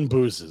brown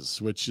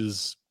boozes, which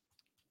is,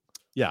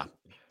 yeah.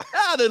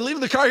 Then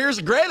leaving the car here is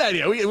a great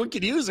idea. We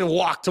could use a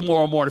walk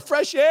tomorrow morning.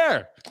 Fresh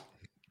air.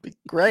 Be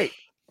great.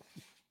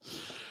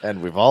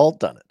 And we've all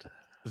done it.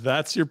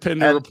 That's your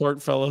Pinder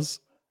report, fellas.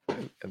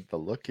 And the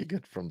look you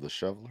get from the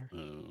shoveler.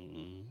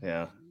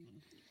 Yeah.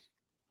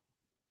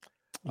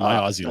 My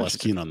Aussie less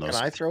keen on those.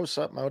 Can I throw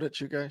something out at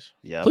you guys?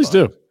 Yeah. Please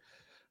do.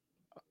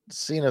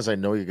 Seeing as I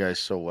know you guys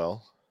so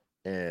well,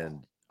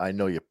 and I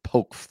know you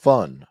poke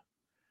fun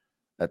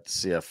at the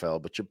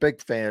CFL, but you're big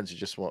fans. You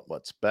just want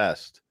what's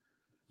best.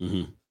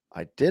 Mm-hmm.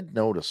 I did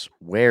notice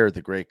where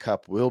the Grey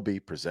Cup will be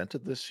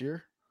presented this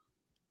year.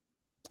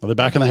 Are they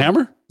back in the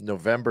Hammer?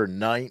 November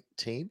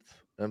 19th.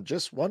 I'm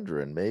just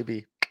wondering,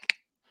 maybe,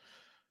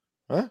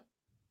 could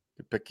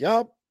pick you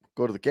up,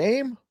 go to the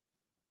game,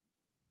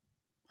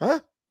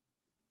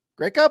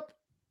 Grey Cup.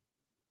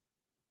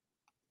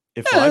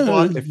 If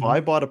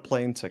I bought a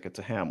plane ticket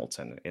to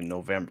Hamilton in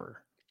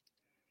November,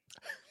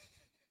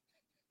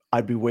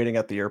 I'd be waiting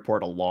at the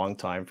airport a long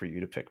time for you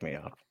to pick me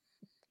up.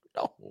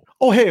 No.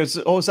 Oh, hey, is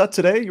that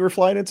today? You were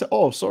flying into?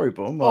 Oh, sorry,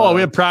 Boom. Oh,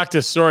 we had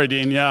practice. Sorry,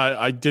 Dean. Yeah,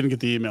 I didn't get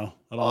the email.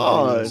 I don't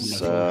know what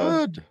it's on my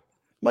phone. Good.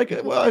 Mike,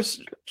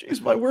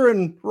 we're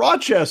in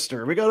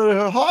Rochester. We got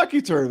a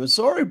hockey tournament.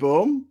 Sorry,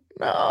 Boom.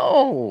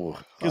 No.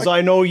 Because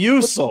I know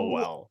you so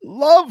well.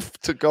 Love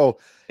to go.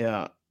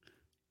 Yeah.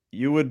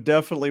 You would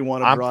definitely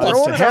want to I'm drive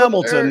throwing to it out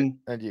Hamilton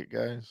there, and you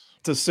guys.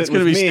 to sit It's going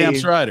to with be me.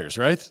 Stamps Riders,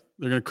 right?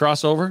 They're going to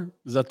cross over.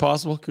 Is that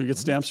possible? Can we get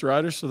Stamps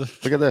Riders for the?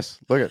 Look at this.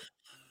 Look at.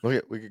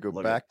 We could go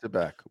Look back to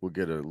back. We'll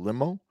get a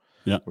limo.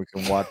 Yeah. We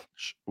can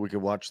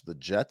watch the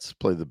Jets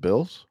play the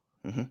Bills.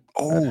 Mm-hmm.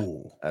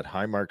 Oh, at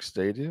Highmark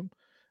Stadium,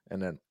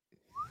 and then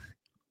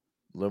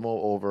limo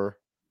over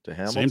to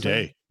Hamilton. same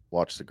day.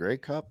 Watch the Grey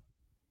Cup.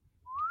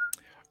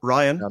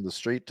 Ryan, Down the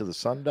street to the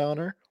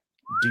Sundowner.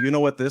 do you know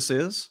what this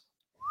is?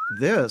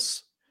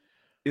 This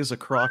is a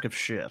crock of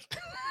shit.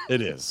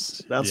 It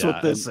is. That's Yeah,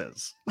 what this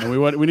is. And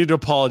we need to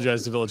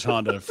apologize to Village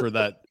Honda for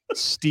that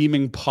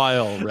steaming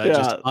pile that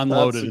just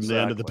unloaded in the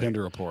end of the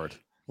Pinder report.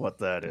 What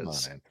that Come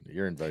is. on, Anthony.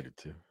 You're invited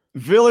to.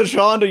 Village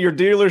Honda, your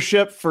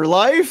dealership for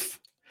life.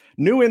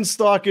 New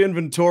in-stock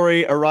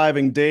inventory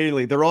arriving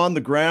daily. They're on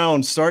the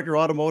ground. Start your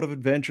automotive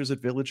adventures at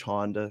Village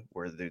Honda,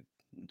 where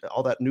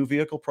all that new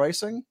vehicle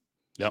pricing,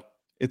 Yep.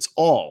 it's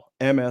all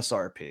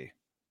MSRP.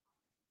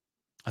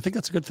 I think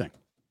that's a good thing.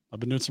 I've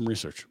been doing some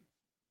research.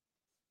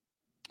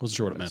 Wasn't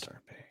sure what it meant.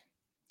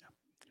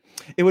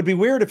 It would be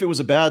weird if it was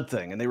a bad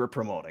thing and they were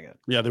promoting it.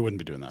 Yeah, they wouldn't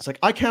be doing that. It's like,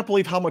 I can't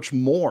believe how much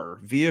more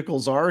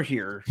vehicles are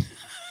here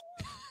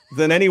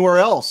than anywhere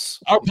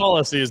else. Our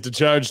policy is to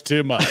charge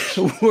too much.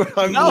 No,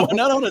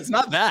 it's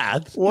not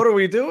that. What are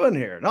we doing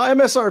here? No,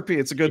 MSRP,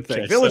 it's a good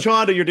thing. Village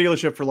Honda, your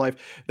dealership for life.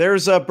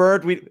 There's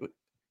Bert,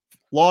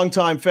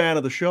 longtime fan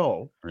of the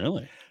show.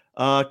 Really?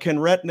 Can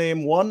Rhett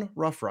name one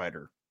Rough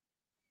Rider?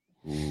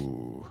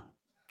 Ooh.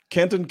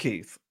 Kenton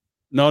Keith.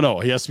 No,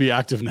 he has to be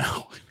active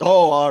now.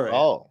 Oh, all right.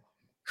 Oh,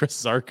 Chris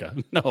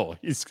Zarka. No,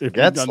 he's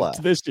Getzlaff.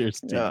 to this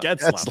year's team. Yeah.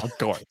 Getzlaff, of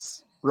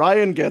course.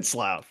 Ryan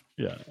Getzlaff.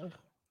 Yeah.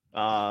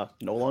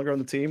 No longer on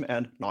the team,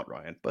 and not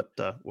Ryan, but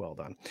well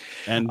done.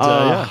 And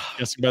yeah,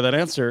 guessing by that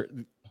answer,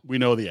 we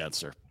know the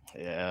answer.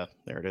 Yeah,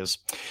 there it is.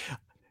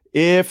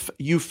 If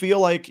you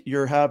feel like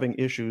you're having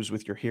issues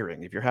with your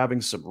hearing, if you're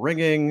having some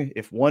ringing,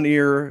 if one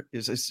ear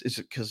is it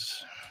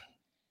because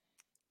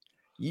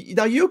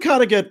now you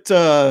kind of get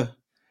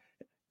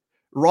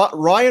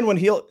Ryan when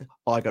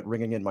I got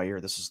ringing in my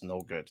ear. This is no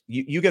good.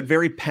 You get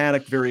very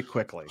panicked very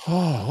quickly.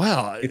 Oh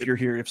well,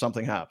 if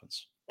something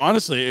happens.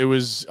 Honestly,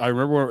 I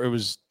remember it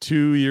was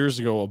 2 years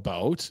ago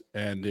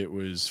and it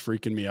was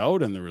freaking me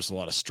out. And there was a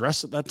lot of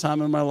stress at that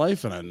time in my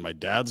life. And my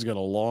dad's got a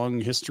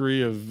long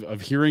history of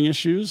hearing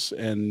issues.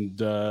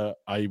 And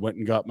I went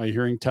and got my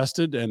hearing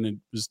tested, and it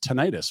was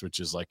tinnitus,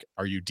 which is like,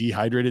 are you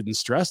dehydrated and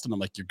stressed? And I'm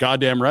like, you're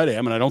goddamn right I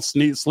am. And I don't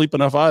sleep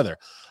enough either.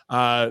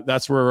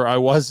 That's where I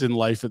was in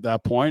life at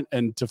that point.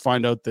 And to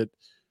find out that,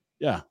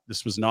 yeah,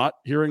 this was not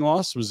hearing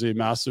loss was a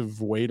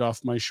massive weight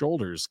off my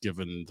shoulders,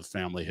 given the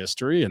family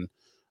history. And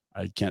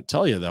I can't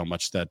tell you how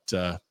much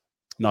that,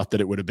 not that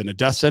it would have been a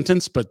death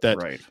sentence, but that,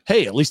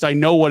 hey, at least I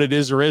know what it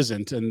is or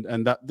isn't.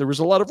 And that there was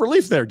a lot of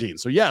relief there, Dean.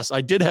 So yes,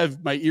 I did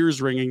have my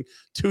ears ringing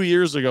 2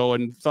 years ago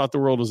and thought the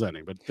world was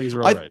ending, but things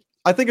are all right.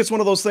 I think it's one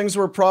of those things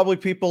where probably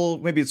people,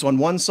 maybe it's on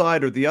one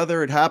side or the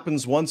other. It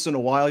happens once in a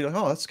while. You're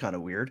like, oh, that's kind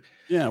of weird.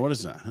 Yeah. What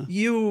is that? Huh?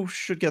 You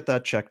should get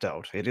that checked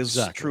out. It is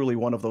truly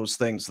one of those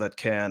things that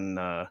can,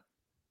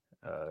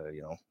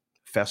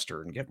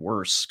 fester and get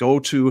worse. Go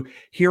to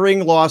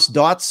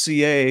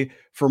hearingloss.ca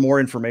for more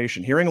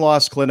information. Hearing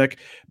Loss Clinic,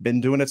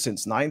 been doing it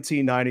since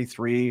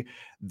 1993.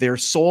 Their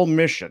sole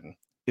mission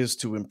is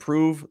to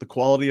improve the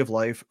quality of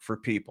life for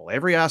people,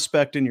 every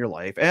aspect in your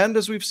life. And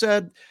as we've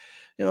said,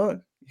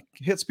 it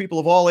hits people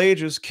of all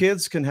ages.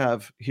 Kids can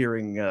have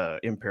hearing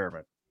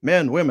impairment.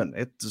 Men, women,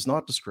 it does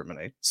not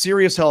discriminate.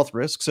 Serious health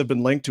risks have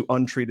been linked to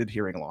untreated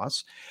hearing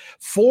loss.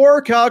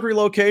 4 Calgary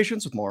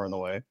locations, with more on the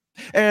way.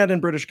 And in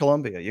British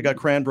Columbia, you got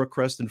Cranbrook,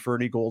 Creston,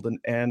 Fernie, Golden,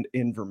 and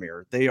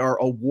Invermere. They are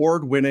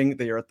award-winning.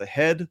 They are at the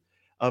head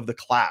of the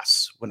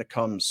class when it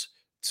comes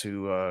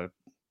to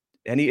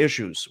any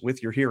issues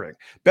with your hearing.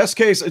 Best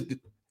case,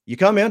 you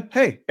come in,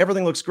 hey,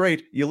 everything looks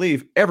great. You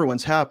leave,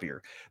 everyone's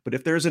happier. But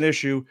if there's an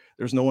issue,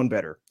 there's no one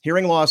better.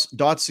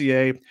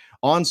 Hearingloss.ca,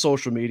 on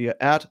social media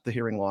at The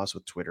Hearing Loss,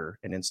 with Twitter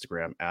and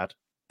Instagram at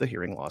The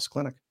Hearing Loss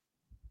Clinic.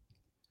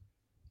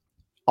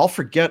 I'll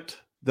forget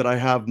that I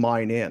have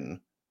mine in,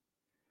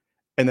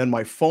 and then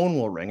my phone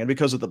will ring. And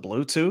because of the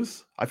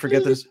Bluetooth, I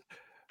forget this.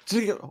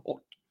 Oh,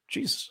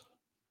 jeez.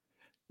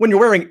 When you're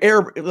wearing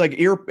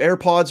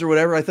AirPods or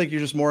whatever, I think you're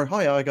just more, oh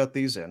yeah, I got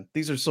these in.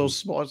 These are so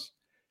small.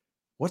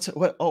 What's it?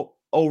 What?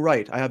 Oh,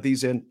 right. I have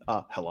these in.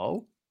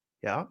 Hello?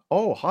 Yeah.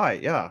 Oh, hi.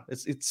 Yeah.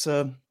 It's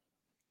a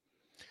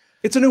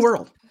new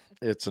world.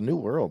 It's a new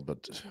world,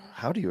 but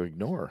how do you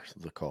ignore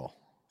the call?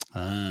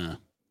 You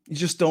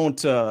just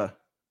don't give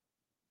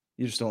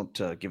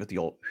it the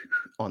old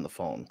on the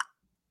phone.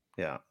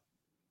 Yeah.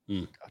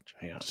 Gotcha.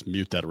 Yeah. Just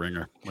mute that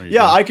ringer.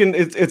 Yeah, I can.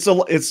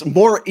 It's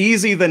more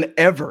easy than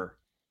ever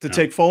to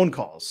take phone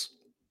calls.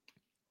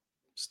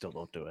 Still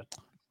don't do it.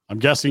 I'm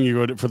guessing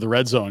you go for the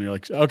red zone. You're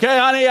like, okay,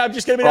 honey, I'm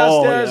just gonna be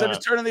downstairs. I'm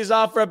just turning these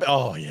off for a bit.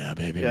 Oh yeah,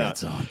 baby, red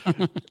zone.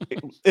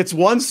 It's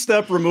one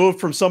step removed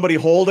from somebody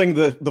holding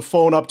the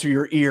phone up to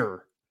your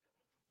ear.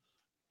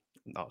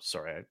 No,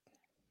 sorry.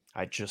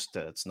 I just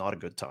it's not a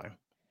good time.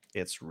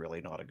 It's really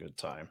not a good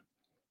time.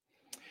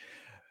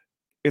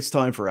 It's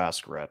time for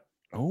Ask Rhett.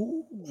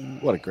 Oh,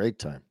 what a great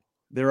time.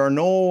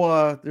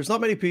 There's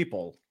not many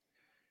people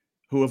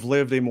who have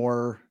lived a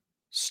more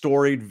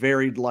storied,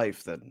 varied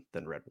life than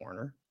Rhett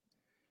Warner.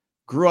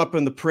 Grew up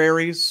in the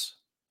prairies,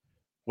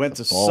 went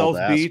to South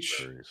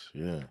Beach,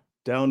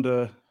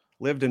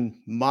 lived in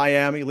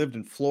Miami, lived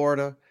in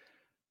Florida,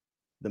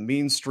 the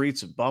mean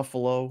streets of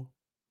Buffalo,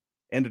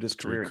 ended his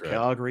career in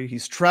Calgary.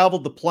 He's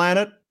traveled the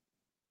planet.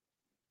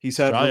 He's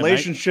had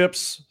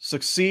relationships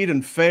succeed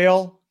and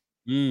fail.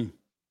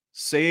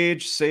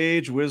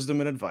 Sage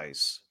wisdom and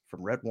advice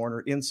from Rhett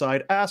Warner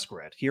inside Ask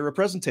Rhett. Here, a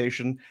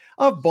presentation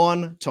of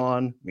Bon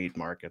Ton Meat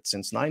Market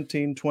since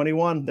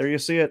 1921. There you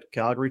see it,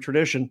 Calgary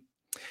tradition.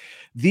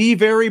 The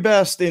very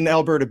best in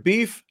Alberta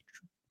beef,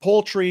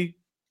 poultry,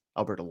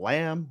 Alberta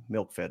lamb,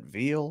 milk-fed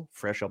veal,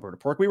 fresh Alberta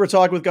pork. We were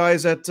talking with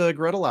guys at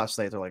Greta last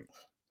night. They're like,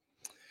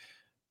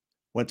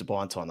 went to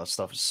Bon Ton. That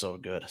stuff is so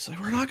good. I said,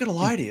 we're not going to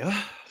lie to you.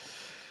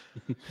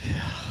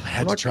 I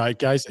had to try it,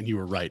 guys, and you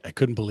were right. I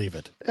couldn't believe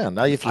it. Yeah,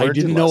 now you've I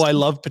didn't know I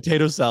loved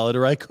potato salad,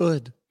 or I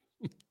could.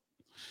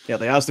 Yeah,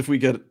 they asked if we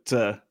get,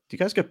 do you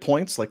guys get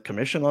points, like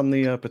commission on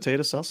the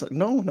potato salad?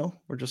 No,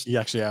 we're just... He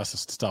actually asked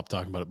us to stop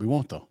talking about it. We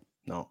won't, though.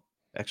 No.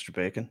 Extra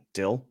bacon,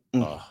 dill.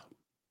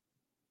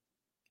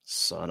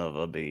 Son of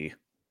a bee.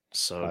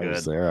 So good. I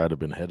was there. I'd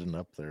have been heading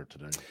up there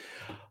today.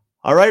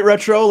 All right,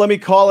 Retro, let me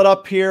call it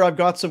up here. I've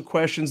got some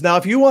questions. Now,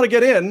 if you want to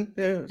get in,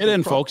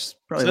 folks.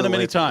 Send them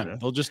anytime.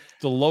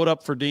 They'll load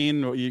up for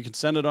Dean. You can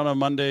send it on a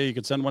Monday. You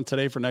can send one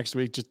today for next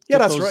week. Just get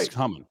that's those right.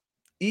 coming.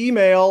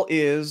 Email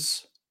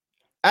is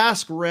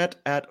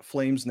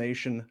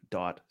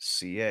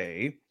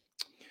askrhett@flamesnation.ca.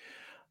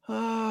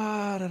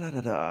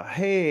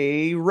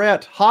 Hey,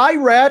 Rhett. Hi,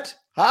 Rhett.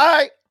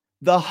 Hi.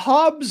 The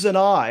Hubs and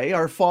I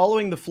are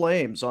following the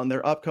Flames on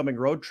their upcoming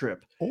road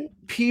trip.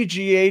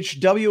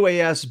 PGH,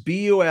 WAS,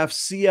 BUF,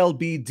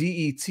 CLB,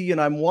 DET, and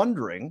I'm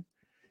wondering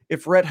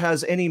if Rhett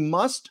has any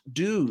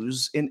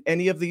must-dos in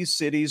any of these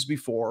cities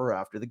before or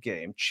after the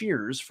game.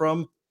 Cheers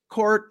from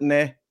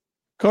Courtney.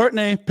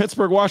 Courtney,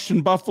 Pittsburgh,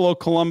 Washington, Buffalo,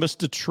 Columbus,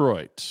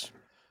 Detroit.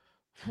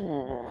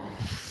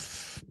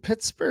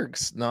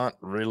 Pittsburgh's not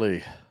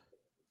really...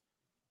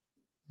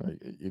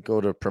 You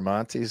go to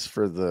Primanti's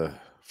for the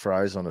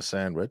fries on a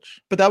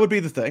sandwich. But that would be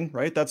the thing,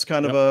 right? That's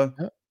kind of a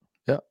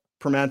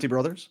Primanti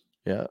Brothers.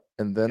 Yeah.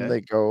 And then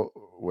they go,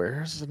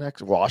 where's the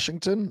next?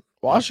 Washington?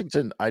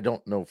 Washington, I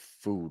don't know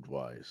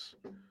food-wise.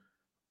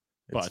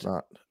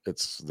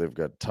 They've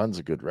got tons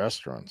of good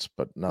restaurants,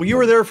 but not. Well, you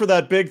were there for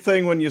that big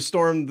thing when you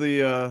stormed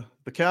the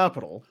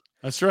Capitol.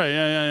 That's right.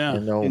 Yeah. I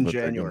know, in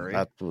January.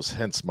 That was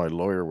hence my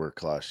lawyer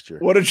work last year.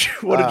 What did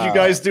you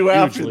guys do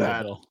after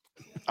that?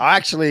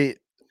 Actually,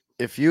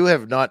 if you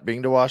have not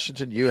been to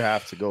Washington, you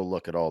have to go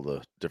look at all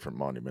the different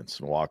monuments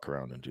and walk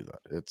around and do that.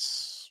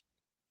 It's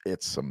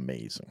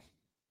amazing.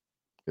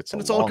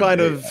 It's all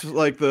kind of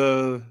like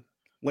the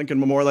Lincoln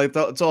Memorial.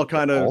 It's all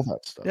kind of all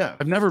that stuff. Yeah,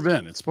 I've never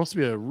been. It's supposed to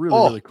be a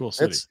really cool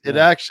city.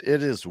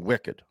 It is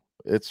wicked.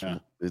 It's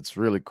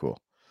really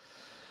cool.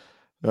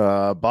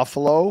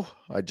 Buffalo,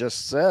 I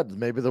just said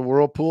maybe the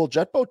Whirlpool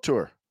jet boat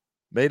tour,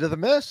 Maid of the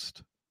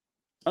Mist.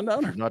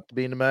 Not to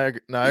be in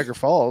Niagara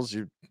Falls,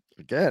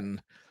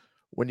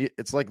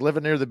 it's like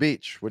living near the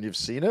beach. When you've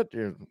seen it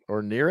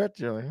or near it,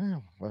 you're like,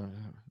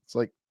 it's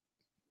like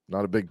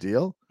not a big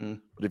deal.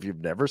 But if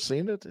you've never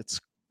seen it,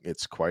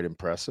 it's quite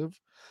impressive.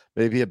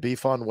 Maybe a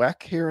beef on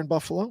weck here in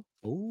Buffalo.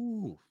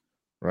 Ooh,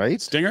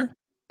 right? Stinger.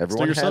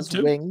 Everyone has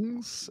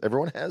wings.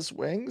 Everyone has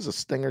wings. A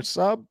stinger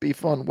sub,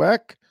 beef on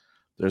weck.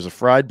 There's a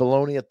fried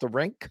bologna at the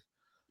rink.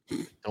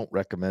 Don't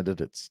recommend it.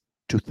 It's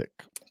too thick.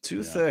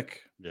 Too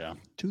thick. Yeah.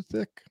 Too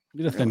thick.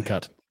 Get a thin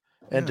cut.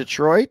 And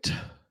Detroit.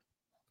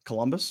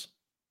 Columbus.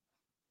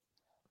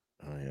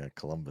 Oh, yeah.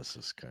 Columbus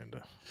is kind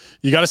of.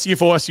 You got to see if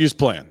OSU's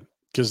playing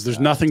because there's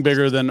nothing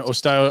bigger than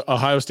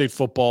Ohio State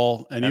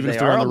football. And even if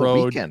they're on the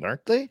road. Weekend,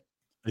 aren't they?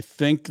 I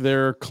think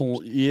they're.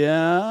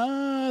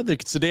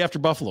 It's the day after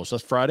Buffalo. So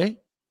that's Friday.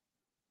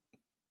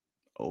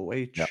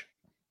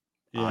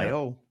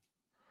 OHIO.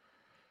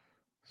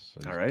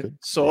 All right.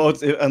 So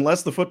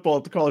unless the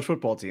college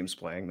football team's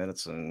playing, then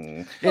it's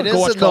it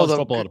is college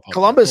football.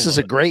 Columbus is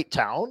a great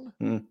town.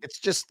 It's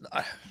just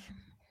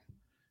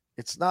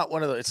it's not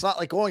one of the. It's not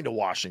like going to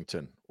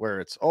Washington where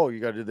it's you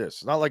got to do this.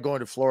 It's not like going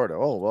to Florida.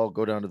 Oh well,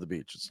 go down to the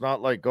beach. It's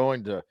not like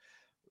going to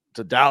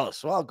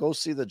Dallas. Well, go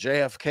see the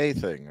JFK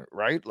thing,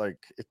 right? Like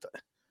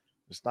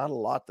there's not a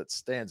lot that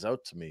stands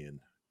out to me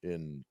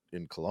in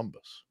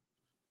Columbus.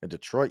 And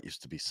Detroit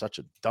used to be such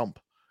a dump.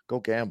 Go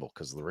gamble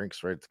because the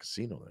rink's right at the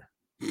casino there.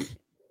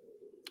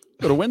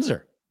 Go to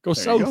Windsor. Go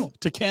south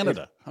to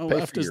Canada. How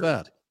left is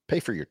that? Pay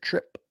for your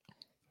trip.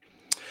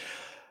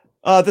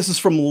 This is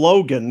from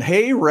Logan.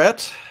 Hey,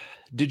 Rhett,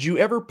 did you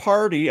ever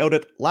party out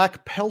at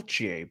Lac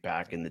Peltier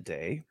back in the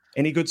day?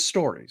 Any good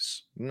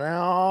stories?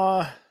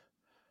 No, I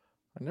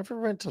never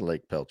went to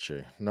Lake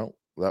Peltier. No,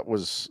 that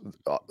was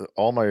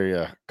all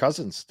my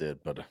cousins did,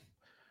 but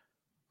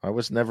I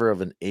was never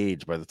of an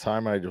age. By the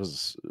time I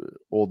was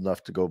old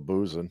enough to go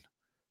boozing,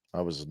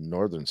 I was in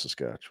northern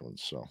Saskatchewan.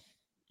 So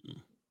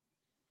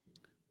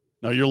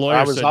No, your lawyer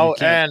I was said you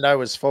can't. and I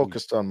was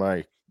focused on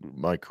my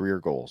career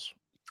goals.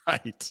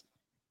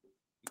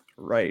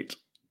 Right.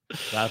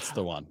 That's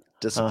the one.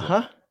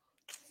 Discipline.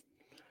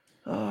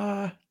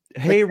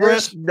 Hey,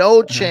 there's Rhett.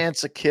 no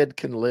chance a kid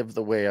can live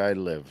the way I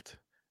lived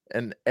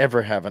and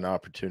ever have an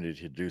opportunity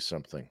to do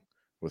something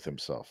with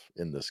himself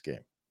in this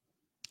game.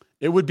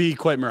 It would be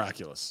quite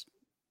miraculous.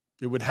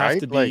 It would have Right?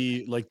 to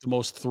be like the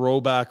most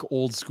throwback,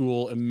 old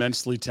school,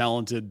 immensely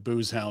talented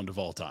booze hound of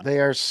all time.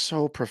 They are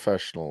so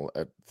professional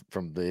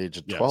from the age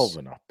of 12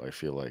 and up. I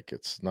feel like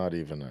it's not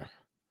even a.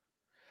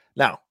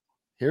 Now,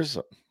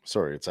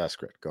 sorry, it's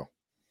Askret. Go.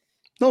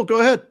 No, go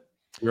ahead.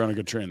 You're on a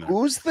good train there.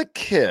 Who's the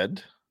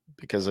kid?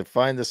 Because I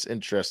find this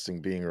interesting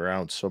being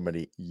around so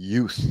many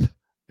youth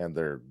and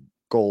their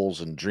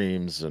goals and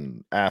dreams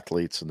and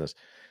athletes and this.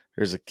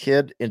 There's a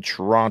kid in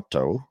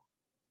Toronto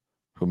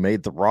who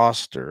made the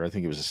roster. I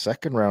think he was a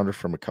second rounder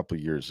from a couple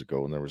of years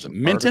ago. And there was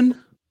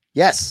Minton?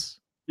 Yes.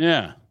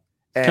 Yeah.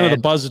 Kind of the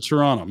buzz of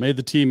Toronto. Made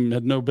the team,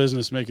 had no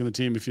business making the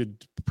team if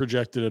you'd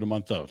projected it a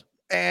month out.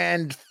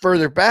 And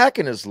further back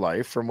in his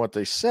life, from what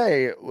they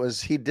say, it was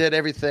he did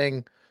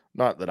everything,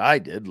 not that I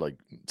did, like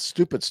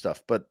stupid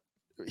stuff, but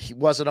he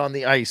wasn't on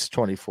the ice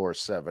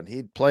 24/7.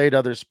 He played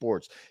other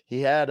sports.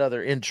 He had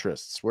other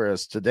interests.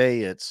 Whereas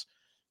today it's,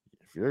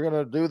 if you're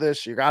going to do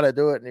this, you got to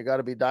do it. And you got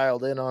to be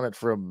dialed in on it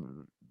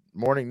from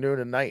morning, noon,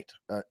 and night.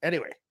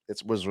 Anyway,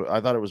 I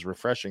thought it was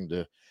refreshing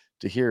to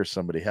hear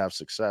somebody have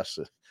success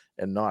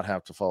and not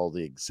have to follow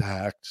the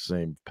exact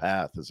same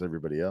path as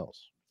everybody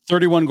else.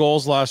 31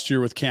 goals last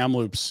year with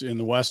Kamloops in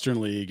the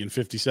Western League in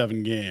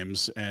 57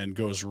 games, and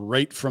goes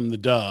right from the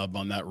dub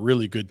on that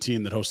really good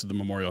team that hosted the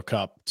Memorial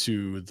Cup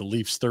to the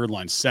Leafs third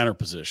line center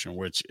position,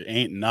 which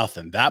ain't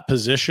nothing. That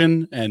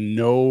position and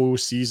no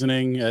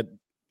seasoning at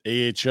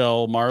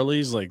AHL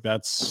Marlies, like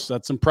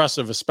that's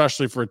impressive,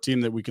 especially for a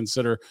team that we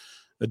consider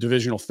a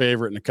divisional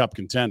favorite and a cup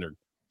contender.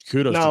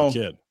 Kudos to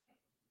the kid.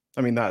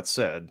 I mean, that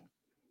said,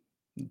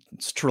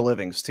 it's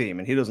Treliving's team,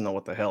 and he doesn't know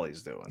what the hell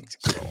he's doing.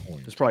 So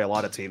there's probably a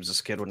lot of teams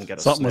this kid wouldn't get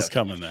a Something was sniff.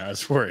 coming there. I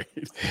was worried.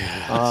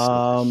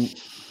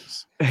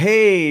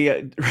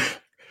 Hey,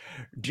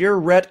 dear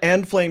Rhett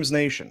and Flames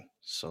Nation.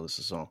 So this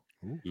is all.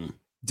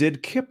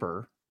 Did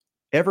Kipper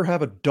ever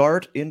have a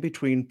dart in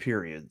between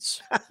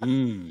periods?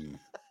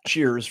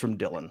 Cheers from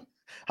Dylan.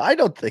 I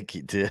don't think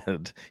he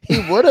did. He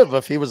would have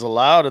if he was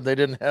allowed and they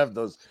didn't have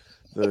those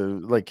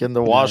like in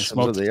the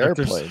washrooms of the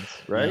airplanes,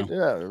 right?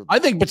 Yeah. I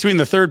think between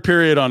the third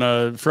period on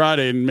a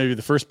Friday and maybe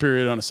the first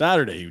period on a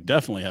Saturday, you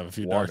definitely have a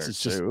few darts.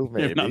 It's just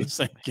maybe not the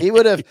same he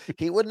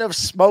wouldn't have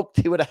smoked.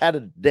 He would have had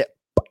a dip.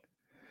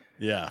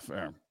 Yeah,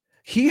 fair.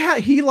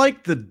 He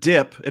liked the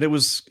dip, and it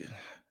was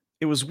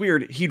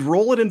weird. He'd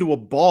roll it into a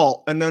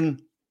ball and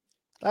then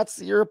that's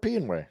the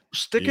European way.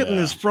 Stick it in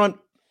his front.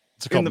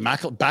 It's called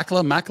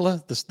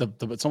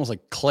macula. It's almost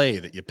like clay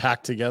that you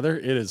pack together.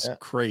 It is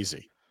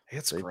crazy.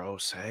 It's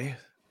gross, hey?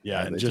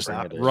 Yeah, and just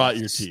rot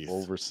your teeth.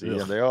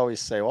 Overseas. And they always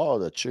say, "Oh,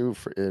 the chew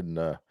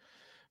from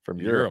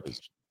Europe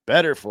is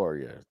better for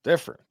you,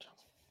 different."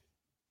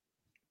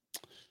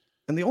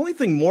 And the only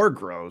thing more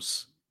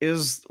gross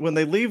is when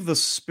they leave the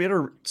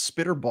spitter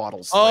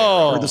bottles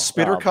or the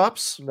spitter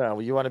cups. No,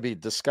 you want to be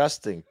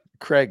disgusting.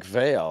 Craig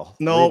Vale,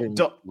 leaving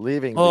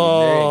the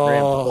Marion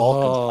Graham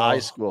Balkans high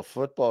school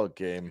football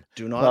game.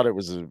 Do not thought it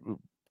was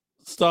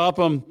stop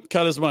him.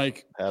 Cut his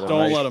mic.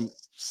 Don't let him.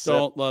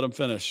 Don't let him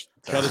finish.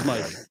 Cut his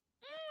mic.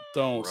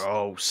 Don't.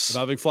 Gross.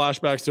 I'm having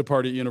flashbacks to a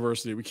party at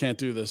university. We can't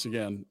do this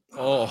again.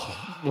 Oh.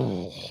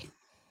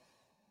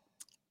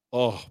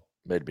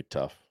 Made me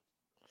tough.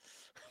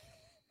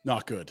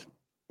 Not good.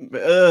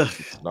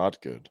 It's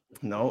not good.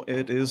 No,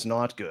 it is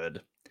not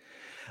good.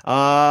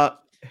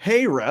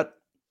 Hey, Rhett,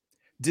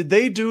 did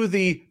they do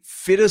the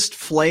fittest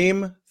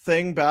flame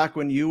thing back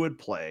when you would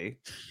play?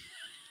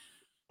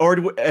 Or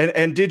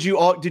did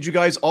you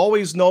guys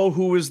always know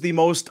who was the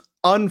most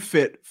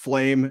unfit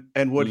flame,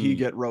 and would he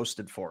get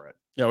roasted for it?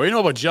 Yeah, we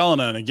know about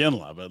Jelena and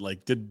Iginla, but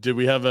like, did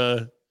we have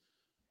a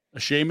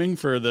shaming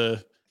for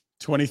the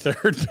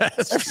 23rd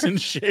best in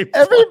shape?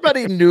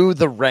 Everybody knew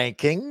the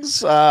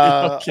rankings.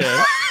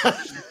 Okay,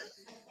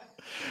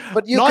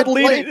 but you not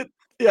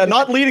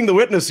leading the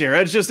witness here.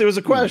 It's just it was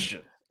a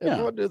question.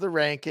 Everyone knew the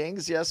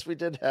rankings. Yes, we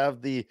did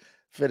have the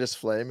fittest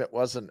flame. It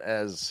wasn't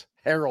as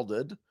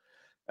heralded.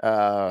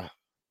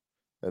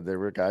 There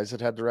were guys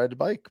that had to ride a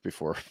bike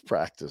before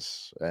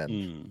practice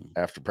and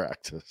after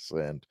practice,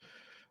 and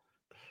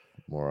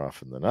more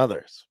often than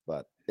others.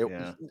 But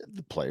the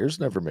players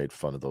never made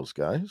fun of those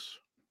guys.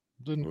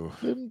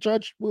 Didn't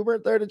judge. We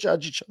weren't there to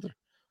judge each other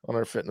on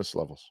our fitness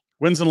levels.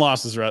 Wins and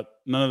losses, Rhett.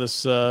 None of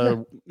this.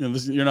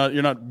 You're not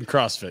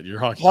CrossFit. You're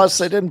hockey. Plus,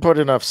 they didn't put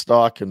enough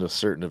stock into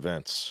certain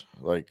events.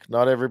 Like,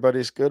 not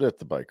everybody's good at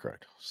the bike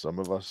ride. Some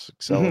of us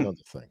excel in other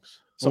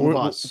things. Some of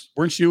us.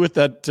 Weren't you with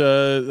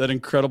that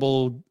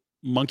incredible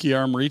monkey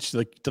arm reach,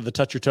 to the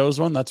touch your toes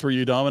one? That's where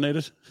you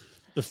dominated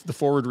the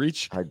forward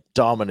reach. I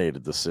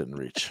dominated the sit and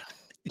reach.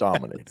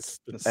 Dominated.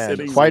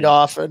 And quite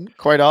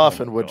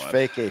often would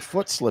fake a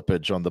foot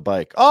slippage on the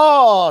bike.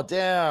 Oh,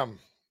 damn.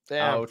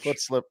 Ouch. Foot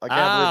slip. I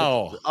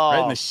Ow. can't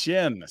Right in the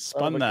shin.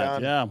 Spun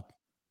that. gun.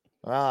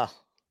 Yeah.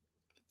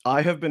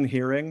 I have been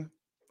hearing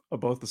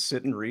about the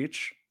sit and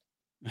reach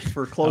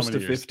for close to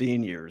many years?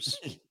 15 years.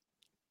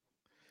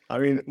 I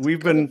mean,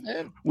 we've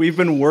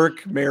been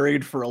work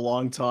married for a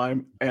long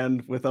time,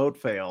 and without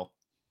fail,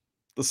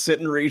 the sit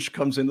and reach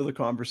comes into the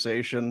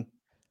conversation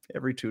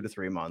every 2 to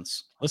 3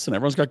 months. Listen,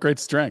 everyone's got great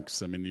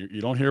strengths. I mean,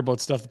 you don't hear about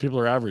stuff that people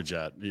are average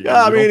at. You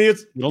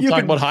don't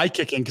talk about high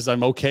kicking because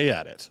I'm okay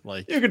at it.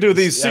 Like, you can do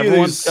these.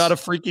 Everyone's got a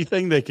freaky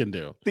thing they can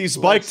do. These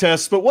bike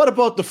tests, but what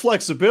about the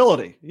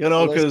flexibility?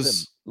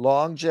 Because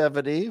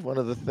longevity, one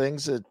of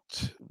the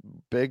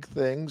big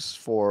things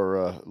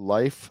for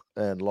life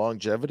and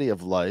longevity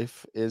of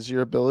life is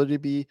your ability to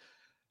be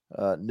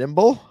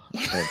nimble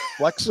and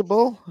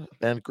flexible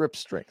and grip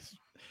strength.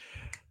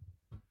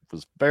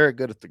 Was very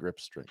good at the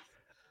grip strength.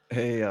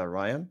 Hey,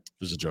 Ryan.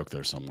 There's a joke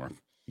there somewhere.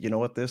 You know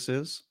what this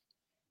is?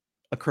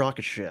 A crock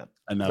of shit.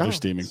 Another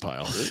steaming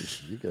pile.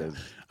 You guys.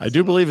 I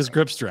do believe his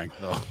grip strength,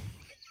 though.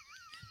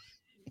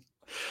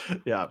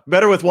 Yeah,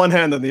 better with one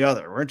hand than the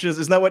other, weren't you?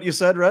 Isn't that what you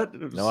said, Rhett?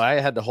 No, I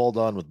had to hold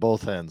on with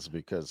both hands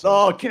because.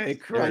 Okay,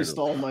 Christ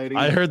Almighty!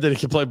 I heard that he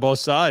can play both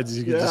sides.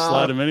 You can just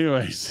slide him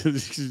anyways.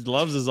 He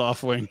loves his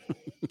off wing.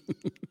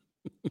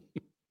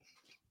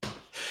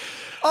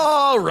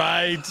 All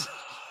right.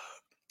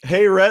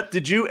 Hey, Rhett,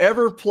 did you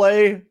ever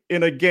play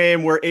in a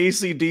game where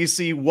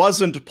AC/DC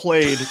wasn't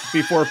played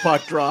before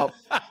puck drop?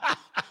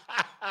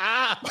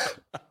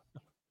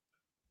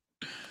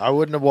 I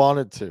wouldn't have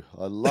wanted to.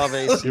 I love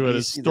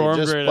AC/DC. They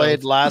just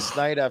played last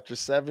night after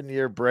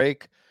 7-year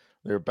break.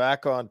 They're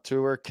back on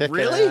tour. Kicking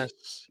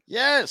ass.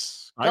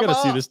 Yes. I got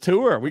to see this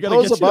tour. We got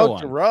to get you about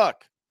one. to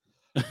rock.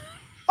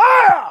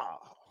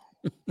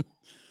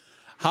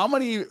 How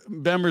many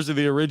members of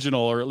the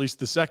original, or at least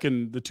the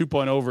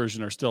 2.0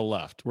 version, are still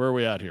left? Where are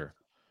we at here?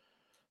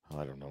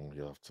 I don't know.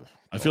 You have to.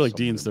 I feel like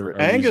Dean's there.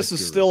 Angus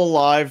is still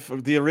alive,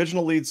 the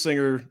original lead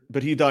singer,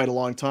 but he died a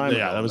long time ago.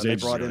 Yeah, that was they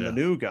brought in the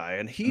new guy,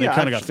 and they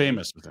kind of got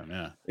famous with him.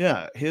 Yeah.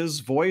 Yeah,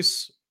 his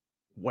voice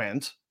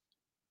went,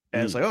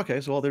 and it's like, okay,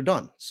 so they're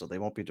done, so they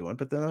won't be doing.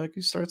 But then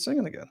he started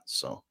singing again.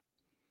 So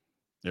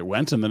it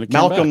went, and then it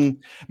came back.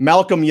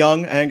 Malcolm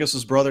Young,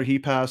 Angus's brother, he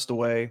passed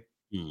away.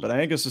 But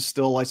Angus is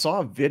still. I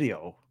saw a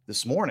video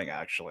this morning,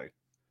 actually.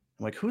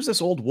 I'm like, who's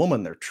this old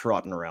woman they're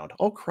trotting around?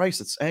 Oh,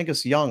 Christ, it's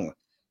Angus Young.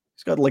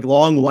 He's got like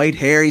long white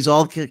hair.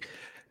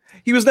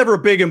 He was never a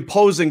big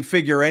imposing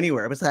figure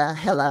anywhere. It was,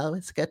 hello,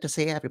 it's good to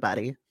see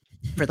everybody.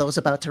 For those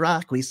about to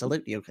rock, we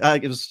salute you.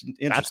 It was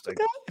interesting.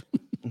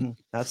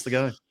 That's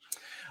the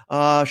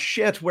guy.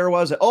 Shit, where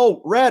was it?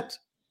 Oh, Rhett.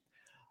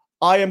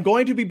 I am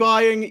going to be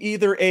buying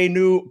either a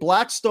new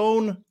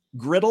Blackstone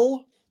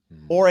griddle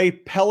or a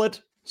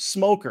pellet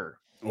smoker.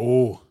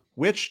 Oh,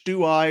 which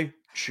do I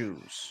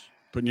choose?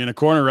 Putting you in a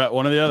corner, Rhett.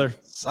 One or the other.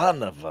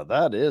 Son of a,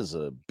 that is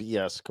a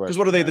BS question. Because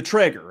what are they? The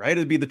Traeger, right?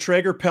 It'd be the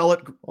Traeger pellet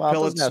it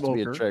doesn't have smoker.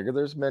 To be a Traeger.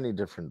 There's many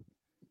different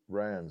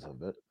brands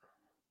of it.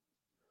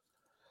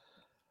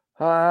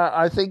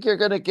 I think you're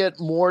going to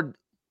get more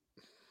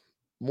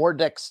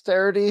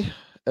dexterity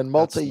and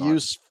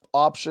multi-use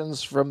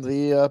options from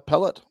the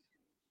pellet.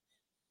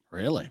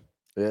 Really?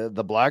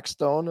 The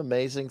Blackstone,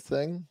 amazing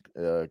thing.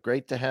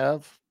 Great to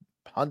have.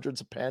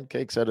 Hundreds of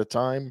pancakes at a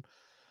time.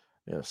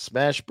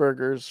 Smash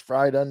burgers,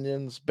 fried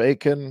onions,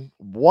 bacon.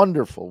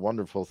 Wonderful,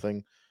 wonderful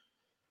thing.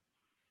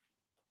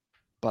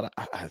 But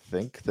I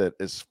think that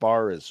as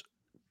far as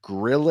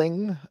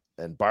grilling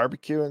and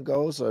barbecuing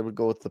goes, I would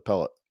go with the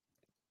pellet.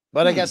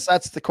 But I guess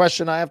that's the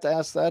question I have to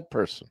ask that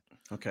person.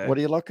 Okay. What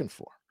are you looking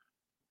for?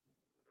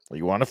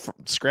 You want to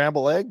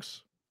scramble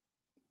eggs?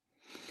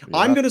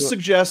 I'm going to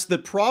suggest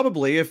that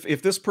probably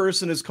if this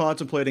person is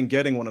contemplating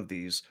getting one of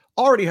these,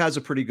 already has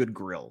a pretty good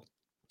grill.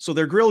 So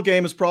their grill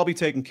game is probably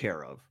taken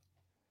care of.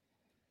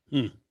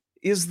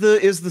 Is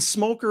the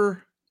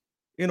smoker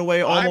in a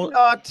way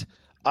almost?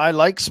 I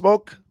like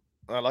smoke.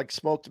 I like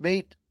smoked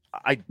meat.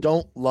 I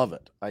don't love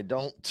it. I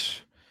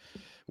don't.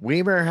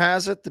 Weimer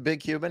has it. The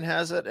big human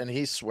has it, and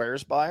he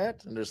swears by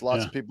it. And there's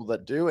lots of people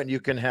that do. And you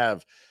can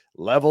have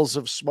levels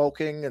of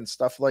smoking and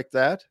stuff like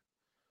that.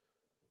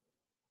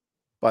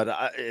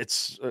 But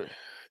it's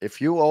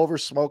if you over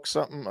smoke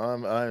something,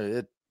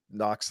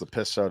 knocks the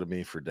piss out of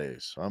me for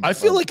days. I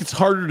feel like it's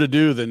harder to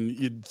do than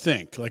you'd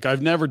think. Like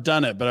I've never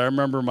done it, but I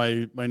remember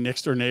my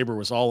next door neighbor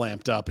was all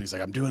amped up and he's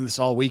like, I'm doing this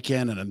all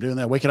weekend and I'm doing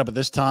that, waking up at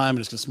this time and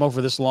it's gonna smoke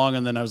for this long.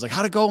 And then I was like,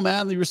 how'd it go,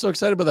 man? You were so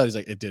excited about that. He's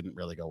like, it didn't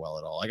really go well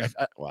at all.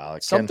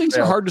 Like some things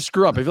are hard to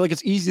screw up. I feel like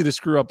it's easy to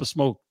screw up a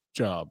smoke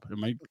job.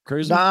 Am I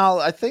crazy? No,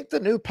 I think the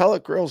new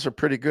pellet grills are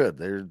pretty good.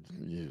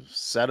 You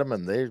set them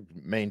and they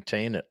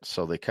maintain it,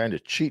 so they kind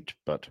of cheat,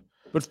 but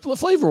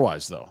flavor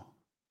wise though.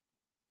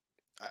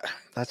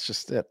 That's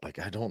just it. Like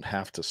I don't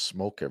have to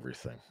smoke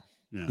everything.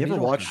 Yeah. You ever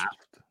watch?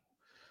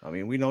 I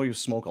mean, we know you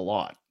smoke a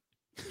lot.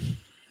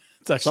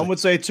 Some would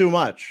say too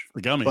much.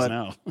 The gummies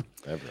now.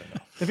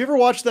 Have you ever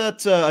watched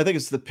that? I think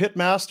it's the Pit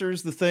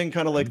Masters, the thing,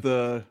 kind of like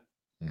the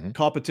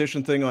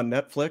competition thing on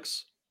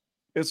Netflix.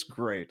 It's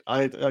great.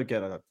 I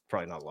get it.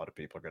 Probably not a lot of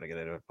people are going to get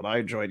into it, but I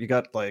enjoy it. You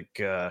got like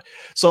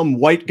some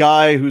white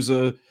guy who's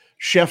a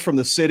chef from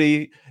the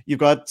city. You've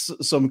got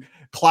some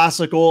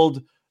classic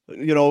old,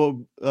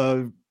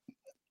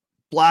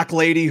 black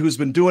lady who's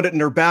been doing it in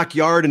her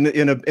backyard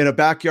in a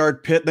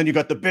backyard pit. And then you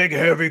got the big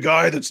heavy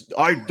guy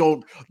I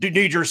don't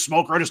need your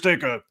smoker. I just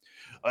take an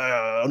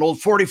old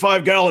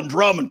 45-gallon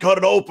drum and cut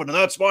it open, and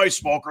that's my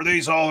smoker.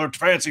 These all are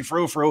fancy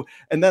frou-frou.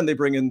 And then they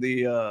bring in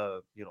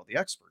the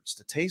experts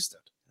to taste it.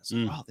 It's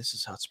like, wow, this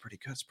is how it's pretty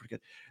good. It's pretty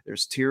good.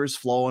 There's tears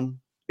flowing.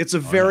 It's a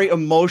very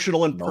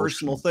emotional and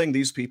personal thing.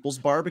 These people's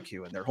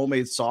barbecue and their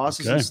homemade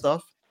sauces and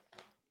stuff.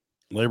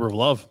 Labor of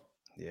love.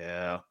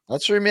 Yeah,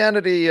 that's where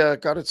humanity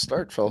got its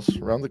start, fellas.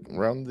 Around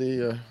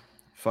the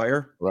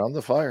fire. Around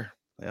the fire.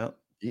 Yeah,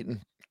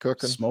 eating,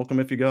 cooking, smoke them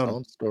if you got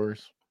them.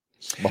 Stories.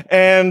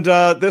 And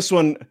this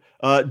one,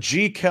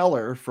 G.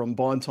 Keller from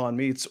Bonton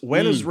Meats.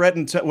 When is Red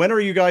and when are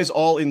you guys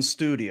all in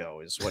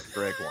studio? Is what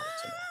Greg wanted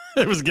to know.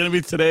 It was going to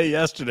be today,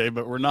 yesterday,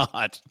 but we're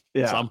not.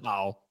 Yeah,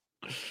 somehow.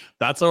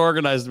 That's how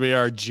organized we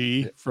are.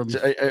 G from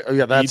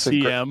that's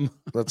ETM.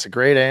 That's a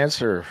great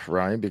answer,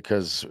 Ryan,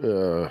 because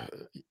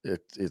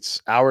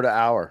it's hour to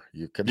hour.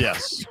 You can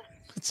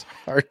it's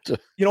hard to.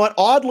 You know what?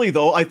 Oddly,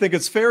 though, I think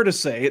it's fair to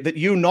say that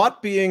you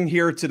not being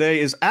here today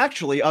is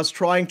actually us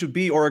trying to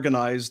be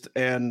organized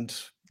and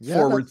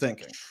forward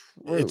thinking.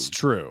 It's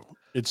true.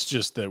 It's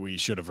just that we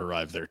should have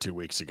arrived there 2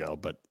 weeks ago,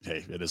 but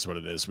hey, it is what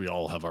it is. We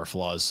all have our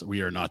flaws.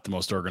 We are not the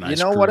most organized.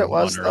 You know what it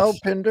was, though, though,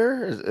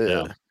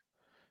 Pinder?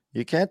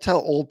 You can't tell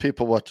old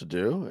people what to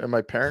do. And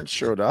my parents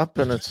showed up,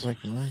 and it's like,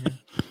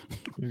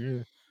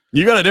 you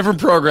got a different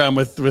program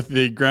with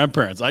the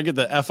grandparents. I get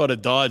the F out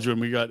of Dodge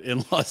when we got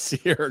in-laws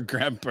here,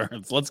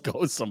 grandparents. Let's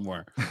go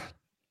somewhere.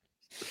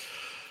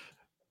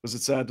 Was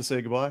it sad to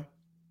say goodbye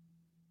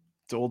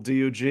to old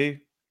DUG?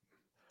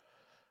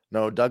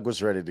 No, Doug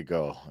was ready to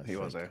go. He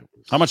was there.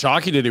 How much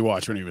hockey did he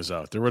watch when he was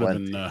out? There would have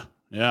been,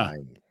 yeah.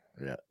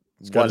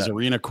 He's got his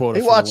arena quota.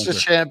 He watched the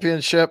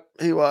championship.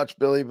 He watched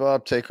Billy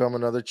Bob take home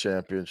another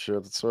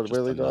championship. That's what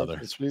Billy does.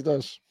 That's what he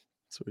does.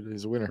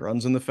 He's a winner.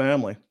 Runs in the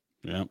family.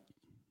 Yeah,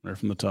 right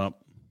from the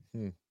top.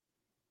 Let's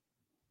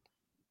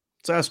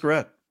ask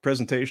Rhett.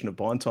 Presentation of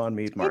Bonton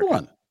Meat Market. Good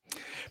one.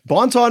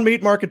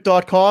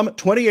 BontonMeatMarket.com,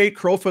 28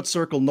 Crowfoot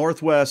Circle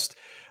Northwest.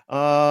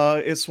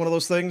 It's one of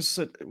those things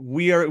that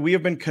we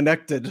have been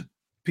connected.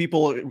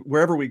 People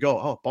wherever we go.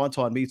 Oh,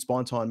 Bonton Meats.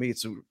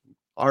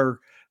 Our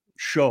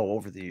show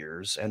over the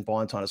years, and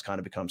Bonton has kind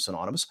of become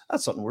synonymous.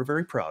 That's something we're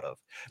very proud of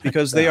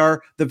because they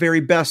are the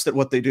very best at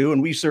what they do,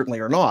 and we certainly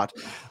are not.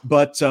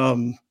 But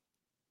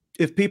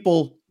if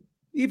people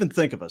even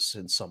think of us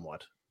in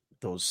somewhat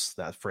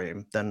that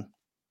frame, then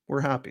we're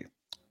happy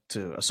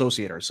to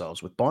associate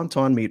ourselves with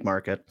Bonton Meat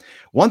Market.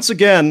 Once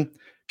again,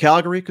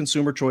 Calgary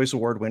Consumer Choice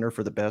Award winner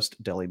for the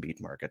best deli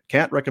meat market.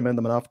 Can't recommend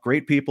them enough.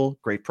 Great people,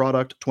 great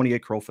product.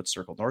 28 Crowfoot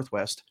Circle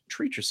Northwest.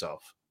 Treat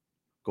yourself.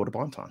 Go to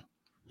Bonton.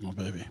 Oh,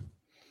 baby.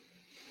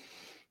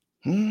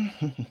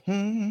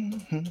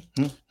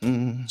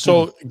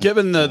 So,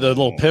 given the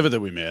little pivot that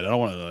we made, I don't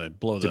want to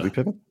blow the. Did we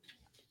pivot?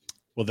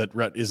 Well, that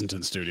Rhett isn't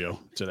in studio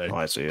today. Oh,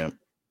 I see him.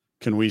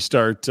 Can we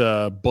start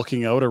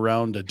booking out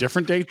around a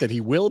different date that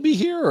he will be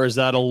here, or is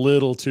that a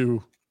little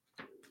too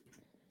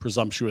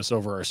presumptuous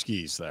over our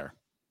skis there?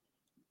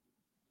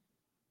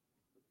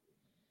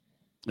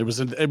 It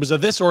was a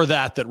this or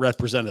that Rhett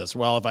presented us.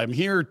 Well, if I'm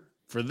here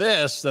for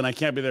this, then I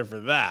can't be there for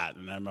that,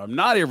 and I'm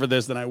not here for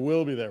this, then I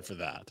will be there for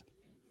that.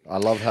 I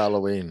love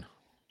Halloween.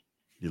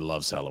 He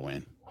loves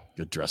Halloween.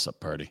 Good dress-up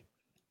party.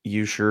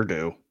 You sure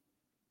do.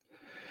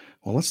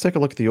 Well, let's take a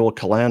look at the old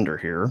calendar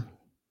here.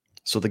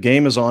 So the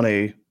game is on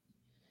a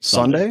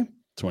Sunday?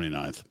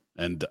 29th.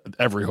 And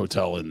every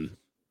hotel in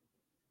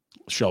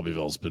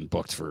Shelbyville's been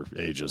booked for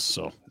ages,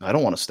 so I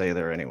don't want to stay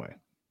there anyway.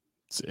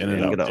 It's in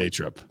and out day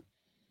trip.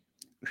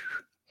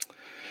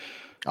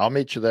 I'll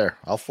meet you there.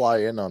 I'll fly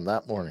in on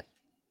that morning.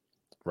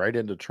 Right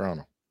into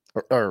Toronto.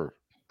 Or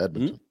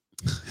Edmonton.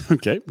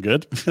 Okay,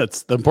 good.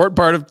 That's the important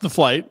part of the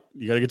flight.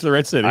 You got to get to the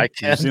right city. I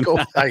can't go.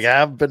 I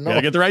have been. You got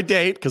to get the right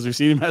date because we've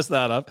seen you mess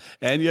that up,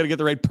 and you got to get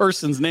the right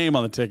person's name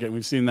on the ticket.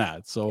 We've seen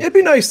that. So it'd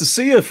be nice to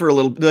see you for a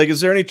little. Like,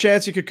 is there any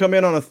chance you could come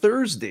in on a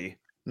Thursday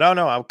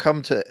No, I'll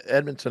come to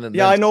Edmonton and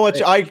Yeah, then I know what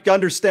stay. I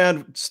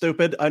understand,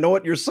 stupid. I know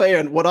what you're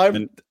saying. What I'm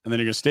And then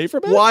you're gonna stay for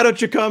a bit? Why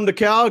don't you come to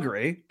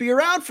Calgary? Be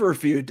around for a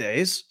few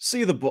days.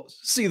 See the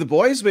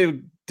boys,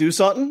 maybe do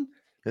something.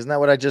 Isn't that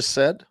what I just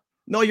said?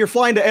 No, you're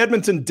flying to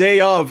Edmonton day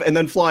of and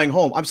then flying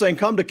home. I'm saying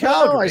come to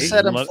Calgary. No, I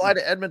said I'm flying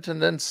to Edmonton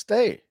then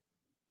stay.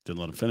 Didn't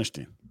let him finish,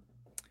 Dean.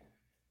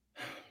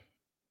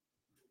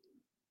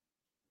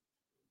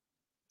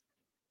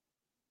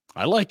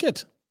 I like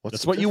it.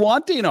 That's what you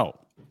want, Dino.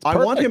 I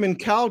want him in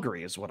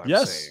Calgary, is what I'm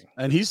saying.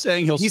 And he's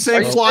saying He's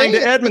saying flying to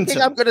Edmonton.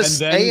 I'm going to And then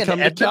stay in come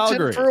to Edmonton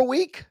Calgary. for a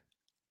week.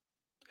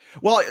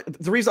 Well,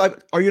 the reason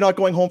are you not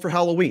going home for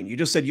Halloween? You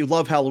just said you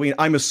love Halloween.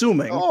 I'm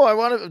assuming.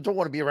 Oh, don't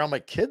want to be around my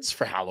kids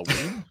for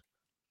Halloween.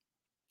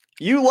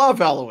 You love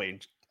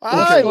Halloween.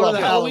 I go to love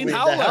the Halloween.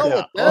 Halloween The hell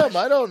Howler. with them.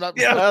 I don't.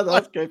 Yeah,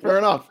 okay, fair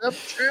enough.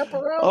 Tramp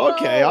around.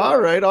 Okay, No.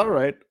 all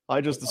right. I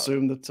just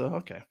assumed that.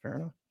 Okay, fair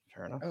enough.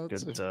 Oh,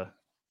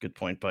 Good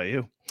point by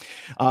you.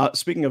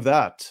 Speaking of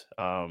that,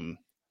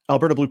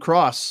 Alberta Blue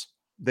Cross,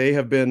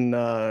 they've been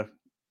kind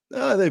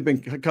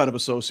of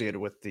associated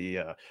with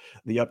the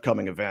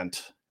upcoming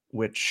event.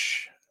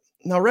 Which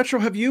now, Retro,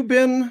 have you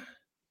been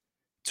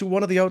to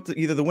one of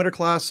either the Winter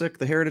Classic,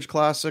 the Heritage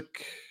Classic?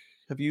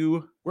 Have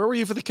you? Where were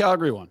you for the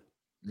Calgary one?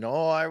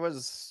 No, I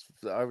was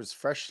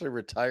freshly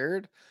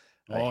retired.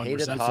 I and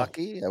hated resentful.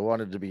 hockey. I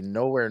wanted to be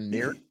nowhere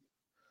near.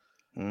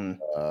 Mm.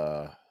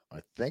 I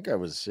think I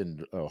was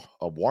in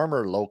a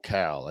warmer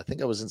locale. I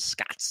think I was in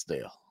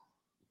Scottsdale.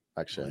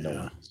 Actually, I know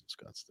I was in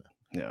Scottsdale.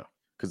 Yeah,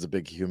 because the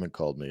big human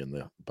called me, and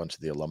a bunch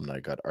of the alumni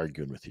got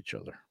arguing with each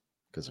other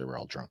because they were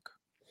all drunk.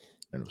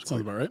 And it was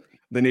Sounds about right.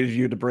 They needed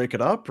you to break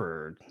it up,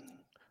 or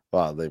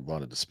well, they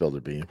wanted to spill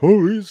their beans.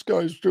 Oh, these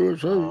guys do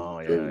it. oh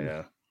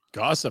yeah,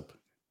 Gossip.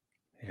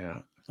 yeah.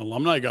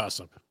 Alumni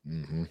gossip.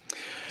 Mm-hmm.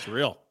 It's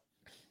real.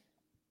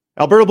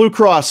 Alberta Blue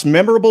Cross,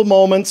 memorable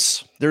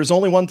moments. There's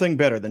only one thing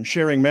better than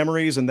sharing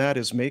memories, and that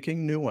is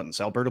making new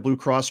ones. Alberta Blue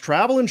Cross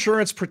Travel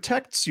Insurance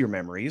protects your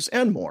memories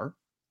and more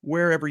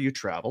wherever you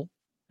travel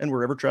and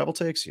wherever travel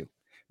takes you.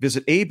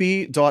 Visit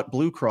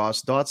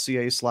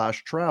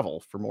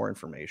ab.bluecross.ca/travel for more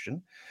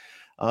information.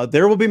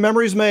 There will be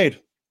memories made.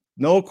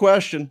 No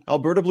question.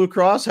 Alberta Blue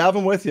Cross, have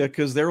them with you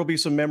because there will be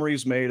some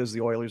memories made as the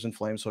Oilers and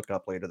Flames hook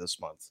up later this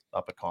month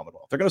up at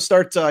Commonwealth. They're going to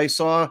start, I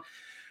saw,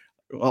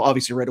 well,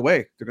 obviously right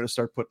away, they're going to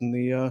start putting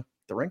the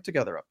rink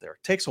together up there.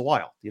 It takes a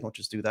while. You don't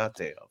just do that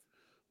day of.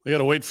 We got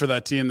to wait for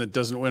that team that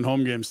doesn't win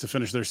home games to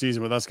finish their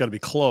season, but that's got to be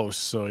close.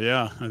 So,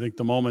 yeah, I think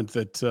the moment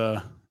that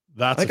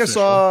that's I think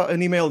official. I saw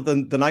an email the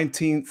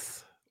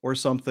 19th or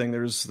something.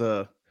 There's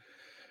I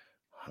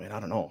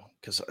don't know,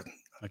 because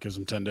that gives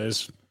them 10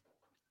 days.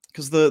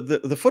 Because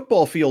the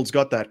football field's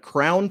got that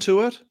crown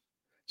to it,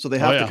 so they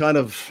have to kind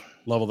of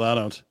level that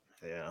out.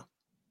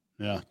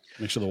 Yeah.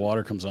 Make sure the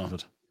water comes off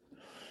it.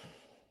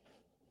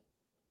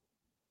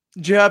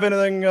 Did you have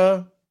anything,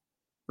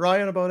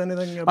 Ryan, about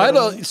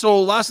anything? So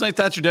last night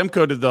Thatcher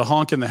Demko did the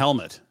honk in the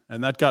helmet,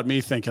 and that got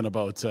me thinking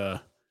about a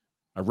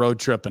road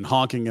trip and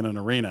honking in an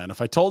arena. And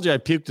if I told you I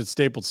puked at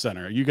Staples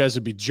Center, you guys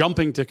would be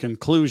jumping to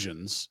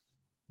conclusions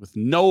with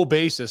no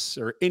basis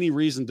or any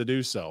reason to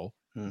do so.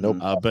 Nope.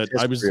 But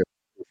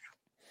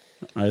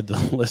I had the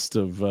list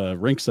of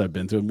rinks I've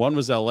been to, and one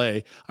was LA.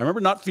 I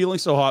remember not feeling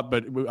so hot,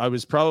 but I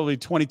was probably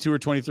 22 or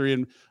 23,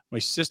 and my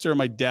sister and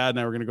my dad and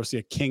I were going to go see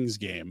a Kings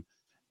game,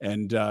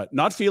 and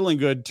not feeling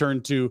good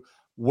turned to,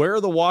 where are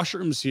the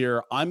washrooms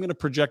here? I'm going to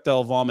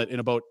projectile vomit in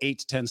about 8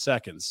 to 10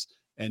 seconds,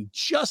 and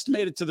just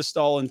made it to the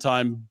stall in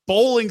time,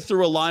 bowling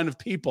through a line of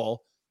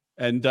people.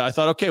 And I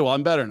thought, okay, well,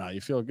 I'm better now. You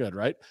feel good,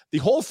 right? The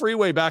whole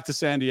freeway back to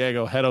San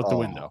Diego, head out the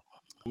window.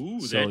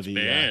 Ooh, So that's the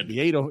bad. the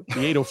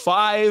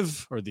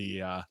 805 or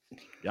the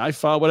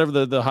I-5, whatever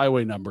the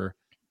highway number,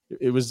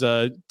 it was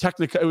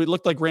technical. It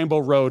looked like Rainbow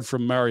Road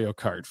from Mario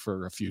Kart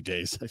for a few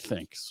days, I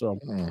think. So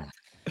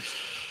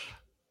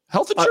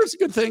health insurance is a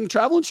good thing.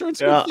 Travel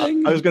insurance is a good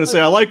thing. I was going to say,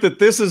 I like that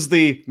this is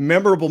the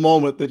memorable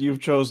moment that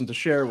you've chosen to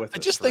share with us. I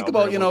just think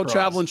about,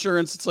 travel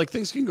insurance. It's like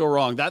things can go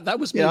wrong. That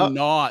was me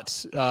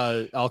not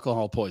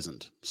alcohol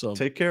poisoned. So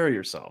take care of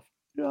yourself.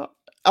 Yeah.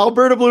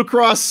 Alberta Blue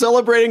Cross,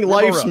 celebrating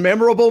life's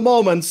memorable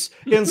moments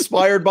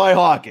inspired by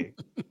hockey.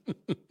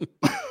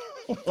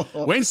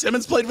 Wayne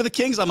Simmons played for the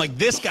Kings. I'm like,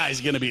 this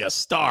guy's going to be a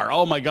star.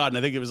 Oh my God. And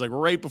I think it was like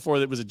right before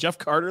that. Was it Jeff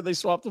Carter they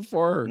swapped him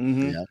for?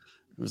 Mm-hmm. Yeah.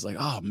 It was like,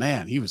 oh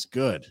man, he was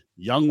good.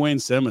 Young Wayne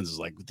Simmons is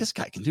like, this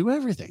guy can do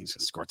everything. He's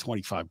going to score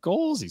 25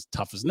 goals. He's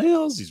tough as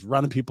nails. He's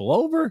running people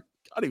over.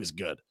 God, he was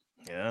good.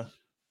 Yeah.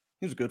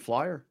 He was a good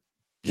flyer.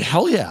 Yeah,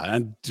 hell yeah.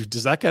 And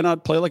does that guy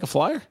not play like a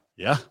flyer?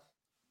 Yeah.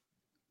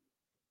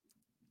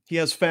 He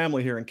has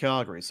family here in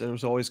Calgary, so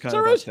there's always kind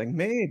of that thing.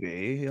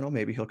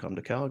 Maybe he'll come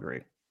to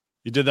Calgary.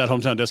 You did that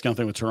hometown discount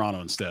thing with Toronto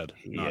instead.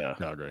 Yeah. Not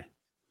Calgary.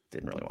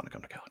 Didn't really want to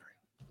come to Calgary.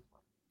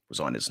 Was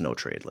on his no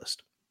trade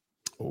list.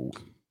 Oh,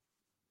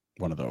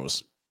 one of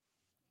those.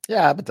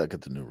 Yeah, but they'll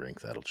get the new rink.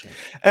 That'll change.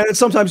 And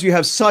sometimes you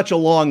have such a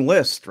long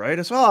list, right?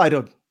 It's, I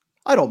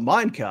don't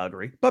mind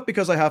Calgary, but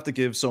because I have to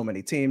give so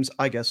many teams,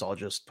 I guess I'll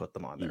just put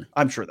them on there.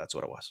 I'm sure that's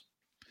what it was.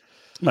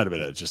 Might have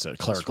been just a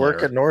It's clerical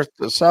working error. north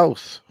to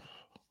south.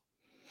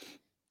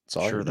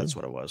 Sure, that's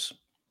what it was.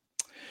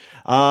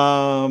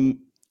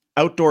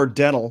 Outdoor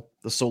dental,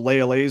 the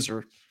Soleil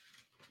laser.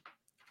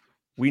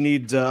 We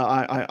need.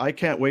 I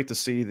can't wait to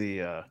see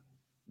the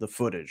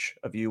footage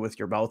of you with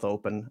your mouth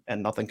open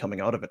and nothing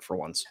coming out of it for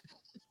once.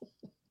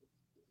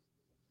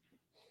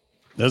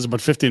 There's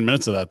about 15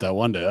 minutes of that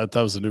one day. That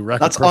was a new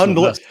record. That's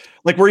unbelievable.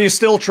 Like, were you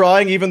still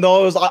trying even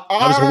though it was? I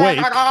was awake.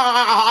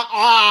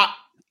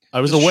 I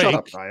was awake. Shut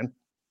up, Ryan.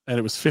 And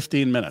it was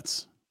 15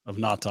 minutes of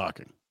not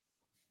talking.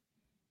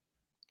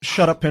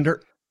 Shut up,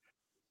 Pinder.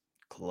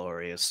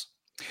 Glorious.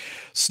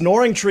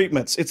 Snoring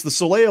treatments. It's the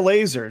Soleil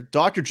laser.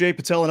 Dr. J.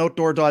 Patel and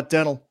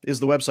Outdoor.dental is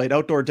the website.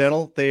 Outdoor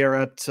Dental. They are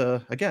at,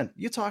 again,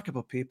 you talk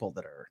about people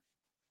that are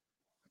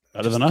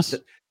better than us.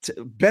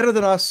 Better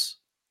than us.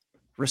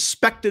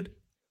 Respected.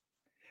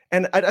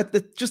 And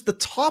at just the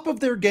top of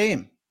their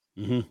game.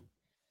 Mm-hmm.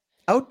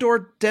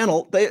 Outdoor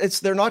Dental.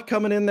 They're not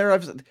coming in there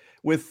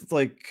with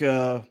like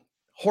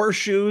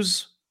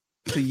horseshoes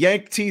to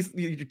yank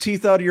your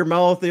teeth out of your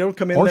mouth. They don't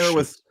come in there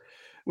with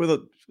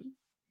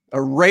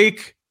a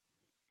rake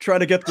trying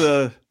to get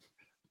the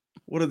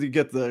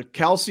the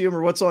calcium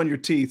or what's on your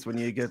teeth when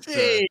you get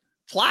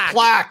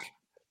plaque.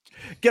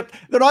 They're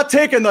not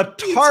taking the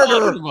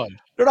tartar.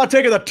 They're not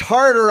taking the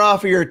tartar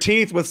off of your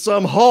teeth with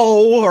some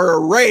hoe or a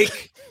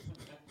rake.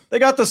 They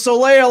got the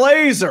Soleil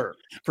laser.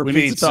 We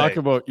need to talk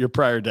about your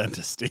prior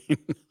dentist.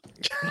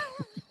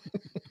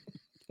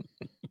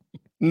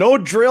 No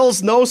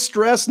drills, no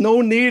stress,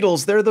 no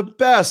needles. They're the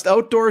best.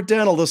 Outdoor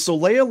Dental, the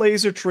Soleil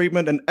laser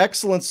treatment, an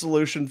excellent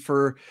solution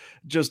for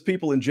just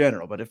people in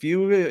general. But if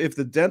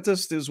the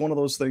dentist is one of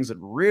those things that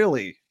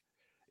really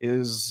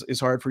is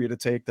hard for you to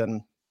take,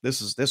 then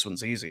this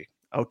one's easy.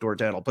 Outdoor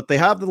Dental. But they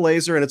have the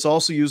laser, and it's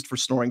also used for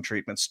snoring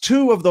treatments.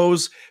 2 of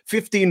those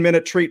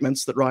 15-minute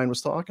treatments that Ryan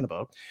was talking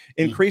about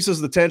increases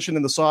the tension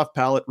in the soft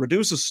palate,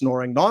 reduces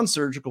snoring,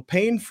 non-surgical,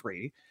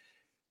 pain-free.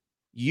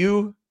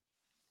 You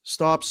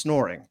stop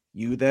snoring.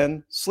 You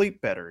then sleep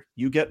better.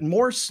 You get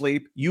more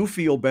sleep. You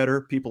feel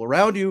better. People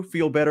around you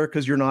feel better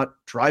because you're not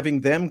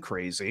driving them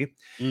crazy.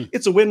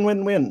 It's a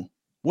win-win-win.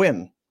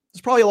 Win.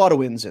 There's probably a lot of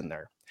wins in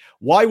there.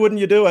 Why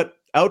wouldn't you do it?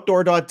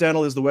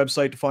 Outdoor.dental is the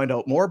website to find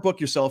out more.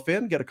 Book yourself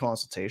in, get a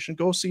consultation.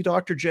 Go see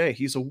Dr. J.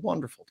 He's a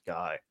wonderful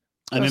guy.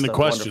 And in the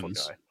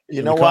questions,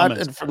 you know what?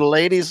 And for the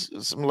ladies,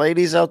 some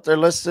ladies out there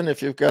listening,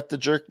 if you've got the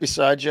jerk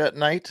beside you at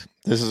night,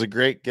 this is a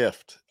great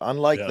gift.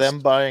 Unlike them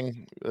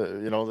buying,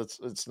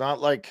 it's not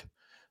like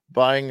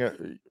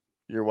buying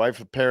your wife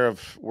a pair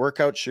of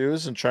workout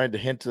shoes and trying to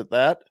hint at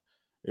that.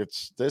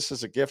 This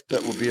is a gift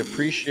that will be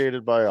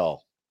appreciated by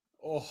all.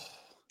 Oh,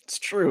 it's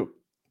true.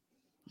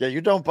 Yeah,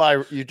 you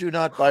do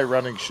not buy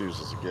running shoes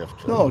as a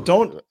gift. No,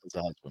 don't. As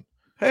a husband.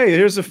 Hey,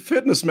 here's a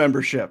fitness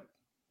membership.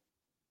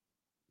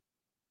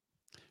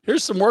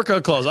 Here's some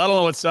workout clothes. I don't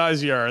know what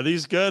size you are. Are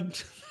these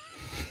good?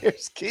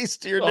 Here's keys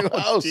to your new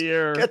house.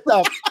 Dear. Get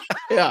them.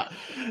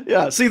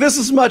 Yeah. See, this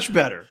is much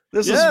better.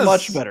 This is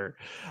much better.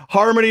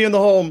 Harmony in the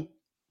home.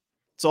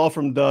 It's all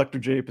from Dr.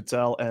 J.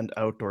 Patel and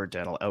Outdoor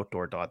Dental.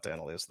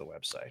 Outdoor.dental is the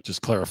website.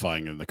 Just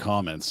clarifying in the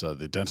comments,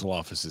 the dental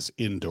office is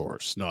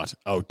indoors, not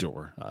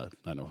outdoor.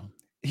 I know.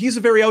 He's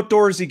a very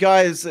outdoorsy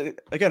guy.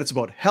 Again, it's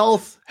about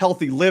health.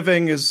 Healthy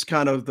living is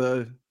kind of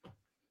the...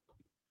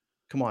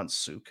 Come on,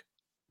 Sook.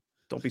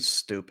 Don't be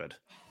stupid.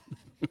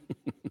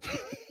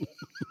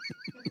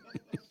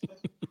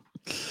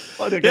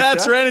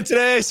 It's raining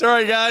today.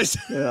 Sorry, guys.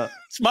 Yeah.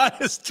 It's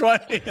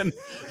 -20.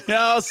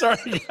 And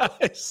sorry,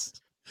 guys.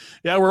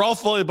 Yeah, we're all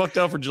fully booked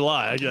out for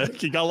July.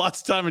 You got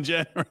lots of time in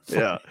January.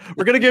 Yeah.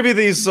 We're going to give you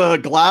these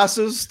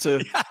glasses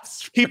to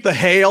keep the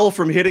hail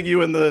from hitting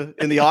you in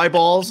the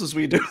eyeballs as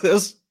we do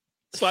this.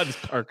 Slide this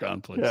park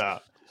on, please. Yeah.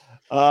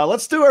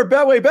 Let's do our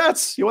Betway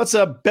bets. You want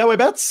some Betway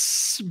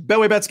bets?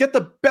 Betway bets. Get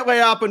the Betway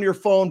app on your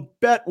phone.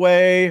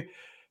 Betway.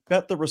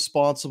 Bet the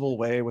responsible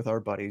way with our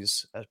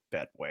buddies at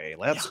Betway.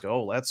 Let's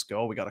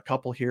go. We got a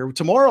couple here.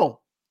 Tomorrow,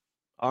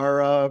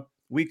 our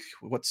week,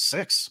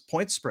 6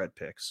 point spread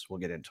picks we'll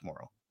get in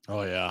tomorrow.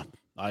 Oh, yeah.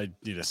 I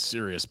need a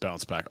serious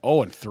bounce back.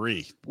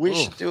 0-3. We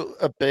should do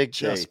a big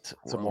date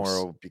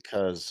tomorrow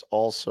because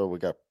also we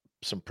got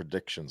some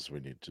predictions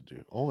we need to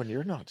do. Oh, and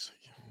you're not...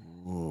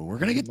 Ooh, we're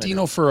gonna get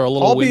Dino for a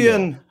little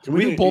window. Can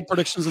we do bold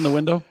predictions in the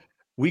window?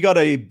 We got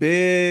a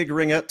big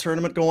ringette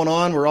tournament going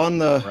on. We're on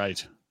the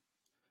right.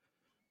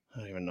 I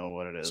don't even know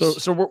what it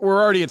is. So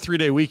we're already at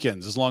 3-day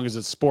weekends as long as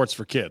it's sports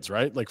for kids,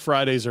 right? Like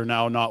Fridays are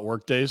now not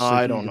work days. So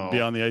I don't know. Be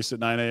on the ice at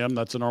 9 a.m.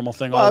 That's a normal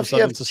thing. Well, all of a if you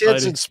sudden have in society.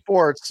 kids in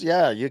sports,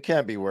 you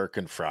can't be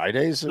working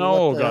Fridays.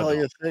 No, what the hell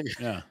you think?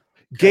 Yeah.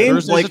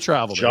 Games like a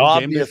travel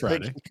job. Game day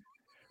Friday.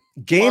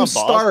 Game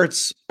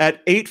starts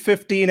at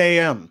 8:15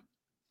 a.m.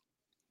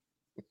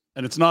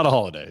 And it's not a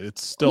holiday.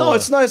 It's still no,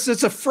 it's not.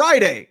 It's a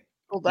Friday.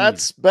 Well,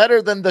 that's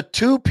better than the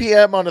 2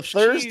 p.m. on a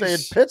Thursday in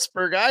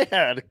Pittsburgh I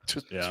had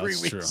 3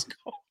 weeks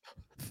ago.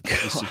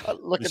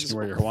 Look at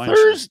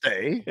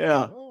Thursday.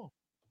 Yeah. Oh.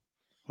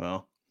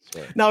 Well,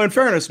 now in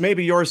fairness,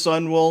 maybe your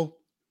son will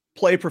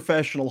play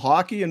professional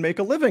hockey and make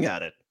a living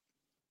at it.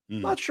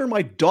 I'm not sure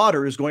my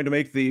daughter is going to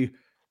make the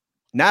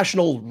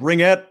National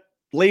Ringette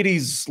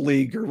Ladies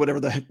League or whatever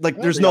the heck. Like,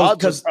 Well, there's the no, odds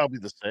are because probably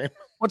the same.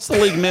 What's the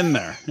league min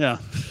there? Yeah.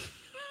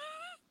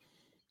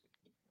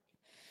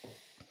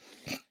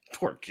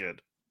 poor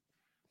kid.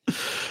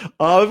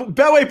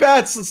 Betway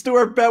bets. Let's do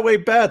our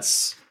Betway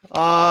bets.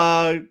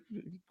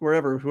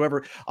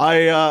 Whoever.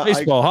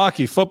 Baseball,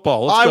 hockey,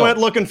 football. Let's I go. went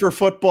looking for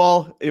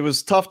football. It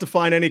was tough to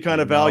find any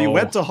kind of value. No.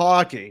 Went to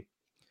hockey.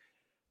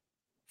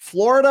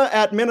 Florida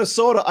at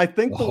Minnesota. I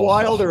think the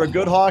Wild are a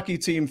good hockey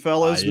team,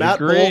 fellas. I Matt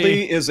agree.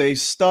 Boldy is a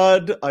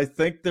stud. I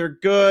think they're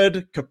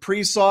good.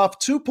 Kaprizov,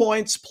 2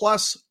 points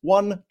plus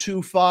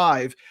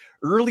 125.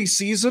 Early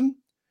season,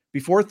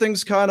 before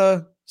things kind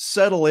of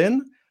settle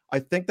in, I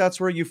think that's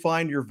where you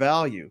find your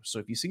value. So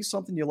if you see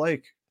something you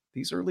like,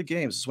 these early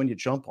games is when you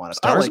jump on it.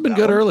 Stars have been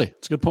good early.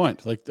 It's a good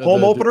point. Like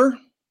home opener.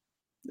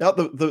 Yeah,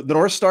 the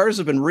North Stars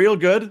have been real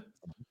good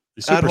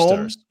the at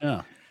home. superstars.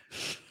 Yeah.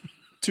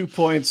 2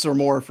 points or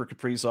more for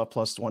Kaprizov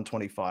plus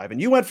 125.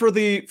 And you went for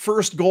the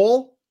first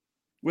goal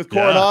with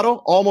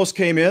Coronado. Almost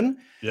came in.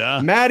 Yeah.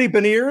 Matty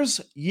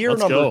Beniers, year Let's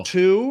number go.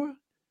 2.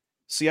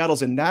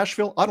 Seattle's in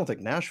Nashville. I don't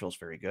think Nashville's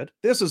very good.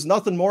 This is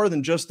nothing more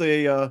than just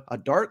a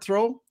dart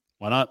throw.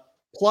 Why not?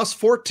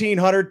 Plus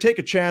 1,400. Take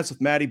a chance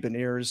with Matty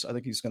Beniers. I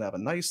think he's going to have a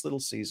nice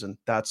little season.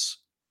 That's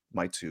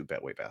my 2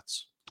 Betway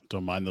bets.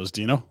 Don't mind those,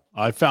 Dino.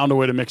 I found a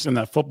way to mix in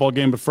that football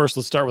game, but first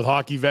let's start with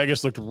hockey.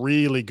 Vegas looked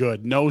really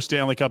good. No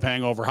Stanley Cup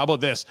hangover. How about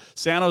this?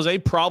 San Jose,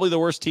 probably the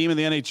worst team in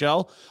the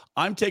NHL.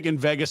 I'm taking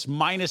Vegas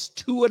minus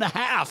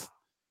 2.5.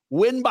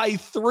 Win by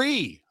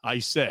 3, I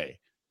say.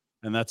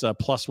 And that's a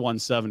plus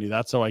 170.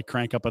 That's how I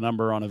crank up a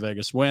number on a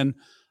Vegas win.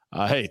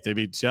 Hey, they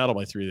beat Seattle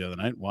by 3 the other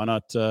night. Why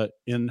not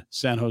in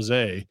San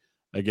Jose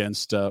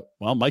against,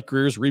 Mike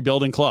Greer's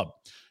rebuilding club?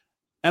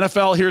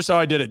 NFL, here's how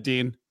I did it,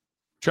 Dean.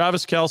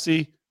 Travis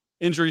Kelce,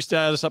 injury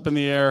status up in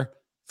the air.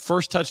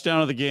 First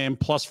touchdown of the game,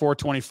 plus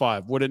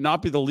 425. Would it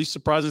not be the least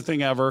surprising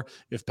thing ever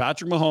if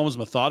Patrick Mahomes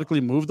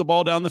methodically moved the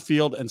ball down the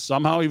field and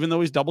somehow, even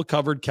though he's double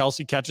covered,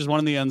 Kelce catches one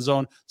in the end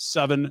zone,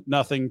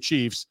 7-0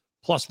 Chiefs,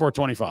 plus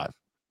 425.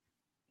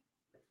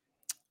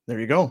 There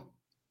you go.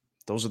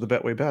 Those are the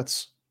Betway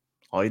bets.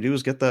 All you do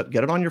is get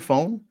it on your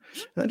phone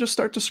and then just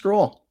start to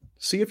scroll.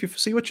 See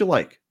what you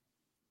like.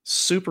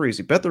 Super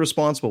easy. Bet the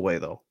responsible way,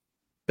 though.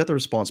 Bet the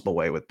responsible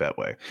way with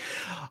Betway.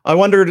 I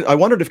wondered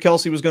if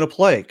Kelce was going to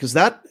play because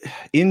that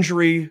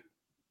injury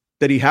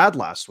that he had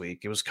last week,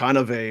 it was kind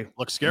of a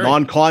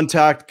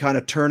non-contact kind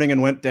of turning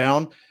and went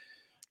down.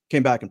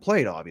 Came back and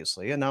played,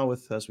 obviously, and now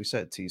with, as we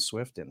said, T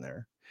Swift in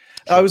there.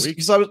 I was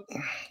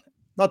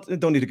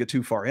don't need to get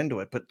too far into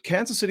it, but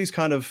Kansas City's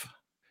kind of.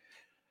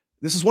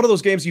 This is one of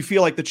those games you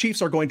feel like the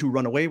Chiefs are going to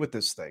run away with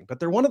this thing, but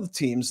they're one of the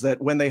teams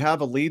that when they have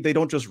a lead, they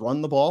don't just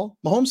run the ball.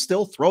 Mahomes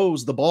still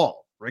throws the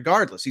ball.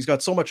 Regardless, he's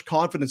got so much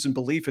confidence and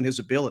belief in his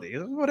ability.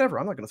 Whatever,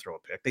 I'm not going to throw a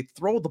pick. They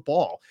throw the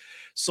ball.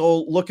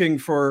 So looking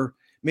for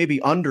maybe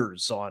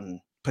unders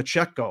on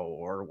Pacheco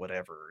or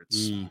whatever.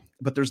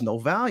 But there's no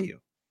value.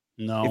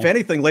 No. If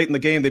anything, late in the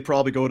game, they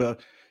probably go to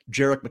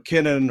Jerick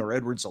McKinnon or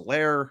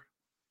Edwards-Helaire.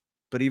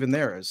 But even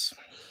there is.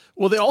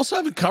 Well, they also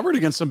haven't covered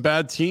against some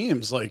bad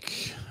teams.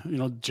 Like,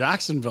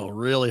 Jacksonville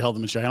really held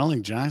them in check. I don't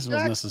think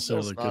Jacksonville's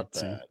necessarily a good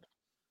team.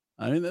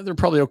 I mean, they're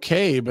probably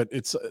okay, but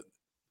it's.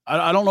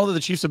 I don't know that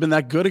the Chiefs have been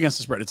that good against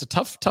the spread. It's a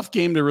tough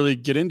game to really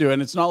get into.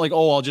 And it's not like,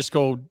 I'll just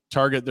go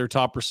target their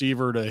top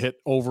receiver to hit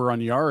over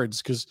on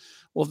yards. Because,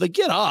 if they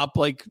get up,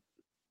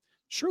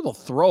 sure, they'll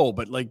throw.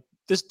 But,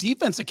 this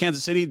defense that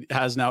Kansas City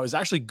has now is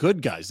actually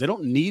good, guys. They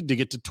don't need to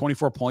get to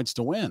 24 points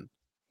to win.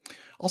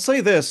 I'll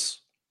say this.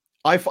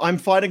 I'm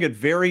finding it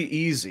very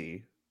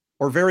easy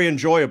or very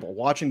enjoyable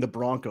watching the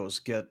Broncos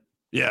get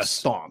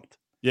stomped.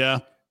 Yeah.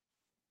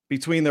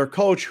 Between their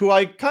coach, who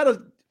I kind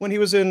of, when he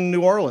was in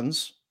New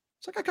Orleans,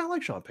 it's like I kind of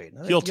like Sean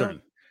Payton. Heel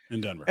turn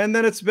in Denver. And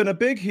then it's been a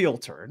big heel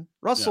turn.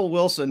 Russell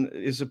Wilson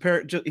is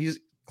he's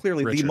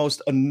clearly the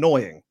most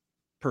annoying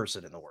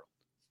person in the world.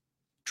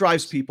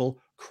 Drives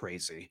people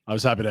crazy. I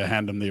was happy to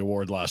hand him the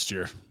award last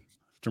year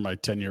after my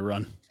 10-year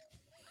run.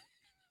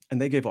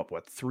 And they gave up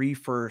 3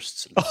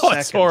 firsts?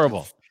 It's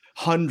horrible.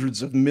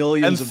 Hundreds of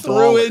millions and of threw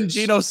dollars. in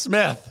Geno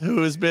Smith,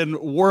 who has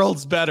been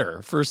worlds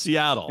better for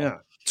Seattle. Yeah.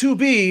 To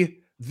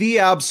be the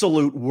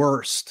absolute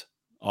worst.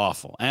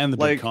 Awful. And the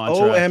big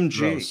contract. OMG.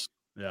 Gross.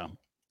 Yeah.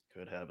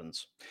 Good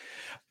heavens.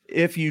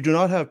 If you do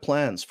not have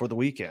plans for the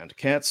weekend,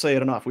 can't say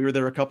it enough. We were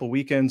there a couple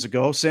weekends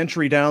ago.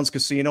 Century Downs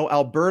Casino,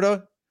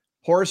 Alberta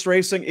horse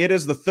racing. It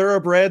is the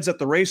thoroughbreds at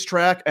the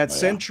racetrack at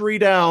Century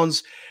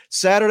Downs.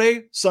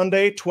 Saturday,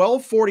 Sunday,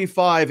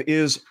 12:45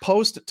 is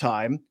post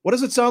time. What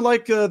does it sound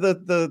like?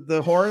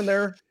 The horn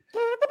there?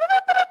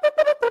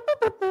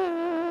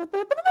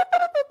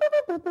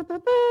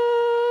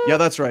 Yeah,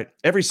 that's right.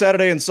 Every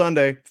Saturday and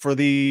Sunday for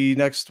the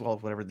next,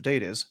 whatever the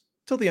date is,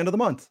 till the end of the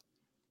month.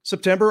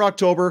 September,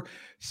 October,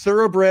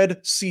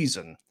 thoroughbred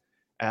season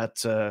at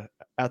the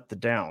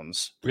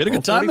Downs. We had a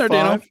good time there,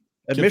 Dano.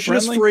 Admission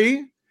is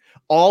free.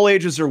 All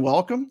ages are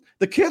welcome.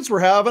 The kids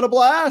were having a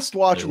blast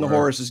watching the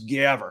horses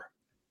gabber.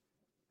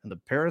 And the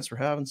parents were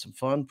having some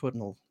fun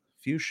putting a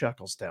few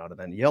shekels down and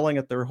then yelling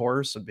at their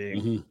horse and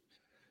being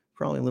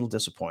probably a little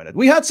disappointed.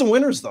 We had some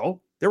winners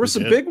though. There were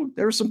some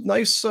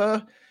nice,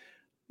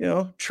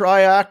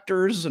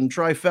 triactors and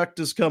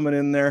trifectas coming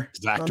in there.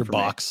 Actor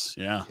box.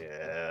 Yeah.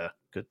 Yeah.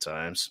 Good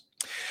times.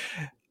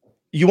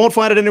 You won't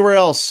find it anywhere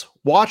else.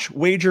 Watch,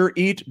 wager,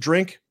 eat,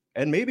 drink,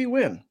 and maybe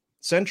win.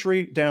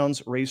 Century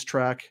Downs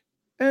Racetrack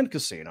and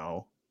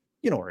Casino.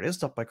 You know where it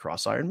is, up by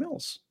Cross Iron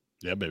Mills.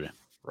 Yeah, baby.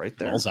 Right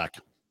there. Balzac.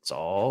 It's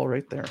all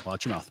right there.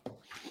 Watch your mouth.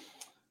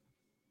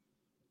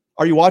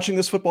 Are you watching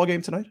this football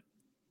game tonight?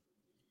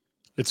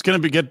 It's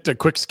going to get a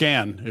quick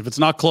scan. If it's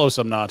not close,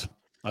 I'm not.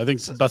 I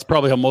think that's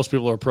probably how most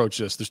people approach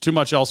this. There's too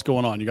much else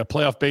going on. You got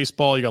playoff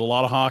baseball. You got a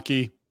lot of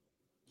hockey.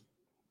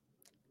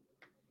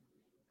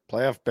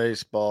 Playoff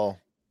baseball.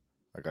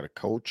 I got a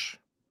coach.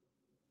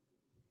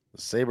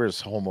 The Sabres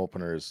home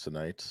opener is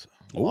tonight.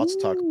 Lots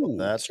to talk about that.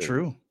 That's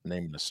true.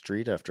 Naming a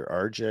street after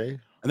RJ.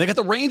 And they got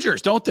the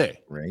Rangers, don't they?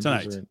 Rangers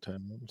tonight. are in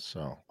town.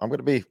 So I'm going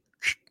to be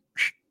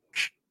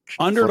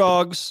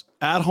underdogs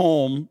at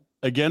home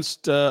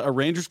against a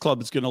Rangers club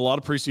that's getting a lot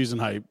of preseason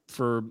hype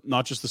for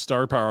not just the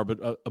star power, but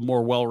a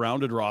more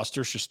well-rounded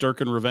roster.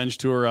 Shesterkin revenge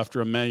tour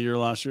after a May year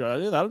last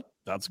year.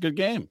 That's a good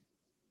game.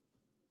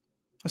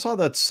 I saw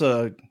that's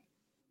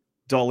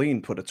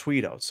Darlene put a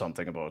tweet out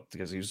something about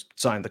because he's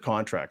signed the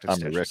contract. I'm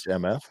Rick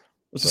MF. It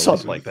was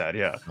something like that,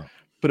 yeah. Oh.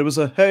 But it was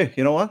hey,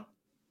 you know what?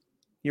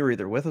 You're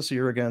either with us or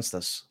you're against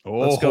us.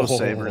 Let's go,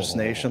 Sabres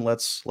Nation.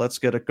 Let's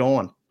get it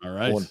going. All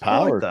right. Owen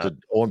Powers.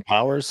 Did Owen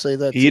Powers say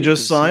that? He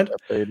just signed.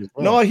 Well?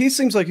 No, he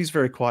seems like he's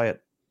very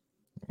quiet.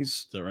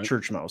 He's right?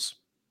 church mouse.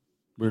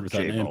 Weird with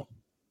that name.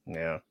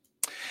 Yeah.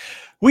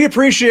 We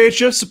appreciate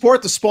you.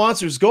 Support the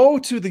sponsors. Go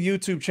to the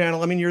YouTube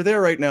channel. I mean, you're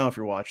there right now if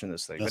you're watching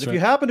this thing. That's but if you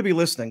happen to be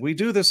listening, we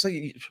do this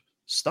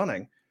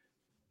stunning.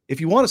 If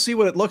you want to see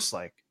what it looks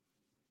like,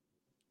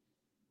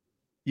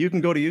 you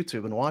can go to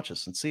YouTube and watch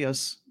us and see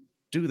us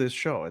do this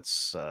show.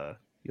 It's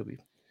you'll be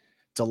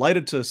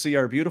delighted to see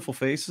our beautiful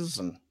faces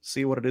and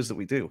see what it is that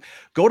we do.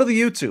 Go to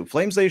the YouTube,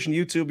 Flames Nation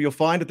YouTube. You'll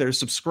find it there.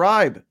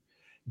 Subscribe.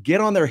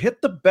 Get on there.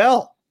 Hit the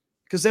bell.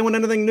 Because then when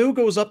anything new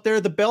goes up there,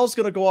 the bell's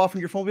going to go off on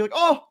your phone. Be like,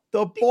 oh,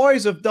 the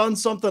boys have done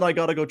something. I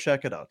got to go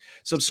check it out.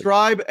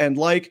 Subscribe and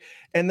like,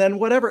 and then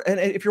whatever. And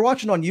if you're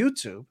watching on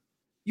YouTube,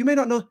 you may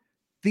not know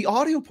the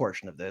audio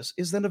portion of this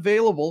is then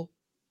available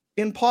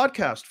in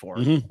podcast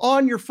form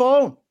on your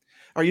phone.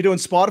 Are you doing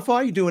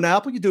Spotify? You doing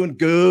Apple? You doing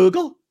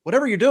Google?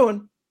 Whatever you're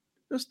doing,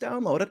 just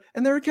download it.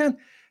 And there again,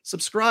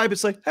 subscribe.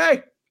 It's like,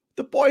 hey,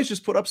 the boys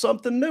just put up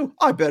something new.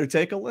 I better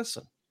take a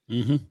listen.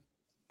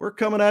 We're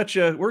coming at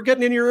you. We're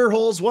getting in your ear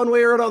holes one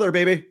way or another,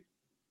 baby.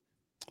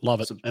 Love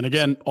it. And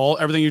again,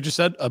 everything you just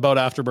said about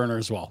Afterburner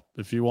as well.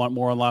 If you want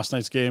more on last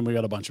night's game, we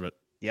got a bunch of it.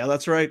 Yeah,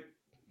 that's right.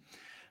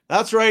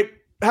 That's right.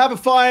 Have a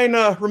fine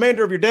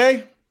remainder of your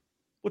day.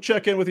 We'll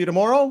check in with you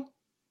tomorrow.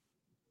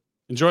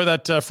 Enjoy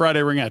that Friday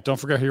ringette. Don't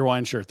forget your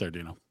Hawaiian shirt there,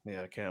 Dino.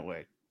 Yeah, I can't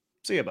wait.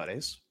 See you,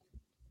 buddies.